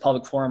on this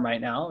public forum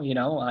right now.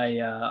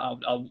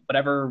 I'll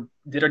whatever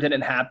did or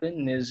didn't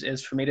happen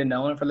is for me to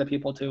know and for the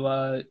people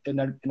to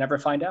never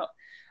find out.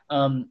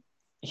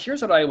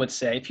 Here's what I would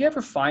say. If you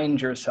ever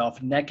find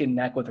yourself neck and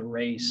neck with a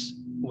race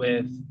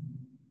with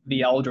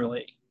the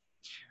elderly,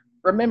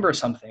 remember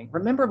something.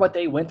 Remember what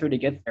they went through to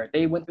get there.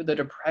 They went through the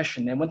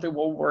Depression. They went through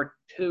World War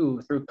II,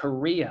 through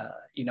Korea.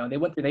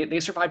 They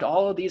survived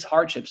all of these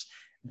hardships.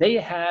 They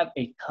have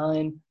a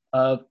ton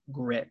of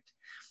grit.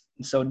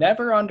 And so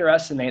never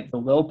underestimate the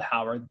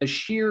willpower, the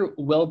sheer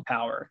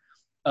willpower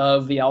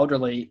of the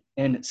elderly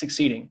in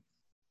succeeding.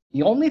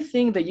 The only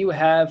thing that you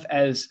have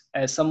as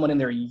someone in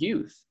their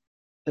youth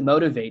to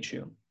motivate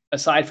you,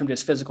 aside from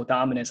just physical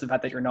dominance, the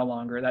fact that you're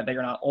that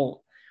you're not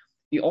old,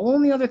 the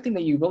only other thing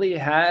that you really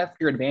have for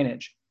your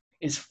advantage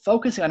is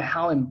focusing on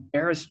how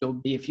embarrassed you'll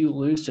be if you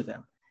lose to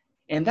them.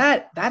 And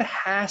that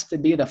has to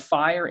be the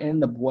fire in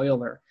the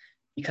boiler,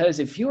 because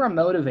if you are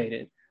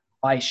motivated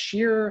by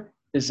sheer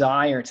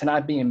desire to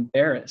not be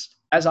embarrassed,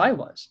 as I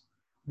was,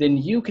 then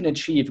you can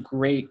achieve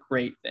great,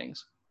 great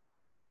things.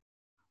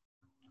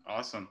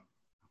 Awesome.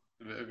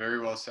 Very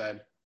well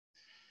said.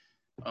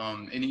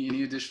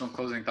 Any additional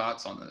closing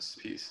thoughts on this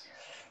piece?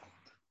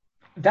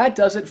 That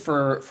does it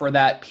for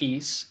that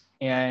piece.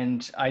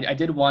 And I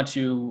did want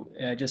to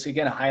just,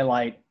 again,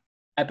 highlight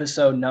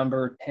episode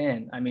number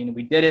 10. I mean,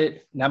 we did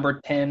it, number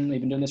 10. We've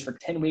been doing this for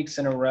 10 weeks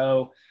in a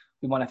row.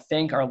 We want to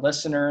thank our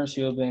listeners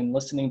who have been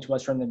listening to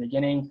us from the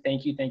beginning.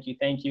 Thank you, thank you,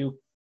 thank you.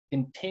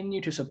 Continue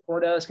to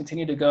support us.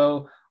 Continue to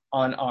go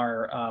on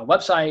our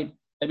website,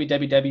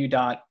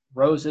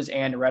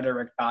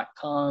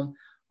 www.rosesandrhetoric.com.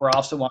 We're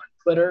also on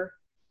Twitter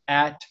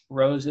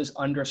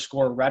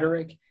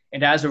 @roses_rhetoric.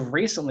 And as of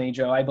recently,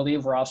 Joe, I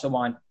believe we're also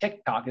on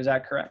TikTok. Is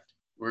that correct?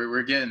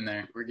 We're getting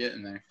there. We're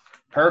getting there.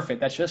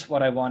 Perfect. That's just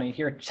what I want to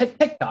hear.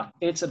 TikTok.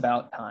 It's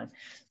about time.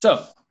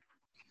 So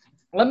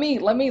let me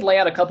lay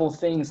out a couple of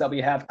things that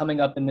we have coming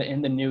up in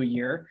the new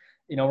year.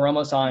 We're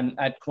almost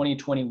at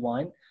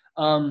 2021.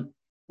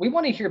 We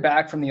want to hear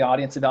back from the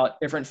audience about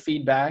different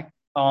feedback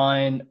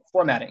on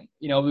formatting.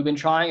 We've been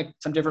trying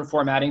some different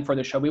formatting for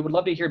the show. We would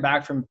love to hear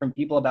back from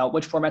people about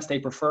which formats they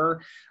prefer,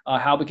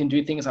 how we can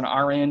do things on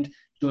our end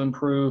to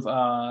improve,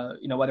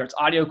 whether it's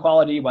audio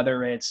quality,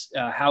 whether it's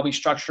how we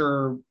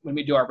structure when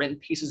we do our written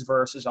pieces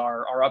versus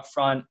our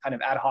upfront kind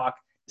of ad hoc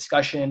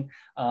discussion.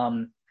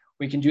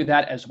 We can do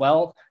that as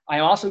well.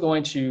 I'm also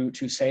going to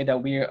say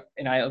that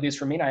at least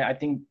for me, I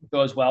think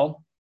goes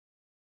well.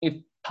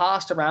 We've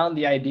tossed around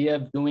the idea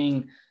of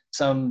doing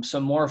some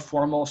more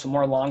formal, some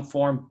more long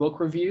form book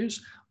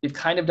reviews. We've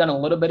kind of done a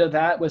little bit of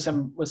that with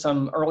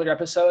some earlier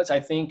episodes. I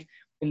think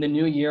in the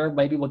new year,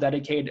 maybe we'll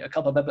dedicate a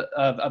couple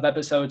of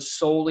episodes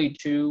solely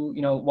to,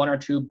 one or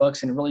two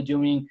books and really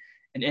doing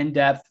an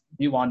in-depth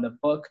view on the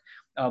book.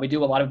 We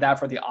do a lot of that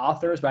for the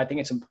authors, but I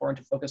think it's important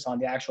to focus on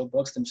the actual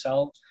books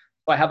themselves.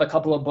 So I have a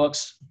couple of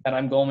books that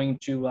I'm going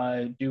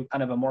to do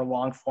kind of a more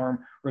long form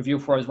review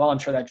for as well. I'm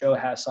sure that Joe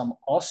has some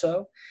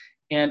also.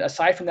 And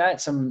aside from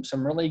that, some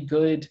really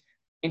good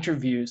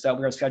interviews that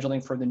we're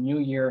scheduling for the new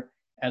year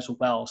as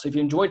well. So if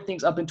you enjoyed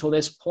things up until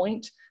this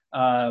point,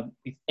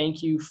 we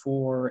thank you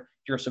for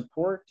your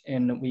support,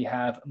 and we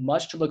have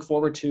much to look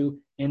forward to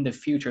in the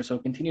future. So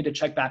continue to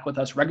check back with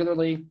us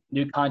regularly,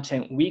 new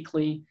content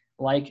weekly,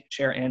 like,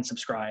 share, and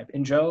subscribe.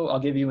 And Joe, I'll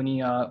give you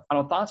any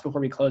final thoughts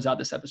before we close out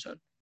this episode.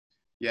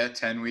 Yeah,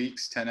 10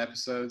 weeks, 10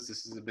 episodes.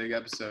 This is a big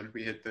episode.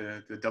 We hit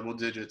the double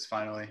digits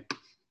finally.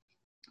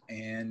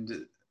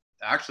 And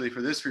actually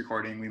for this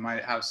recording, we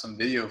might have some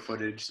video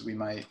footage that we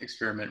might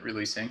experiment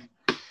releasing.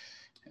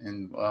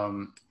 And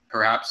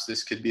perhaps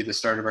this could be the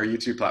start of our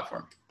YouTube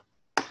platform.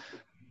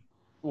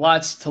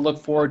 Lots to look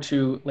forward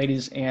to,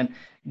 ladies and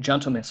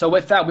gentlemen. So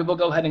with that, we will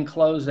go ahead and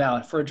close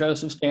out. For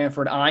Joseph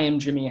Stanford, I am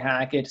Jimmy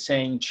Hackett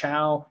saying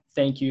ciao.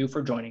 Thank you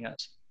for joining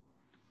us.